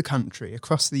across the country,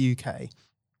 across the UK,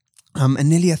 and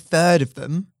nearly a third of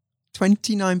them,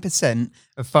 29%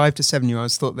 of 5 to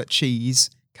 7-year-olds thought that cheese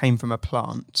came from a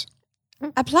plant.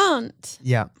 A plant?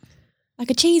 Yeah. Like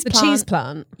a cheese plant? A cheese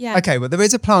plant? Yeah. Okay, well, there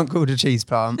is a plant called a cheese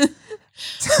plant.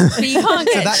 But you can't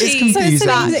get that is cheese. confusing.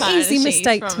 So it's an easy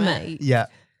mistake to make. Yeah.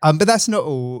 But that's not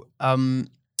all.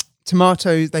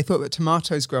 Tomatoes, they thought that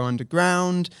tomatoes grow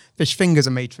underground. Fish fingers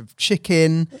are made from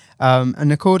chicken.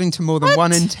 And according to more than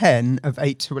 1 in 10 of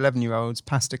 8 to 11-year-olds,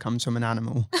 pasta comes from an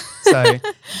animal. So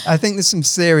I think there's some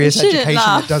serious education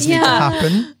that does need to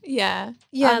happen. Yeah.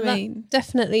 Yeah, I mean, that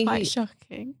definitely quite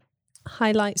shocking.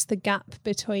 Highlights the gap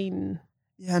between.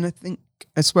 Yeah, and I think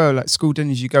as well, like school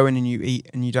dinners, you go in and you eat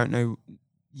and you don't know,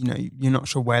 you're not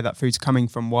sure where that food's coming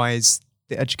from. Why is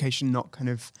the education not kind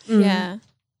of being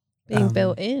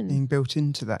built in? Being built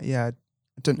into that, yeah.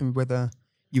 I don't know whether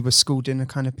you were school dinner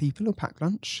kind of people or packed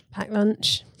lunch. Packed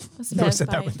lunch. I said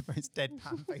that with the most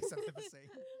deadpan face I've ever seen.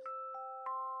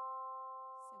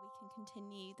 So we can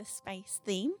continue the space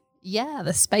theme. Yeah,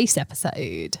 the space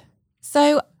episode.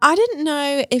 So I didn't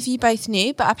know if you both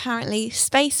knew, but apparently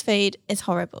space food is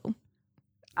horrible.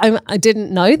 I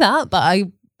didn't know that, but I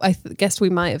guess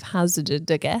we might have hazarded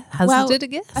a guess.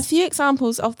 A few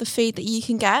examples of the food that you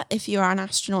can get if you are an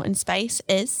astronaut in space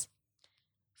is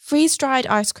freeze-dried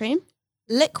ice cream,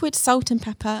 liquid salt and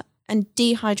pepper, and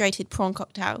dehydrated prawn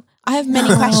cocktail. I have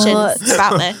many questions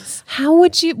about this. How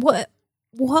would you...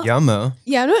 What? Yummer.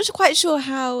 Yeah, I'm not quite sure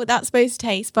how that's supposed to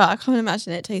taste, but I can't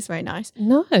imagine it tastes very nice.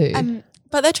 No.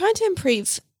 But they're trying to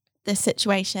improve this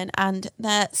situation, and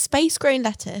their space-grown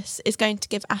lettuce is going to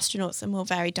give astronauts a more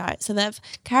varied diet. So they've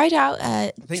carried out a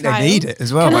I think trial. they need it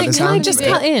as well. Can I just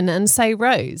cut in and say,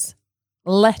 Rose,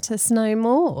 let us know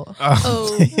more.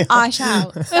 Oh, I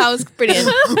shall. That was brilliant.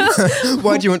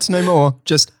 Why do you want to know more?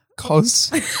 Just 'cause?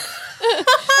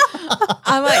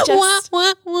 I might just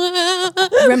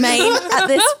remain at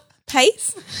this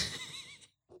pace.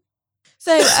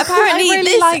 So apparently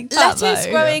this lettuce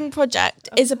growing project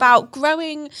is about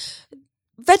growing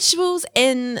vegetables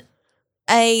in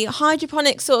a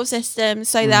hydroponic sort of system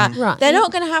so that they're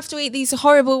not going to have to eat these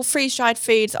horrible freeze-dried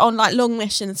foods on like long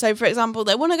missions. So for example,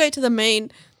 they want to go to the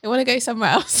moon, they want to go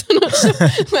somewhere else. I'm not sure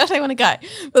where they want to go,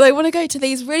 but they want to go to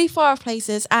these really far off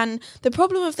places. And the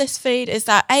problem with this food is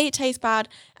that A, it tastes bad,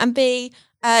 and B,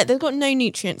 they've got no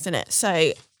nutrients in it.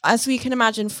 So as we can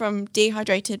imagine from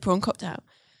dehydrated prawn cocktail.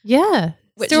 Yeah.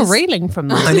 Still reeling from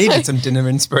that. I needed some dinner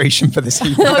inspiration for this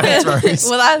evening. Thanks, Rose.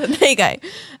 Well, there you go.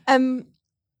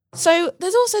 So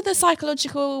there's also the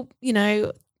psychological,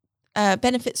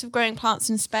 benefits of growing plants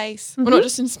in space. Well, not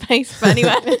just in space, but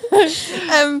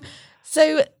anywhere.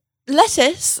 So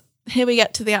lettuce, here we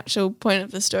get to the actual point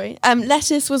of the story.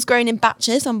 Lettuce was grown in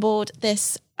batches on board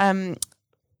this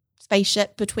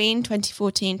spaceship between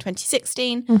 2014 and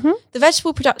 2016. The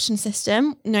vegetable production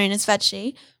system, known as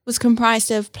Veggie, was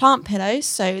comprised of plant pillows.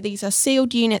 So these are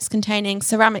sealed units containing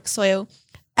ceramic soil,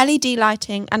 LED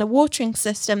lighting, and a watering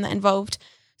system that involved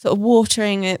sort of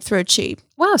watering it through a tube.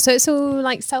 Wow, so it's all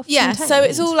like self-contained. Yeah, so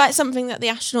it's all like something that the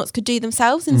astronauts could do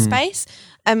themselves in space.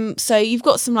 So you've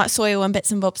got some like soil and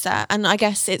bits and bobs there, and I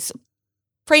guess it's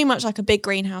pretty much like a big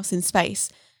greenhouse in space.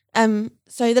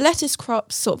 So the lettuce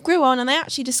crops sort of grew on, and they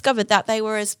actually discovered that they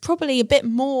were as probably a bit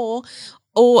more,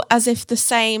 or as if the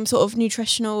same sort of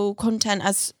nutritional content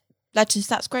as lettuce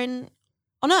that's grown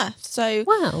on Earth. So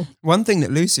wow. One thing that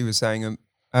Lucy was saying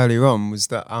earlier on was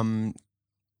that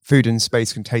food in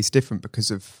space can taste different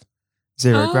because of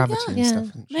zero gravity and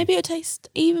stuff. Maybe it'll taste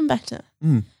even better.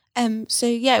 So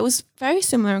yeah, it was very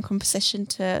similar in composition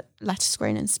to lettuce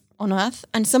grown on Earth,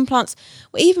 and some plants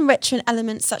were even richer in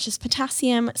elements such as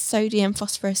potassium, sodium,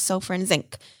 phosphorus, sulfur, and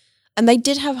zinc. And they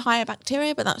did have higher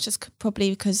bacteria, but that's just probably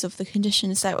because of the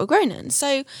conditions they were grown in.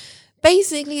 So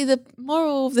basically the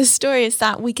moral of the story is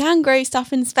that we can grow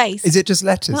stuff in space. Is it just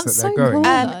lettuce that they're growing?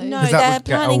 No, they're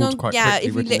planning on if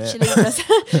you literally just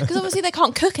because obviously they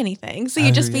can't cook anything, so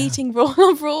you're just eating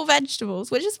raw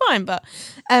vegetables, which is fine. But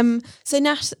so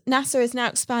NASA is now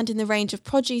expanding the range of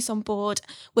produce on board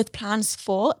with plans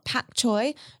for pak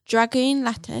choi, dragoon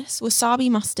lettuce, wasabi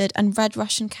mustard, and red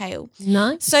Russian kale.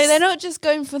 Nice. So they're not just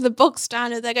going for the bog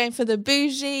standard; they're going for the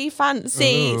bougie,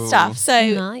 fancy stuff. So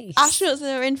astronauts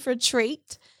are in for a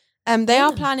treat. They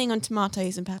are planning on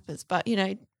tomatoes and peppers, but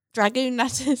dragoon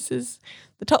lettuce is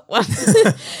the top one.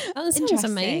 That sounds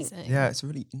amazing. Yeah, it's a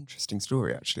really interesting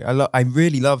story, actually. I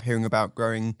really love hearing about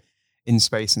growing in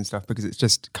space and stuff because it's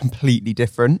just completely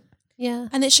different. Yeah,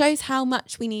 and it shows how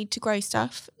much we need to grow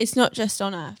stuff. It's not just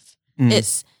on Earth.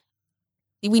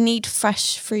 We need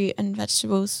fresh fruit and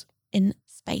vegetables in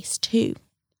space too.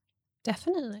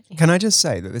 Definitely. Can I just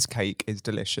say that this cake is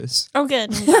delicious? Oh, good.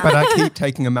 But I keep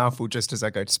taking a mouthful just as I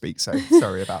go to speak, so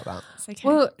sorry about that. It's okay.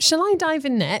 Well, shall I dive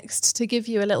in next to give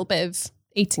you a little bit of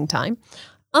eating time?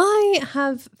 I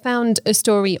have found a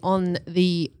story on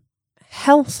the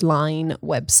Healthline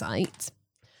website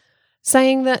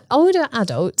saying that older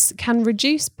adults can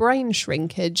reduce brain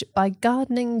shrinkage by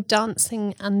gardening,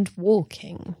 dancing, and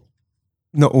walking.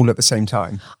 Not all at the same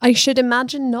time. I should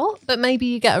imagine not, but maybe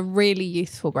you get a really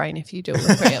youthful brain if you do all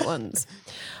the three at once.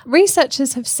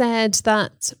 Researchers have said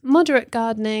that moderate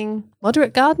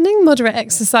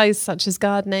exercise such as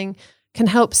gardening can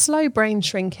help slow brain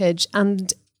shrinkage,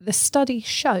 and the study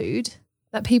showed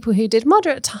that people who did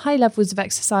moderate to high levels of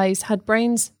exercise had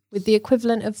brains with the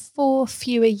equivalent of 4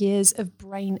 fewer years of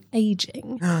brain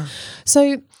aging.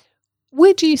 So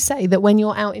would you say that when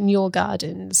you're out in your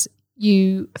gardens,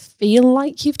 you feel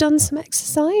like you've done some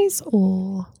exercise,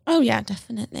 or? Oh yeah,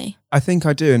 definitely. I think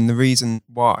I do, and the reason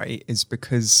why is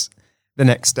because the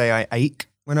next day I ache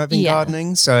when I've been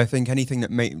gardening. So I think anything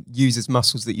that uses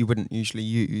muscles that you wouldn't usually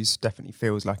use definitely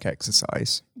feels like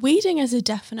exercise. Weeding is a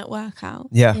definite workout.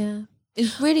 Yeah.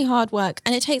 It's really hard work,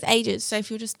 and it takes ages. So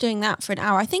if you're just doing that for an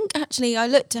hour, I think actually I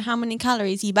looked at how many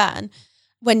calories you burn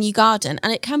when you garden,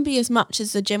 and it can be as much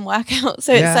as a gym workout.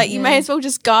 So it's like you may as well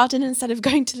just garden instead of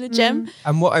going to the gym.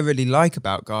 And what I really like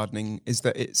about gardening is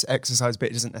that it's exercise, but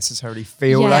it doesn't necessarily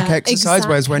feel like exercise.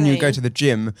 Whereas when you go to the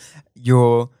gym,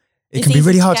 it can be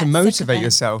really hard to motivate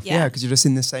yourself. Yeah, because you're just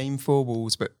in the same four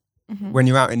walls. But when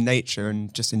you're out in nature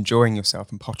and just enjoying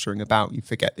yourself and pottering about, you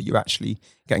forget that you're actually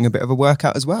getting a bit of a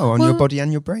workout as well on your body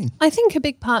and your brain. I think a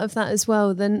big part of that as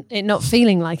well, than it not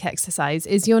feeling like exercise,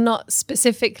 is you're not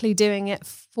specifically doing it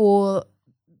for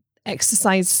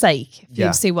exercise sake, if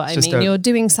you see what I mean. You're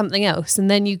doing something else, and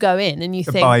then you go in and you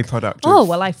think, byproduct. Oh,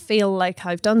 well, I feel like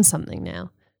I've done something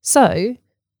now. So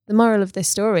the moral of this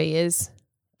story is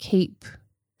keep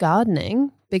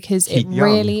gardening because it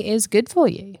really is good for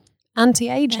you.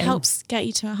 Anti-aging. It helps get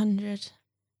you to 100.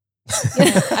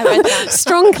 I read that.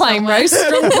 Strong claim, Rose.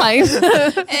 Strong claim.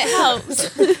 It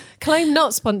helps. Claim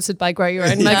not sponsored by Grow Your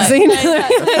Own magazine. No,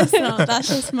 that's not. That's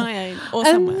just my own. Or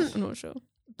somewhere. I'm not sure.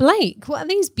 Blake, what are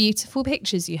these beautiful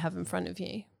pictures you have in front of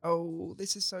you? Oh,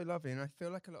 this is so lovely, and I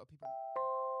feel like a lot of people...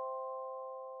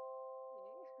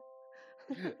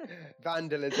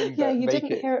 Vandalism. Yeah, you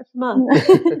didn't hear it from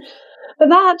us. But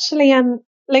that actually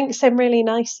links in really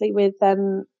nicely with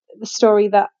the story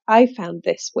that I found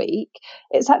this week.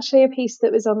 It's actually a piece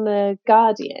that was on The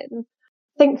Guardian.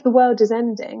 Think the world is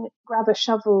ending. Grab a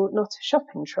shovel, not a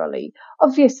shopping trolley.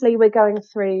 Obviously, we're going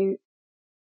through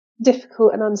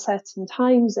difficult and uncertain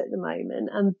times at the moment,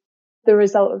 and the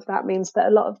result of that means that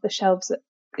a lot of the shelves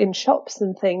in shops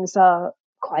and things are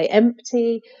quite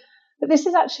empty. But this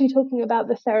is actually talking about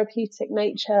the therapeutic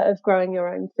nature of growing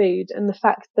your own food and the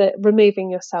fact that removing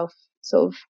yourself sort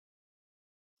of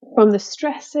from the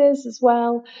stresses as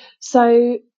well.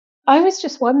 So I was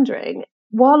just wondering,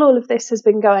 while all of this has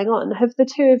been going on, have the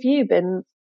two of you been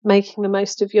making the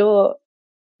most of your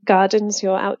gardens,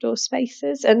 your outdoor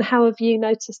spaces, and how have you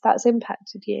noticed that's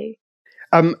impacted you?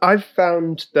 I've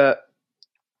found that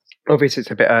obviously it's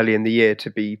a bit early in the year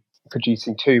to be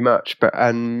producing too much, but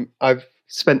I've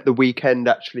spent the weekend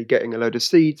actually getting a load of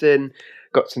seeds in,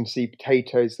 got some seed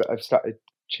potatoes that I've started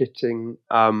chitting,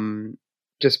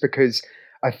 just because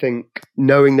I think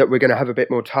knowing that we're going to have a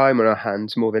bit more time on our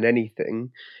hands more than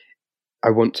anything, I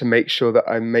want to make sure that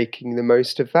I'm making the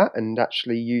most of that and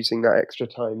actually using that extra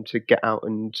time to get out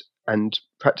and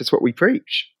practice what we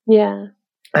preach. Yeah.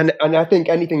 And I think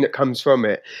anything that comes from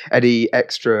it, any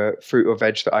extra fruit or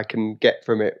veg that I can get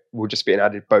from it will just be an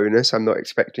added bonus. I'm not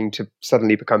expecting to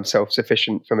suddenly become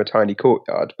self-sufficient from a tiny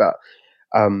courtyard, but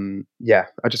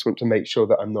I just want to make sure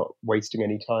that I'm not wasting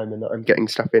any time and that I'm getting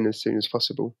stuff in as soon as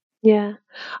possible. Yeah.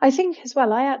 I think as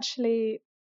well, I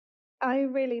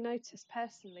really noticed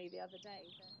personally the other day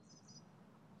that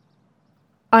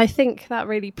I think that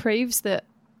really proves that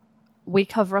we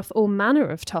cover off all manner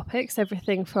of topics,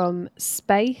 everything from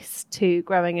space to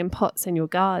growing in pots in your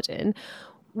garden,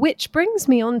 which brings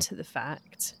me on to the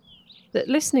fact that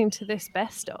listening to this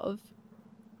best of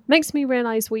makes me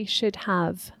realise we should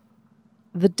have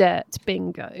the dirt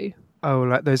bingo. Oh,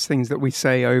 like those things that we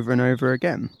say over and over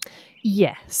again?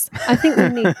 Yes, I think we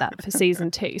need that for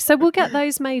season 2. So we'll get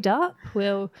those made up.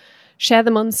 We'll share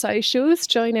them on socials,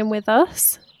 join in with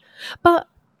us. But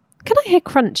can I hear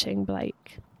crunching,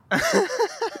 Blake?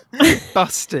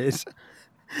 Busted.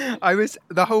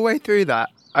 The whole way through that,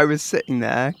 I was sitting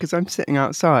there because I'm sitting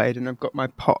outside and I've got my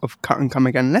pot of cut and come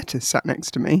again lettuce sat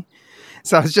next to me.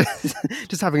 So I was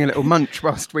just having a little munch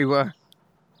whilst we were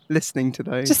listening to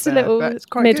those. Just a little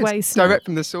midway snack. Direct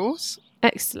from the source.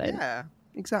 Excellent. Yeah,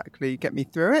 exactly. Get me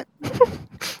through it.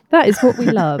 That is what we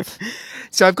love.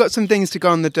 So I've got some things to go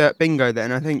on the dirt bingo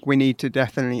then. I think we need to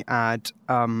definitely add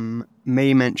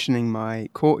me mentioning my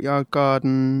courtyard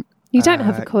garden. You don't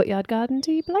have a courtyard garden,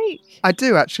 do you, Blake? I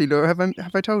do actually, Laura.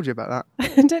 Have I told you about that?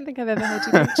 I don't think I've ever heard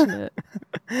you mention it.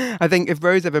 I think if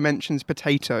Rose ever mentions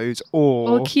potatoes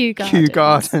or Kew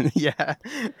Garden, yeah.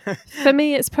 For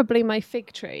me, it's probably my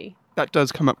fig tree. That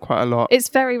does come up quite a lot. It's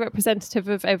very representative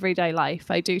of everyday life.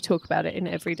 I do talk about it in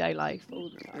everyday life all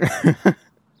the time.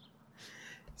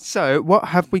 So, what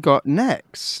have we got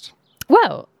next?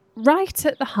 Well, right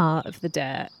at the heart of the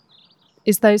dirt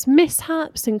is those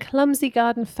mishaps and clumsy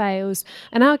garden fails,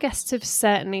 and our guests have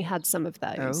certainly had some of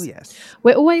those. Oh, yes.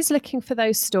 We're always looking for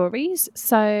those stories,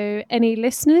 so any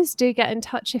listeners, do get in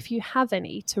touch if you have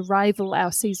any to rival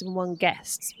our season 1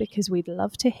 guests, because we'd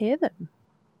love to hear them.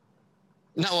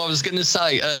 No, I was going to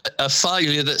say a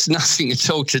failure that's nothing at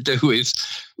all to do with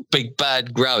big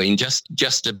bad growing,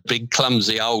 just a big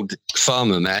clumsy old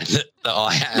farmer man that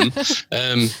I am.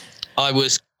 I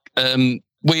was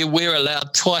we're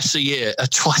allowed twice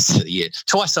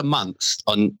a month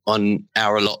on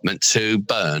our allotment to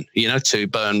burn. To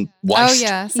burn waste. Oh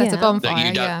yeah, set a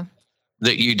bonfire.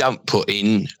 That you don't put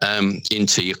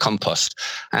into your compost.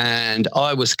 And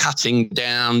I was cutting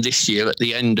down this year at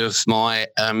the end of my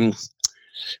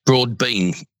broad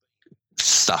bean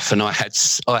stuff, and I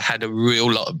had a real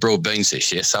lot of broad beans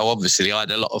this year, so obviously I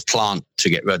had a lot of plant to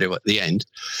get rid of at the end,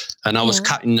 and I was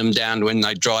cutting them down when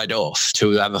they dried off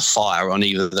to have a fire on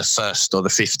either the 1st or the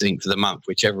 15th of the month,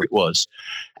 whichever it was,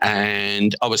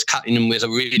 and I was cutting them with a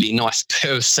really nice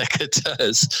pair of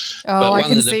secateurs. Oh, I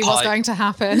can see what's going to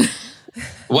happen.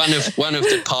 one of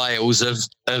the piles of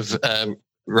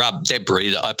rub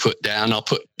debris that I put down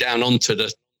onto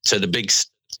the big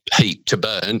heap to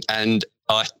burn, and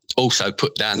I also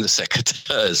put down the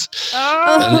secateurs.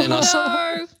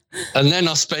 And then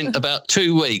I spent about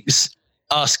 2 weeks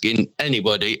asking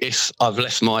anybody if I've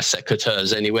left my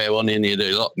secateurs anywhere on any of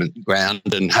the allotment ground,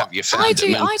 and have you found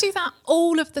them? I do that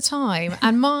all of the time,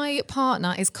 and my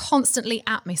partner is constantly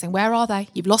at me saying, "Where are they?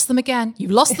 You've lost them again.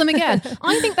 You've lost them again."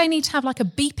 I think they need to have like a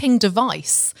beeping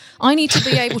device. I need to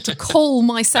be able to call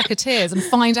my secateurs and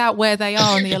find out where they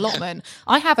are in the allotment.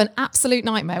 I have an absolute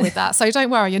nightmare with that, so don't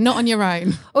worry, you're not on your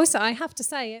own. Also, I have to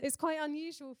say, it's quite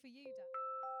unusual for you.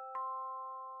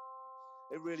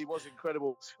 It really was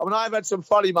incredible. I mean, I've had some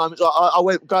funny moments. I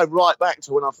went going right back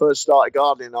to when I first started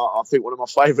gardening. I think one of my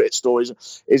favourite stories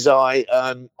is I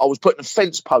was putting a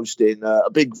fence post in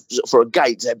for a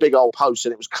gate, a big old post,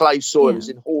 and it was clay soil. It was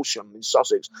in Horsham in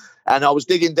Sussex, and I was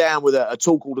digging down with a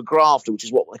tool called a grafter, which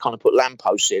is what they kind of put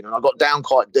lampposts in. And I got down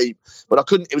quite deep, but I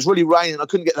couldn't. It was really raining. I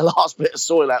couldn't get the last bit of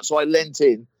soil out, so I leant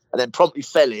in and then promptly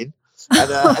fell in. And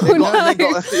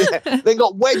then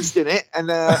got wedged in it. And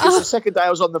it was the second day I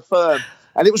was on the firm.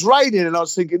 And it was raining, and I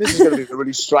was thinking, this is going to be a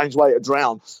really strange way to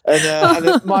drown. And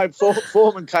then my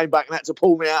foreman came back and had to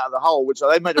pull me out of the hole, which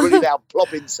they made a really loud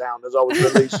plopping sound as I was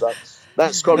released. So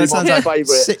that's probably my favourite.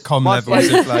 Sitcom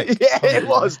levels of like... Yeah, it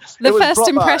was. The first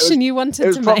impression you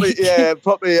wanted to make. Yeah,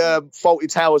 probably Faulty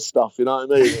Towers stuff, you know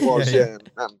what I mean? It was, yeah.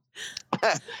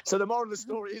 So the moral of the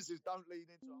story is don't lean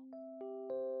into it.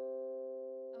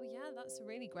 Oh, yeah, that's a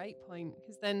really great point,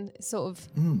 because then it's sort of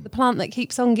the plant that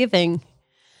keeps on giving.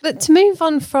 But to move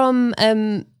on from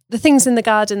the things in the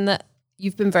garden that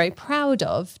you've been very proud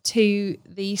of to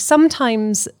the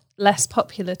sometimes less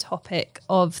popular topic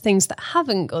of things that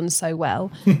haven't gone so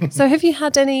well. So have you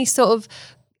had any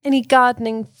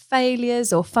gardening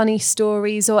failures or funny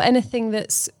stories or anything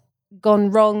that's gone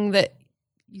wrong that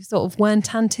you sort of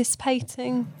weren't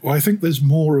anticipating? Well, I think there's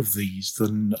more of these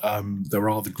than there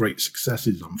are the great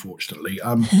successes, unfortunately.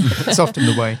 That's often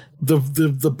the way.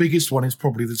 The biggest one is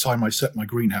probably the time I set my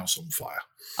greenhouse on fire.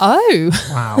 Oh,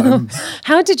 wow.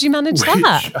 How did you manage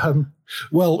that?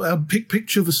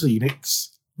 Picture the scene.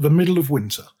 It's the middle of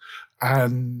winter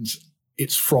and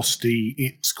it's frosty.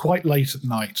 It's quite late at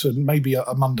night and maybe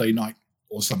a Monday night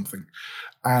or something.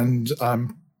 And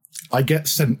I get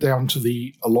sent down to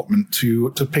the allotment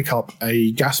to pick up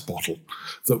a gas bottle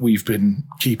that we've been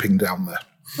keeping down there.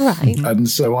 Right. And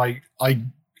so I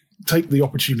take the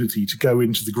opportunity to go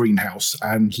into the greenhouse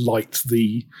and light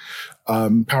the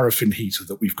paraffin heater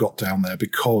that we've got down there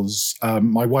because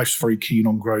my wife's very keen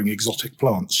on growing exotic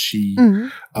plants. She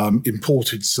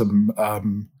imported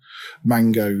some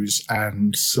mangoes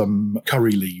and some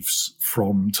curry leaves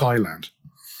from Thailand.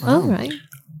 All right.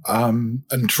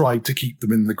 And tried to keep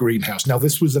them in the greenhouse. Now,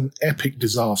 this was an epic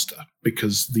disaster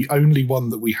because the only one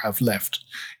that we have left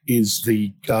is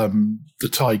the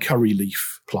Thai curry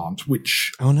leaf plant,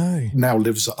 which now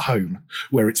lives at home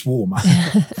where it's warmer.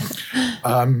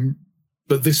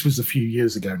 But this was a few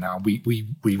years ago now.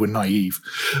 We were naive.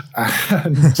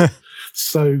 And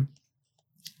so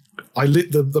I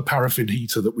lit the paraffin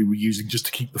heater that we were using just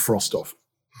to keep the frost off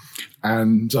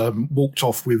and walked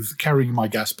off with carrying my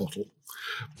gas bottle.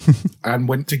 And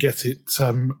went to get it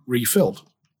refilled.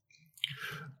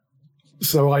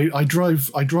 So I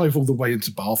drive all the way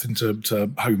into Bath,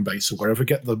 into home base or wherever,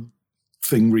 get the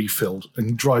thing refilled,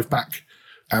 and drive back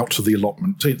out to the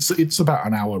allotment. It's about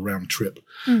an hour round trip.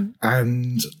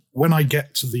 And when I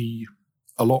get to the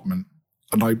allotment,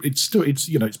 and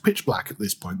it's pitch black at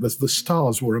this point. The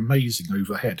stars were amazing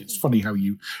overhead. It's funny how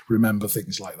you remember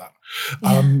things like that.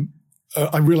 Yeah.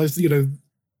 I realised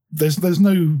there's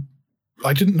no.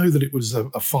 I didn't know that it was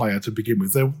a fire to begin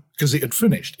with, because it had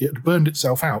finished. It had burned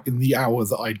itself out in the hour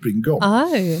that I'd been gone.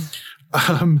 Oh.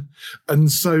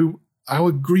 And so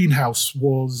our greenhouse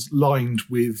was lined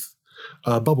with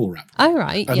bubble wrap. Oh,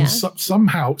 right, and yeah.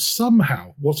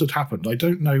 Somehow, what had happened, I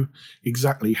don't know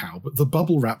exactly how, but the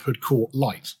bubble wrap had caught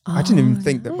light. I didn't even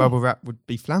think that bubble wrap would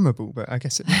be flammable, but I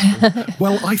guess it is.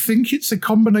 Well, I think it's a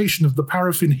combination of the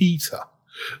paraffin heater,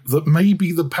 that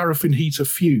maybe the paraffin heater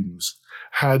fumes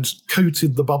had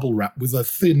coated the bubble wrap with a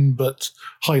thin but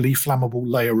highly flammable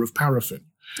layer of paraffin.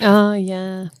 Oh,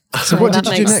 yeah. So what did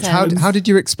you do next? How did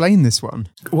you explain this one?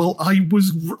 Well, I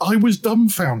was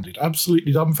dumbfounded,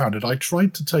 absolutely dumbfounded. I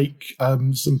tried to take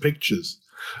some pictures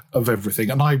of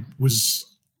everything, and I was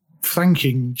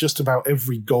thanking just about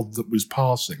every god that was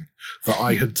passing that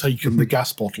I had taken the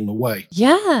gas bottle away.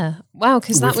 Yeah. Wow,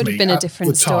 because that would have been a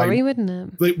different story, time, wouldn't it?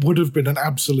 It would have been an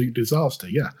absolute disaster,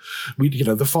 yeah. We would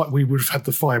have had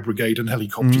the fire brigade and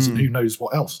helicopters and who knows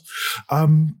what else.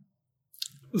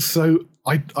 So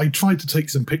I tried to take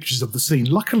some pictures of the scene.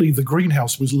 Luckily, the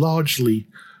greenhouse was largely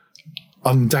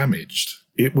undamaged.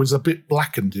 It was a bit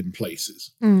blackened in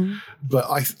places. But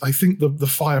I think the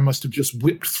fire must have just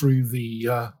whipped through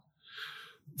the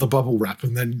bubble wrap,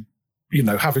 and then,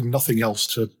 having nothing else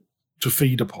to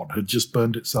feed upon, had just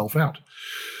burned itself out.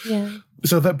 Yeah.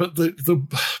 So but the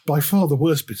by far the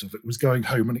worst bit of it was going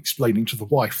home and explaining to the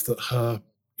wife that her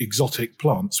exotic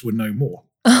plants were no more.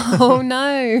 Oh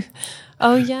no!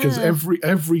 Oh yeah. Because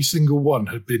every single one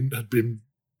had been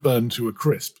burned to a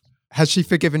crisp. Has she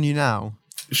forgiven you now?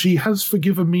 She has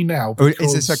forgiven me now. Or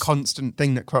is this a constant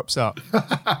thing that crops up?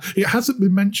 It hasn't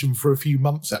been mentioned for a few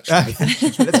months, actually.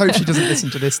 Let's hope she doesn't listen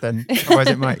to this then. Otherwise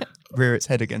it might rear its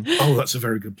head again. Oh, that's a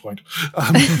very good point.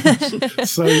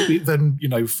 So it then,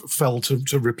 fell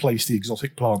to replace the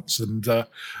exotic plants. And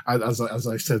as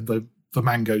I said, the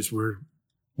mangoes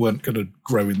weren't going to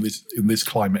grow in this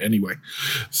climate anyway.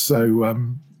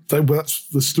 So that's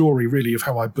the story, really, of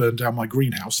how I burned down my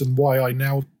greenhouse and why I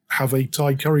now have a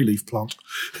Thai curry leaf plant.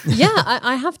 Yeah,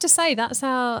 I have to say that's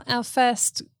our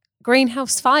first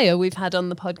greenhouse fire we've had on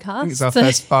the podcast. I think it's our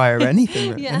first fire,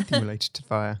 anything related to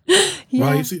fire. Yeah.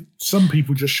 Right, some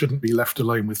people just shouldn't be left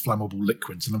alone with flammable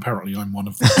liquids, and apparently I'm one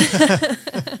of them.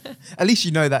 At least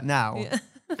you know that now. Yeah.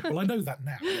 Well, I know that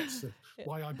now. That's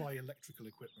why I buy electrical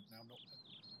equipment now.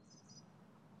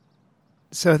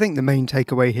 So I think the main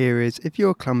takeaway here is, if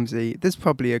you're clumsy, there's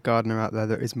probably a gardener out there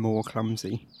that is more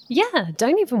clumsy. Yeah,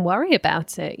 don't even worry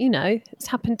about it. It's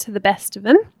happened to the best of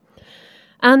them.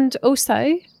 And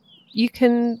also, you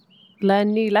can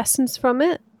learn new lessons from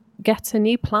it, get a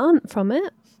new plant from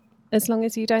it, as long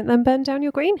as you don't then burn down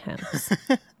your greenhouse.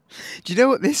 Do you know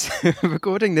what this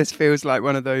recording this feels like?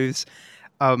 One of those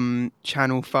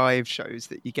Channel 5 shows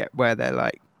that you get where they're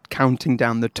like counting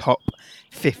down the top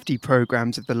 50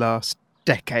 programs of the last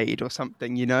decade or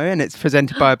something, you know, and it's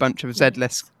presented by a bunch of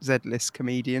Z-list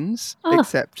comedians.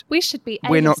 Except we should be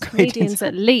we're not comedians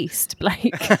at least,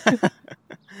 Blake.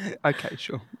 Okay,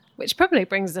 sure. Which probably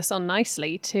brings us on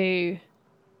nicely to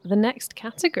the next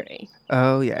category.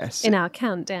 Oh, yes. In our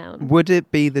countdown. Would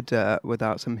it be the dirt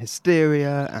without some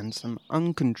hysteria and some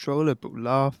uncontrollable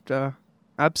laughter?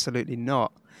 Absolutely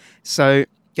not. So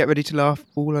get ready to laugh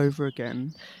all over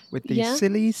again with these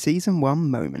silly season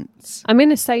 1 moments. I'm going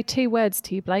to say 2 words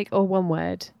to you, Blake, or 1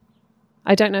 word.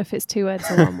 I don't know if it's 2 words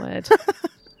or 1 word.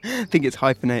 I think it's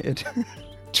hyphenated.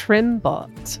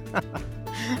 Trimbot.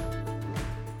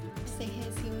 So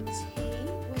here's your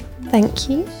tea. Thank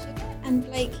you. And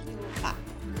Blake, you're back.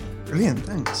 Brilliant,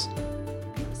 thanks.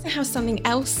 I have something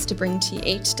else to bring to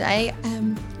you today,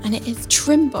 and it is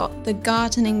Trimbot, the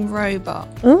gardening robot.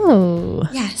 Oh.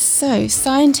 Yes, so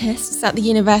scientists at the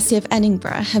University of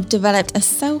Edinburgh have developed a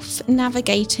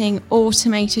self-navigating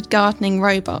automated gardening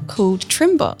robot called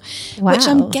Trimbot, which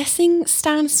I'm guessing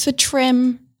stands for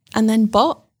trim and then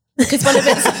bot, because one of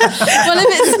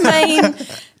its main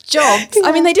jobs,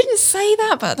 I mean, they didn't say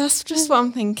that, but that's just what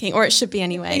I'm thinking, or it should be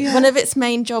anyway. Yeah. One of its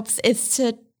main jobs is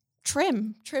to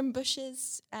trim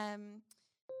bushes. You can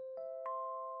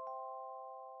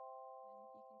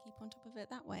keep on top of it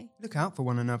that way. Look out for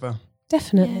one another.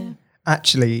 Definitely. Yeah.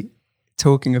 Actually,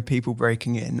 talking of people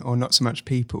breaking in, or not so much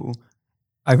people,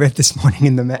 I read this morning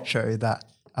in the Metro that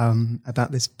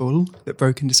about this bull that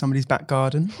broke into somebody's back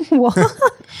garden. What?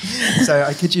 So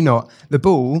I kid you not, the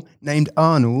bull, named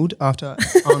Arnold after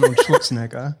Arnold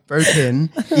Schwarzenegger, broke in.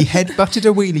 He head-butted a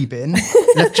wheelie bin,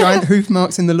 left giant hoof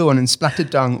marks in the lawn and splattered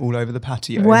dung all over the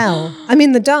patio. Well, I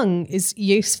mean, the dung is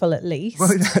useful at least. Well,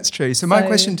 that's true. So my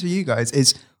question to you guys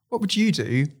is, what would you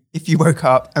do if you woke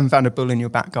up and found a bull in your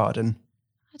back garden?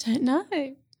 I don't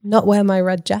know. Not wear my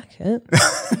red jacket.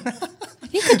 I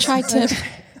think I tried to...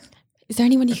 Is there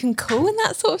anyone you can call in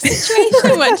that sort of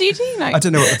situation? What do you do? I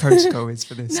don't know what the protocol is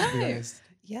for this, to be honest.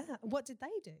 Yeah. What did they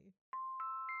do?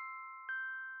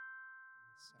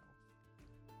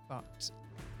 But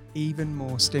even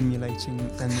more stimulating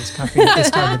than this caffeine at this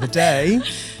time of the day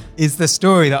is the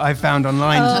story that I found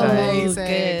online today. Oh,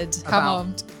 good. Come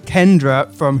on. Kendra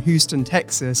from Houston,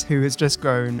 Texas, who has just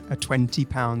grown a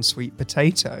 20-pound sweet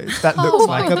potato that looks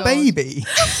like a baby.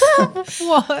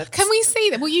 What? Can we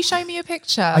see that? Will you show me a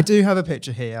picture? I do have a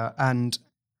picture here, and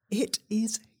it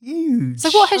is huge. So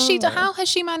what has she done? How has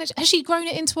she managed? Has she grown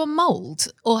it into a mould,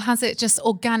 or has it just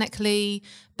organically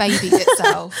babied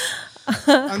itself?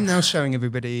 I'm now showing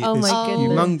everybody this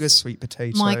humongous sweet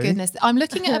potato. My goodness. I'm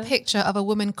looking at a picture of a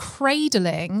woman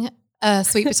cradling a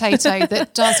sweet potato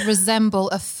that does resemble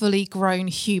a fully grown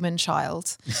human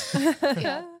child.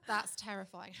 Yeah, that's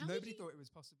terrifying. Nobody thought it was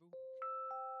possible.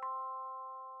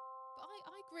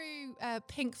 I grew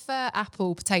pink fir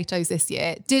apple potatoes this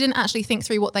year. Didn't actually think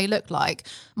through what they looked like.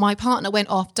 My partner went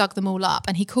off, dug them all up,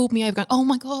 and he called me over going, "Oh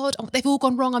my God, they've all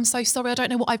gone wrong. I'm so sorry. I don't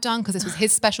know what I've done," because this was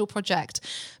his special project.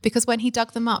 Because when he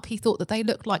dug them up, he thought that they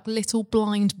looked like little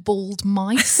blind bald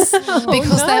mice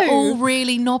because they're all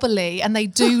really knobbly and they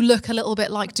do look a little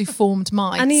bit like deformed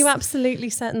mice. And are you absolutely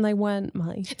certain they weren't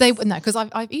mice? No, because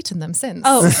I've eaten them since.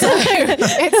 Oh, so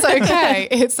it's okay.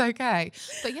 It's okay.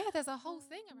 But yeah, there's a whole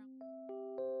thing around.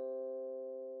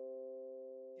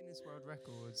 World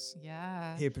Records.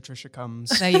 Yeah. Here Patricia comes.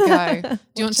 There you go. Do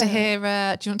you want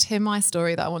to hear my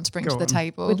story that I want to bring to the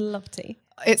table? We'd love to.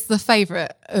 It's the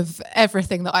favourite of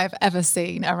everything that I've ever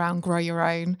seen around Grow Your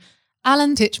Own.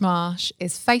 Alan Titchmarsh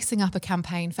is facing up a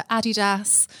campaign for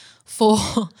Adidas for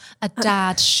a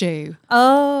dad shoe.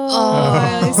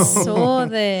 I saw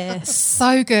this.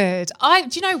 So good. Do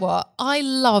you know what? I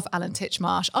love Alan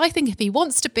Titchmarsh. I think if he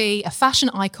wants to be a fashion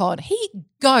icon, he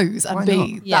goes and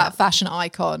be that fashion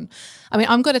icon. I mean,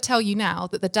 I'm going to tell you now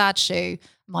that the dad shoe,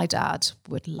 my dad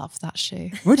would love that shoe.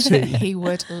 Would he? He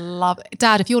would love it.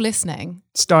 Dad, if you're listening.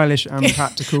 Stylish and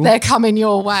practical. They're coming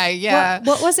your way, yeah.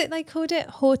 What was it they called it?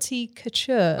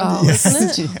 Horticulture, yes.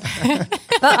 wasn't it? Yeah.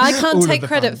 I can't All take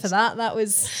credit puns. for that. That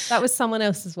was someone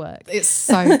else's work. It's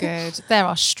so good. There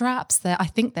are straps there. I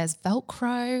think there's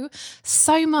Velcro.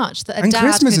 So much that and dad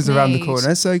Christmas could is around the need.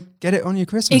 corner, so get it on your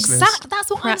Christmas list. Exactly. That's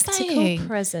what Practical I'm saying.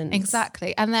 presents.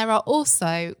 Exactly. And there are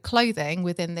also clothing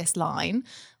within this line.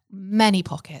 Many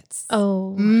pockets.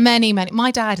 Oh. Many.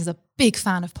 My dad is a big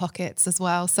fan of pockets as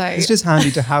well. So It's just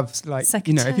handy to have, like,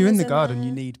 you know, if you're in the garden,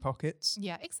 you need pockets.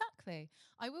 Yeah, exactly.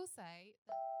 I will say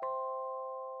that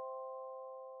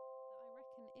I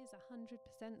reckon is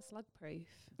 100% slug proof.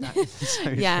 That is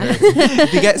so Yeah. true.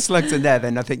 If you get slugs in there,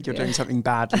 then I think you're doing something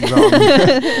badly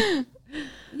wrong.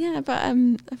 Yeah, but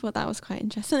I thought that was quite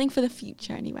interesting. Something for the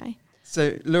future anyway.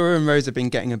 So Laura and Rose have been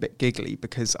getting a bit giggly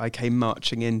because I came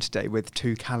marching in today with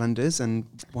 2 calendars, and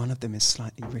one of them is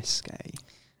slightly risque.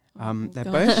 They're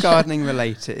both gardening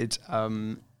related,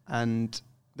 and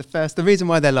the reason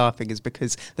why they're laughing is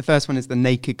because the first one is the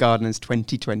Naked Gardeners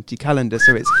 2020 calendar.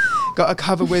 So it's got a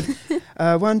cover with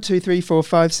 1, 2, 3, 4,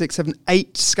 5, 6, 7,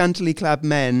 8 scantily clad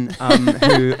men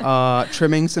who are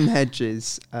trimming some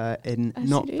hedges in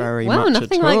not very much at all. Wow,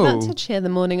 nothing like that to cheer the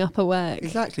morning up at work.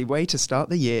 Exactly, way to start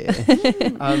the year.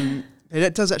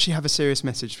 It does actually have a serious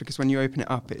message, because when you open it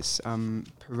up, it's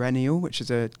Perennial, which is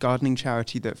a gardening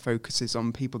charity that focuses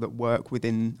on people that work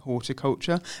within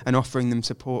horticulture and offering them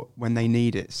support when they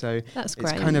need it. So that's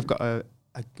it's kind of got a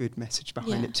good message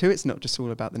behind it too. It's not just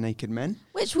all about the naked men.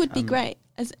 Which would be great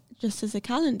just as a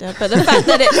calendar, but the fact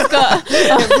that it's got...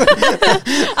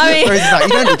 I mean... you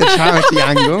don't need the charity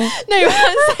angle. No, what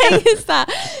I'm saying is that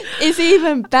it's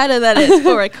even better that it's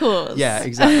for a cause. Yeah,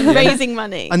 exactly. Raising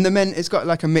money. And the men, it's got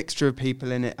like a mixture of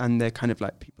people in it, and they're kind of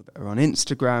like people that are on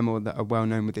Instagram or that are well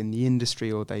known within the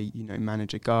industry, or they,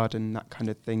 manage a garden, that kind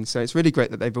of thing. So it's really great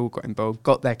that they've all got involved,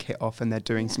 got their kit off, and they're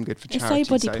doing some good for charity. It's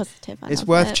so body positive. It's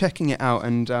worth checking it out,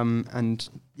 and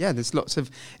yeah, there's lots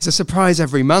of... It's a surprise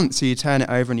every month, so you turn it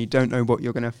over and you don't know what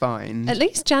you're going to find. At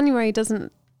least January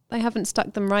doesn't... They haven't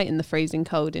stuck them right in the freezing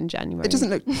cold in January. It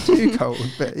doesn't look too cold,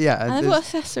 but yeah. And they've got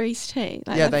accessories too.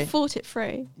 They've thought it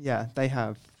through. Yeah, they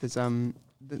have. There's a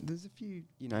few,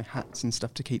 hats and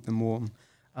stuff to keep them warm.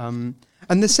 And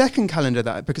the second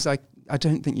calendar because I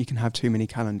don't think you can have too many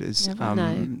calendars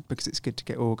because it's good to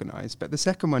get organised. But the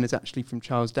second one is actually from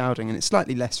Charles Dowding, and it's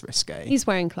slightly less risque. He's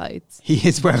wearing clothes. He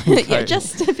is wearing clothes. Yeah,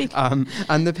 just to be...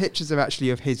 and the pictures are actually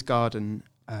of his garden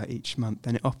each month,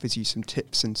 and it offers you some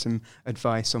tips and some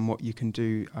advice on what you can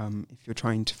do if you're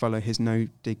trying to follow his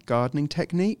no-dig gardening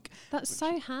technique. That's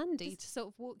so handy to sort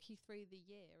of walk you through the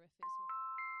year if it's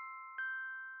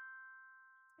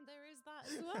your... There is that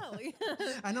as well.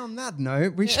 And on that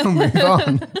note, we shall move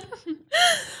on.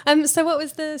 So what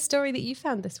was the story that you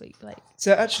found this week, Blake?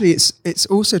 So actually it's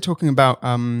also talking about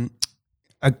a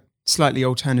slightly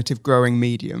alternative growing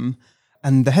medium.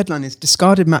 And the headline is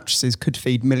 "Discarded Mattresses Could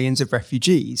Feed Millions of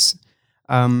Refugees."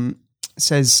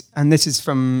 Says, and this is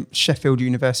from Sheffield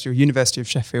University or University of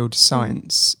Sheffield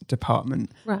Science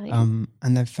Department. Right. And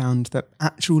they've found that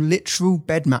actual literal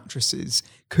bed mattresses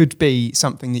could be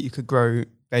something that you could grow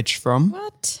veg from.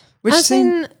 What? As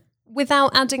in,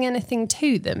 without adding anything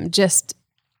to them, just...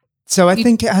 So I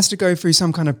think it has to go through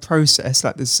some kind of process,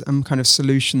 like there's some kind of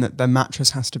solution that the mattress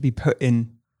has to be put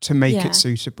in to make it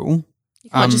suitable. You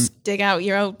can't just dig out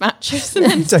your old mattress and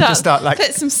then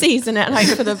put some seeds in it and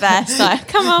hope for the best. Like,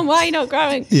 come on, why are you not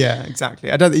growing? Yeah,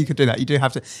 exactly. I don't think you could do that. You do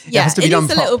have to. Yeah, it has to be it done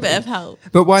needs a little bit of help.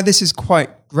 But why this is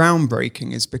quite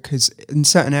groundbreaking is because in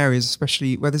certain areas,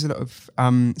 especially where there's a lot of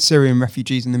Syrian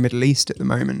refugees in the Middle East at the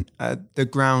moment, the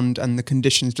ground and the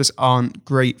conditions just aren't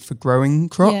great for growing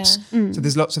crops. Yeah. Mm. So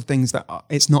there's lots of things that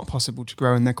it's not possible to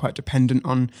grow, and they're quite dependent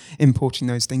on importing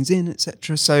those things in,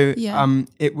 etc. So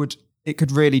it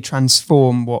could really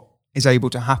transform what is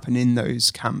able to happen in those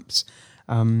camps.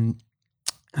 So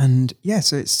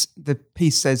it's the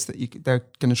piece says that they're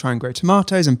going to try and grow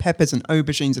tomatoes and peppers and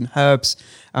aubergines and herbs,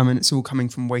 and it's all coming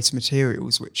from waste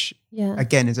materials, which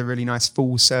again is a really nice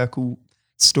full circle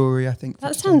story, I think.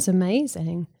 That sounds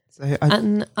amazing. So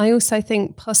and I also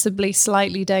think possibly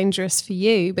slightly dangerous for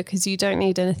you, because you don't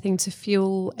need anything to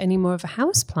fuel any more of a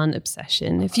houseplant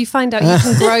obsession. If you find out you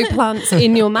can grow plants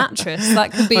in your mattress,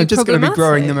 that could be I'm just going to be problematic.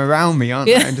 growing them around me, aren't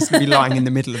I? I'm just going to be lying in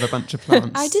the middle of a bunch of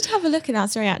plants. I did have a look at that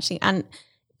story actually, and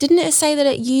didn't it say that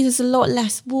it uses a lot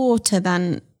less water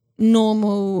than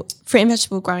normal fruit and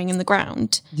vegetable growing in the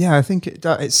ground? Yeah, I think it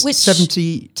does. It's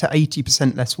 70 to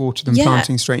 80% less water than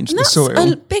planting straight into the soil.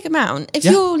 That's a big amount. If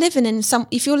you're living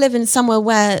somewhere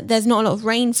where there's not a lot of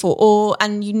rainfall,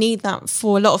 and you need that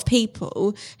for a lot of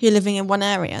people who are living in one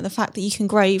area, the fact that you can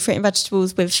grow fruit and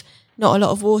vegetables with not a lot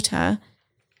of water,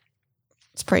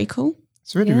 it's pretty cool.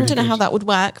 It's really, really I don't know how that would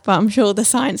work, but I'm sure the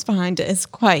science behind it is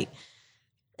quite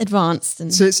advanced.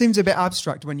 And so it seems a bit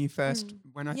abstract when I first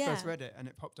read it and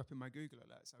it popped up in my Google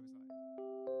alerts. I was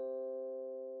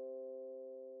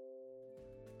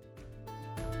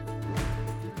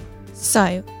like,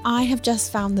 so I have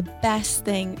just found the best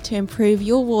thing to improve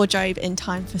your wardrobe in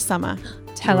time for summer.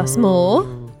 Tell us more.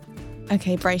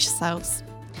 Okay, brace yourselves.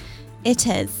 It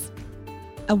is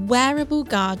a wearable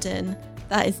garden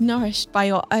that is nourished by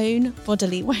your own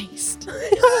bodily waste.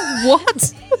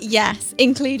 What? Yes,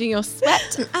 including your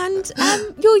sweat and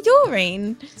your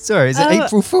urine. Sorry, is it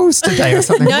April Fool's today or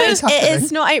something? No, it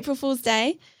is not April Fool's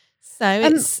Day. So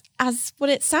it's as what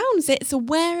it sounds. It's a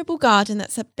wearable garden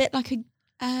that's a bit like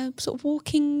a sort of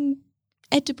walking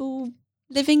edible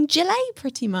living gelée,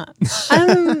 pretty much.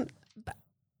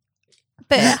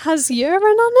 But it has urine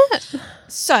on it?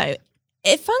 So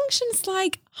it functions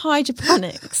like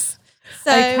hydroponics.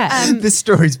 So this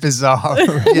story's bizarre.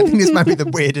 I think this might be the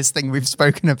weirdest thing we've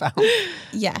spoken about.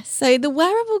 Yes. So the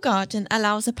wearable garden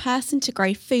allows a person to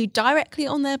grow food directly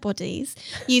on their bodies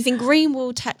using green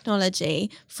wall technology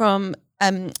from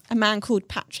a man called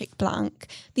Patrick Blanc,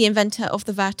 the inventor of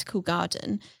the vertical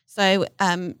garden. So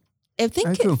I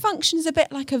think it functions a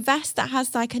bit like a vest that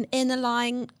has like an inner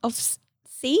lining of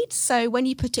seeds. So when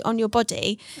you put it on your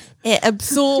body, it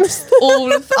absorbs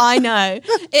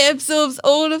it absorbs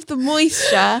all of the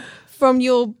moisture from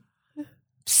your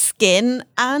skin,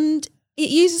 and it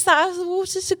uses that as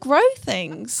water to grow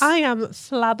things. I am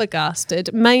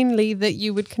flabbergasted, mainly that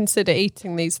you would consider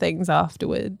eating these things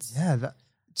afterwards. Yeah,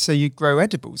 so you grow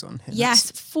edibles on here? Yes,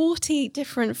 40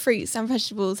 different fruits and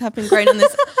vegetables have been grown on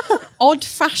this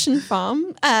odd-fashioned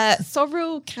farm.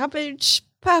 Sorrel, cabbage,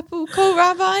 purple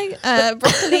kohlrabi,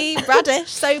 broccoli, radish.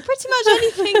 So pretty much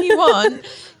anything you want,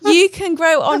 you can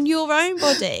grow on your own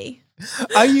body.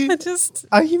 Are you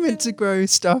meant to grow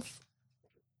stuff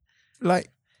like?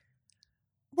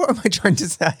 What am I trying to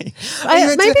say?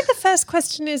 Maybe the first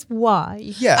question is why.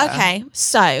 Yeah. Okay,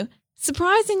 so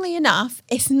surprisingly enough,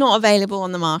 it's not available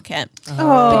on the market.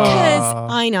 Oh.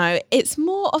 Because I know it's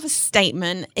more of a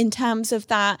statement in terms of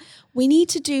that we need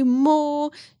to do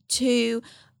more to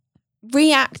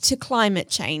react to climate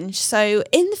change. So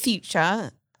in the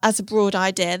future, as a broad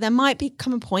idea, there might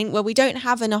become a point where we don't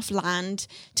have enough land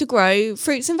to grow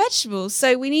fruits and vegetables.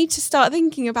 So we need to start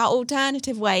thinking about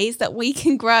alternative ways that we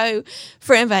can grow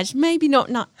fruit and veg. Maybe not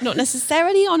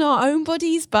necessarily on our own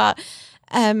bodies, but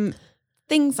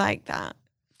things like that.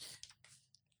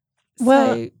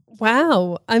 Well,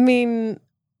 wow. I mean,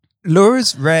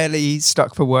 Laura's rarely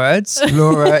stuck for words.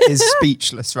 Laura is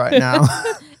speechless right now.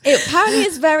 It apparently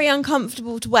is very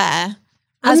uncomfortable to wear,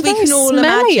 as we can all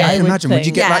smelly, imagine. I can imagine. Would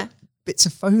you get like bits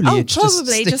of foliage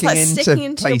probably just like sticking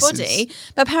into your places? body?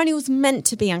 But apparently it was meant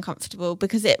to be uncomfortable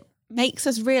because it makes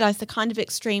us realise the kind of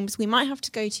extremes we might have to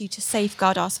go to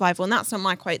safeguard our survival. And that's not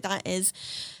my quote, that is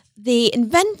the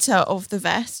inventor of the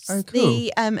vests,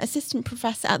 the assistant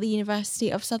professor at the University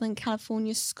of Southern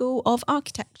California School of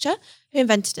Architecture, who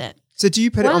invented it. So do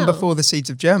you put it on before the seeds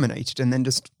have germinated and then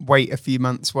just wait a few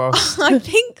months whilst... I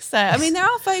think so. I mean, there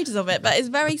are photos of it, but it's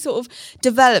very sort of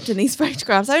developed in these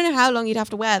photographs. I don't know how long you'd have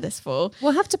to wear this for.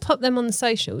 We'll have to pop them on the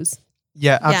socials.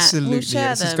 Yeah, absolutely. we'll share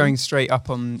This is them. going straight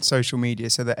up on social media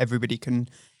so that everybody can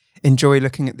enjoy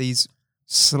looking at these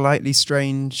slightly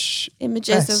strange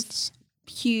Images vests.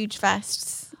 of huge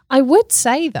vests. I would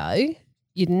say, though,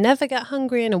 you'd never get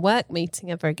hungry in a work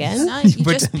meeting ever again. No, you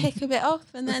just pick a bit off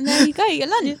and then there you go, your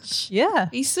lunch. Yeah.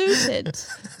 Be suited.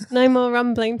 No more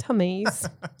rumbling tummies.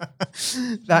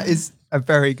 That is a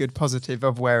very good positive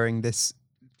of wearing this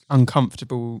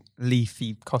uncomfortable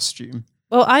leafy costume.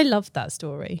 Well, I loved that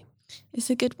story. It's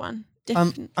a good one.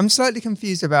 I'm slightly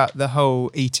confused about the whole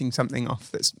eating something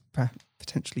off that's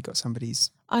potentially got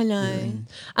somebody's... I know. urine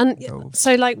And involved.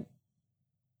 so, like,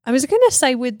 I was going to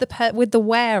say with the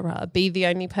wearer be the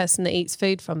only person that eats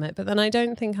food from it, but then I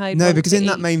don't think I'd No, want because to in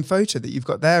that eat- main photo that you've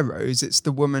got there, Rose, it's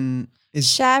the woman is...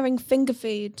 Sharing finger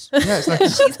food. Yeah, it's like,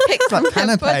 She's picked it's like from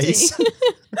her body.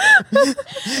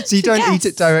 canapes. So you don't eat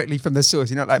it directly from the source.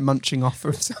 You're not like munching off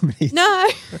of somebody. No.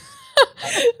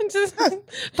 Just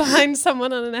behind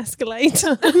someone on an escalator.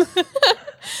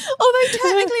 Although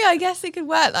technically, I guess it could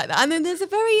work like that. And then there's a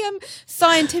very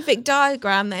scientific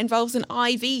diagram that involves an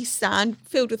IV stand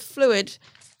filled with fluid,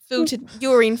 filtered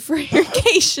urine for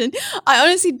irrigation. I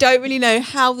honestly don't really know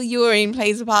how the urine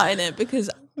plays a part in it because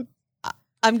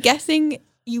I'm guessing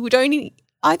you would only...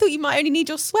 I thought you might only need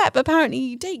your sweat, but apparently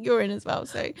you take urine as well.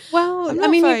 So Well, I'm I not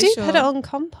mean, you very do sure. put it on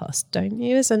compost, don't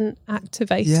you, as an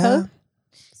activator? Yeah.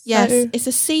 Yes, So- it's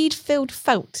a seed-filled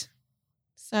felt.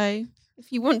 So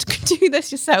if you want to do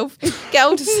this yourself, get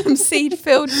hold of some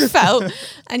seed-filled felt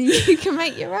and you can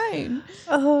make your own.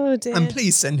 Oh, dear. And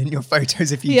please send in your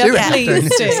photos if you Yeah, do end up doing please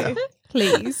this do. yourself.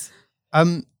 Please.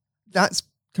 That's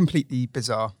completely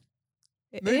bizarre.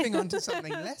 Moving on to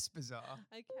something less bizarre.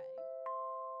 Okay.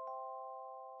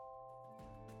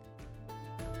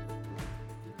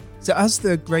 So as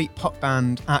the great pop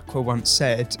band Aqua once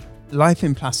said, life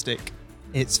in plastic,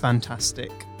 it's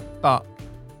fantastic. But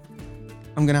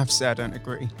I'm going to have to say I don't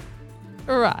agree.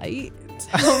 Right.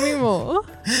 Tell me more.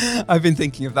 I've been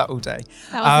thinking of that all day.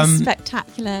 That was a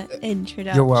spectacular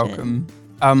introduction. You're welcome.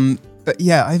 But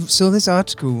yeah, I saw this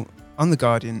article on The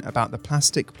Guardian about the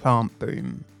plastic plant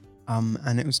boom.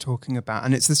 and it was talking about,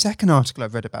 and it's the second article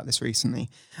I've read about this recently,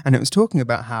 and it was talking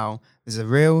about how there's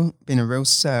been a real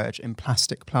surge in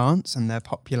plastic plants and their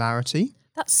popularity.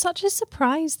 That's such a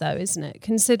surprise, though, isn't it?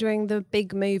 Considering the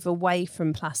big move away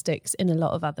from plastics in a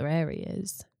lot of other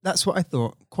areas. That's what I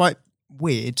thought. Quite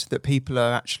weird that people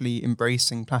are actually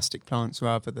embracing plastic plants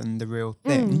rather than the real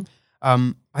thing.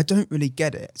 I don't really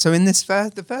get it. So in this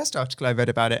the first article I read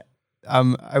about it,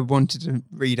 I wanted to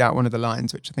read out one of the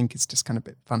lines, which I think is just kind of a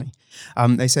bit funny.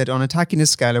 They said, on a tackiness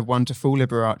scale of 1 to full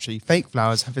Liberace, fake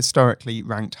flowers have historically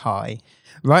ranked high,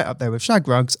 right up there with shag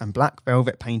rugs and black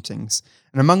velvet paintings.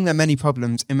 And among their many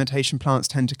problems, imitation plants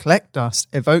tend to collect dust,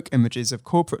 evoke images of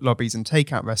corporate lobbies and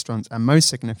takeout restaurants, and most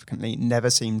significantly, never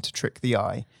seem to trick the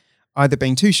eye, either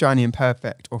being too shiny and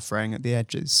perfect or fraying at the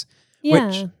edges. Yeah.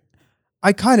 Which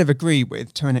I kind of agree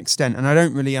with to an extent, and I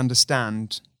don't really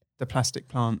understand the plastic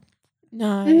plant.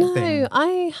 No,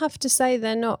 I have to say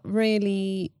they're not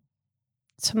really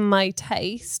to my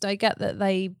taste. I get that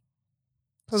they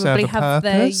probably have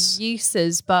their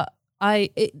uses, but I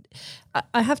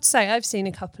have to say I've seen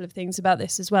a couple of things about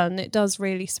this as well, and it does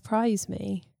really surprise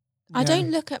me. I don't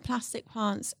look at plastic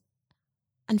plants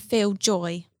and feel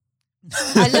joy.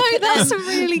 I look at That's them a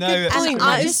really good point. and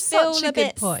I That just is feel such a a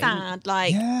bit good point. sad.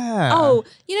 Like, Yeah. oh,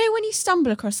 you know when you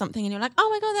stumble across something and you're like, oh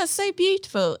my God, that's so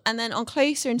beautiful. And then on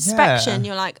closer inspection,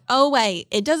 you're like, oh wait,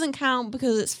 it doesn't count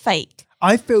because it's fake.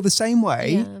 I feel the same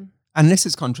way, and this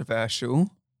is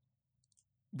controversial,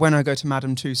 when I go to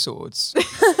Madame Tussauds.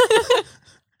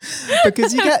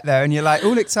 Because you get there and you're like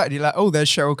all excited. You're like, oh, there's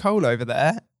Cheryl Cole over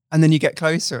there. And then you get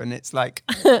closer and it's like,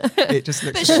 it just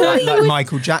looks like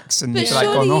Michael Jackson. But He's like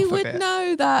surely gone off you a would bit.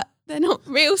 know that they're not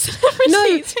real celebrities. No,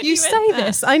 when you say went there.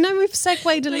 this. I know we've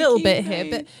segued a little bit here,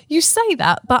 but you say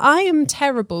that. But I am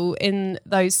terrible in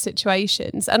those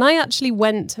situations. And I actually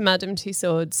went to Madame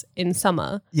Tussauds in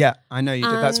summer. Yeah, I know you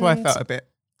did. That's why I And felt a bit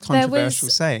there controversial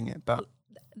was- saying it. But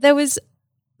There was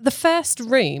the first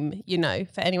room, you know,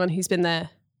 for anyone who's been there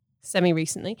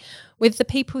semi-recently, with the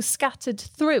people scattered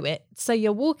through it. So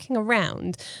you're walking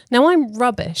around. Now, I'm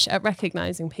rubbish at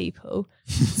recognising people.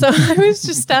 So I was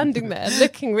just standing there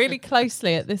looking really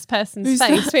closely at this person's Who's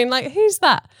face, that? being like, who's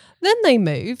that? Then they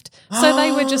moved. So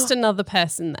they were just another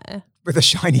person there. with a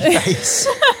shiny face.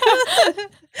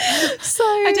 So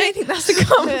I don't think that's a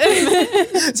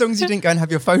compliment. As long as you didn't go and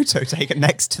have your photo taken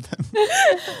next to them.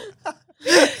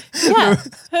 Yeah.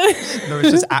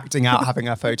 Laura's just acting out having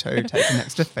her photo taken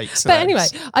next to fake celebs. But anyway,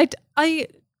 I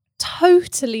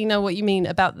totally know what you mean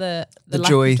about the lack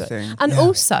joy of joy thing. and Yeah.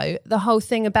 also the whole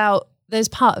thing about there's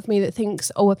part of me that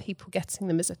thinks, oh, are people getting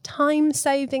them as a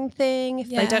time-saving thing if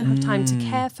they don't have time to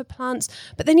care for plants?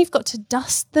 But then you've got to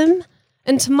dust them.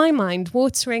 And to my mind,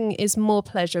 watering is more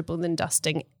pleasurable than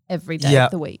dusting every day of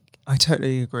the week. I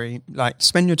totally agree. Like,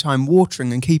 spend your time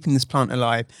watering and keeping this plant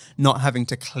alive, not having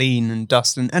to clean and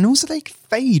dust. And also they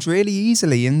fade really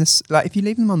easily in this. Like, if you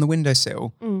leave them on the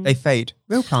windowsill, they fade.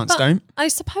 Real plants But don't. I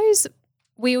suppose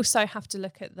we also have to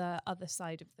look at the other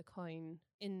side of the coin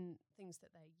in things that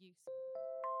they're useful.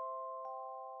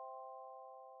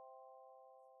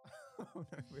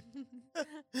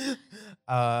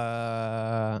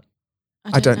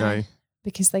 I don't know.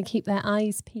 Because they keep their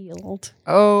eyes peeled.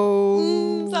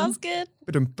 Oh. Sounds good.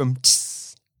 Ba-dum-bum,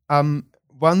 tss.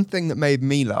 One thing that made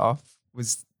me laugh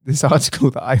was this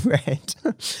article that I read.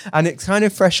 And it's kind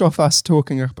of fresh off us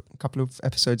talking a couple of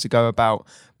episodes ago about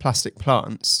plastic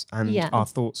plants and our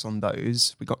thoughts on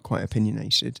those. We got quite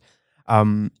opinionated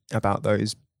about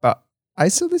those. But I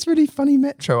saw this really funny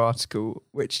Metro article,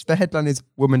 which the headline is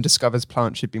 "Woman Discovers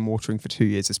Plant She'd Been Watering for 2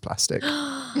 years as Plastic."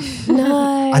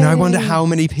 No. And I wonder how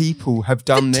many people have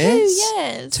done this. 2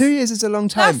 years. 2 years is a long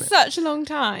time. That's such a long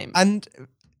time. And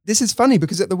this is funny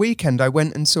because at the weekend I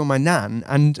went and saw my nan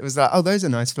and it was like, oh, those are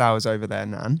nice flowers over there,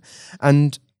 Nan.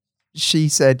 And she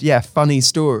said, yeah, funny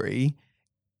story.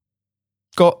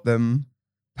 Got them,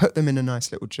 put them in a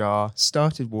nice little jar,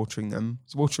 started watering them,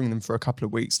 was watering them for a couple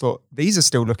of weeks, thought these are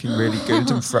still looking really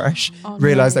good and fresh.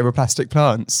 Realised they were plastic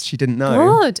plants. She didn't know.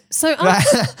 God. So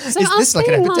Is this like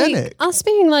an epidemic? Us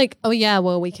being like, oh yeah,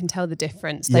 well, we can tell the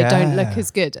difference. They don't look as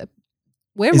good.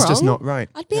 We're It's wrong. just not right.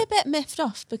 I'd be a bit miffed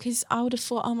off because I would have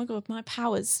thought, oh my God, my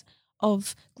powers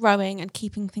of growing and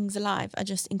keeping things alive are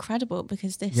just incredible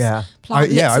because this plant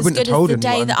looks I as wouldn't good have told as the day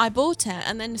anyone. that I bought it.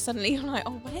 And then suddenly you're like,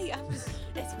 oh wait,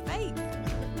 it's fake.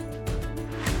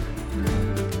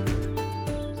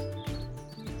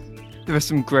 There were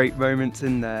some great moments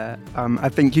in there. I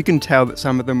think you can tell that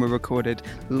some of them were recorded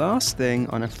last thing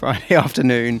on a Friday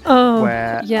afternoon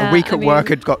where a week at work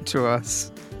had got to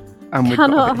us. And we got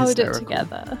a Cannot bit hold it hysterical.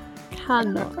 together.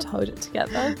 Cannot hold it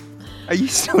together. Are you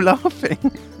still laughing?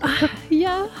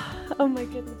 Yeah. Oh my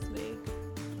goodness me.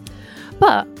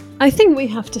 But I think we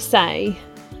have to say,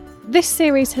 this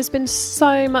series has been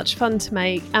so much fun to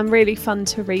make and really fun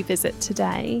to revisit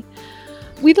today.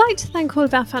 We'd like to thank all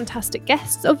of our fantastic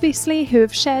guests, obviously, who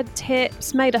have shared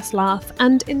tips, made us laugh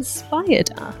and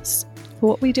inspired us for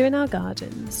what we do in our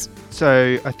gardens.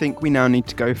 So I think we now need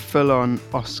to go full on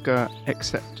Oscar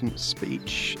acceptance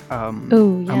speech.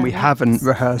 And we haven't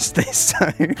rehearsed this, so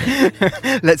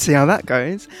let's see how that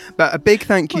goes. But a big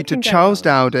thank you to Charles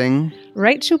Dowding,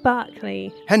 Rachel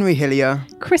Barkley, Henry Hillier,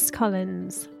 Chris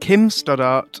Collins, Kim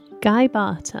Stoddart, Guy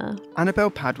Barter,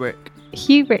 Annabelle Padwick,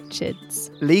 Hugh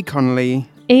Richards, Lee Connolly,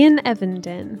 Ian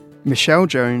Evenden, Michelle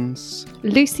Jones,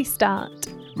 Lucy Start,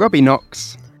 Robbie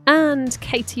Knox, and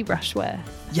Katie Rushworth.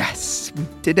 Yes, we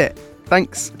did it.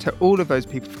 Thanks to all of those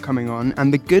people for coming on.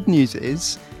 And the good news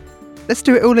is, let's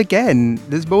do it all again.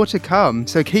 There's more to come.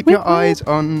 So keep your eyes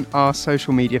on our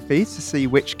social media feeds to see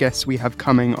which guests we have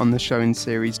coming on the show in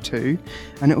Series 2.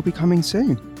 And it will be coming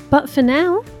soon. But for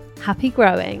now, happy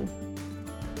growing.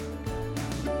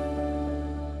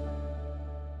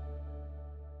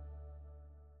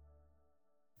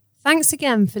 Thanks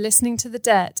again for listening to The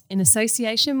Dirt in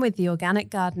association with the Organic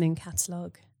Gardening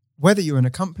Catalogue. Whether you're an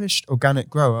accomplished organic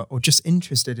grower or just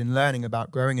interested in learning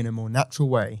about growing in a more natural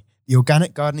way, the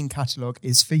Organic Gardening Catalogue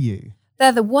is for you.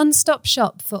 They're the one-stop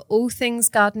shop for all things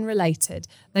garden related.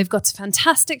 They've got a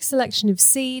fantastic selection of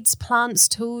seeds, plants,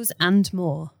 tools and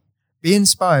more. Be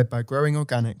inspired by growing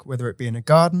organic, whether it be in a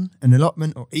garden, an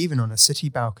allotment or even on a city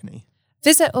balcony.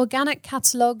 Visit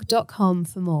organiccatalogue.com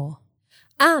for more.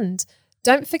 And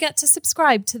don't forget to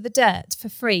subscribe to The Dirt for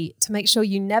free to make sure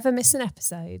you never miss an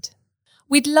episode.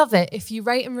 We'd love it if you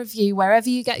rate and review wherever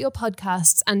you get your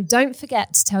podcasts, and don't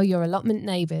forget to tell your allotment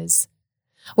neighbours.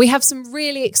 We have some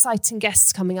really exciting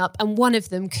guests coming up, and one of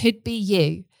them could be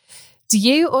you. Do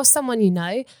you or someone you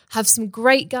know have some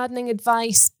great gardening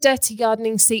advice, dirty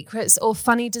gardening secrets, or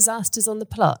funny disasters on the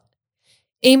plot?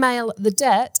 Email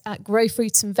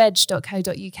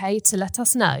thedirt@growfruitandveg.co.uk to let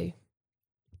us know.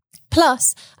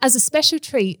 Plus, as a special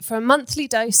treat for a monthly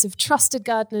dose of trusted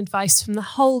garden advice from the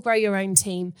whole Grow Your Own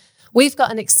team, we've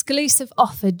got an exclusive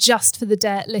offer just for The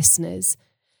Dirt listeners.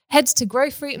 Head to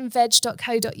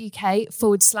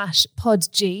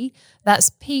growfruitandveg.co.uk/podg, that's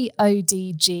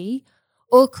PODG,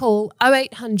 or call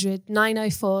 0800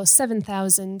 904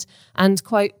 7000 and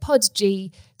quote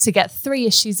PODG to get 3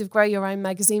 issues of Grow Your Own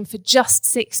magazine for just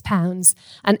 £6.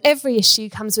 And every issue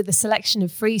comes with a selection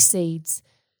of free seeds.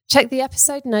 Check the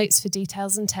episode notes for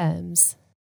details and terms.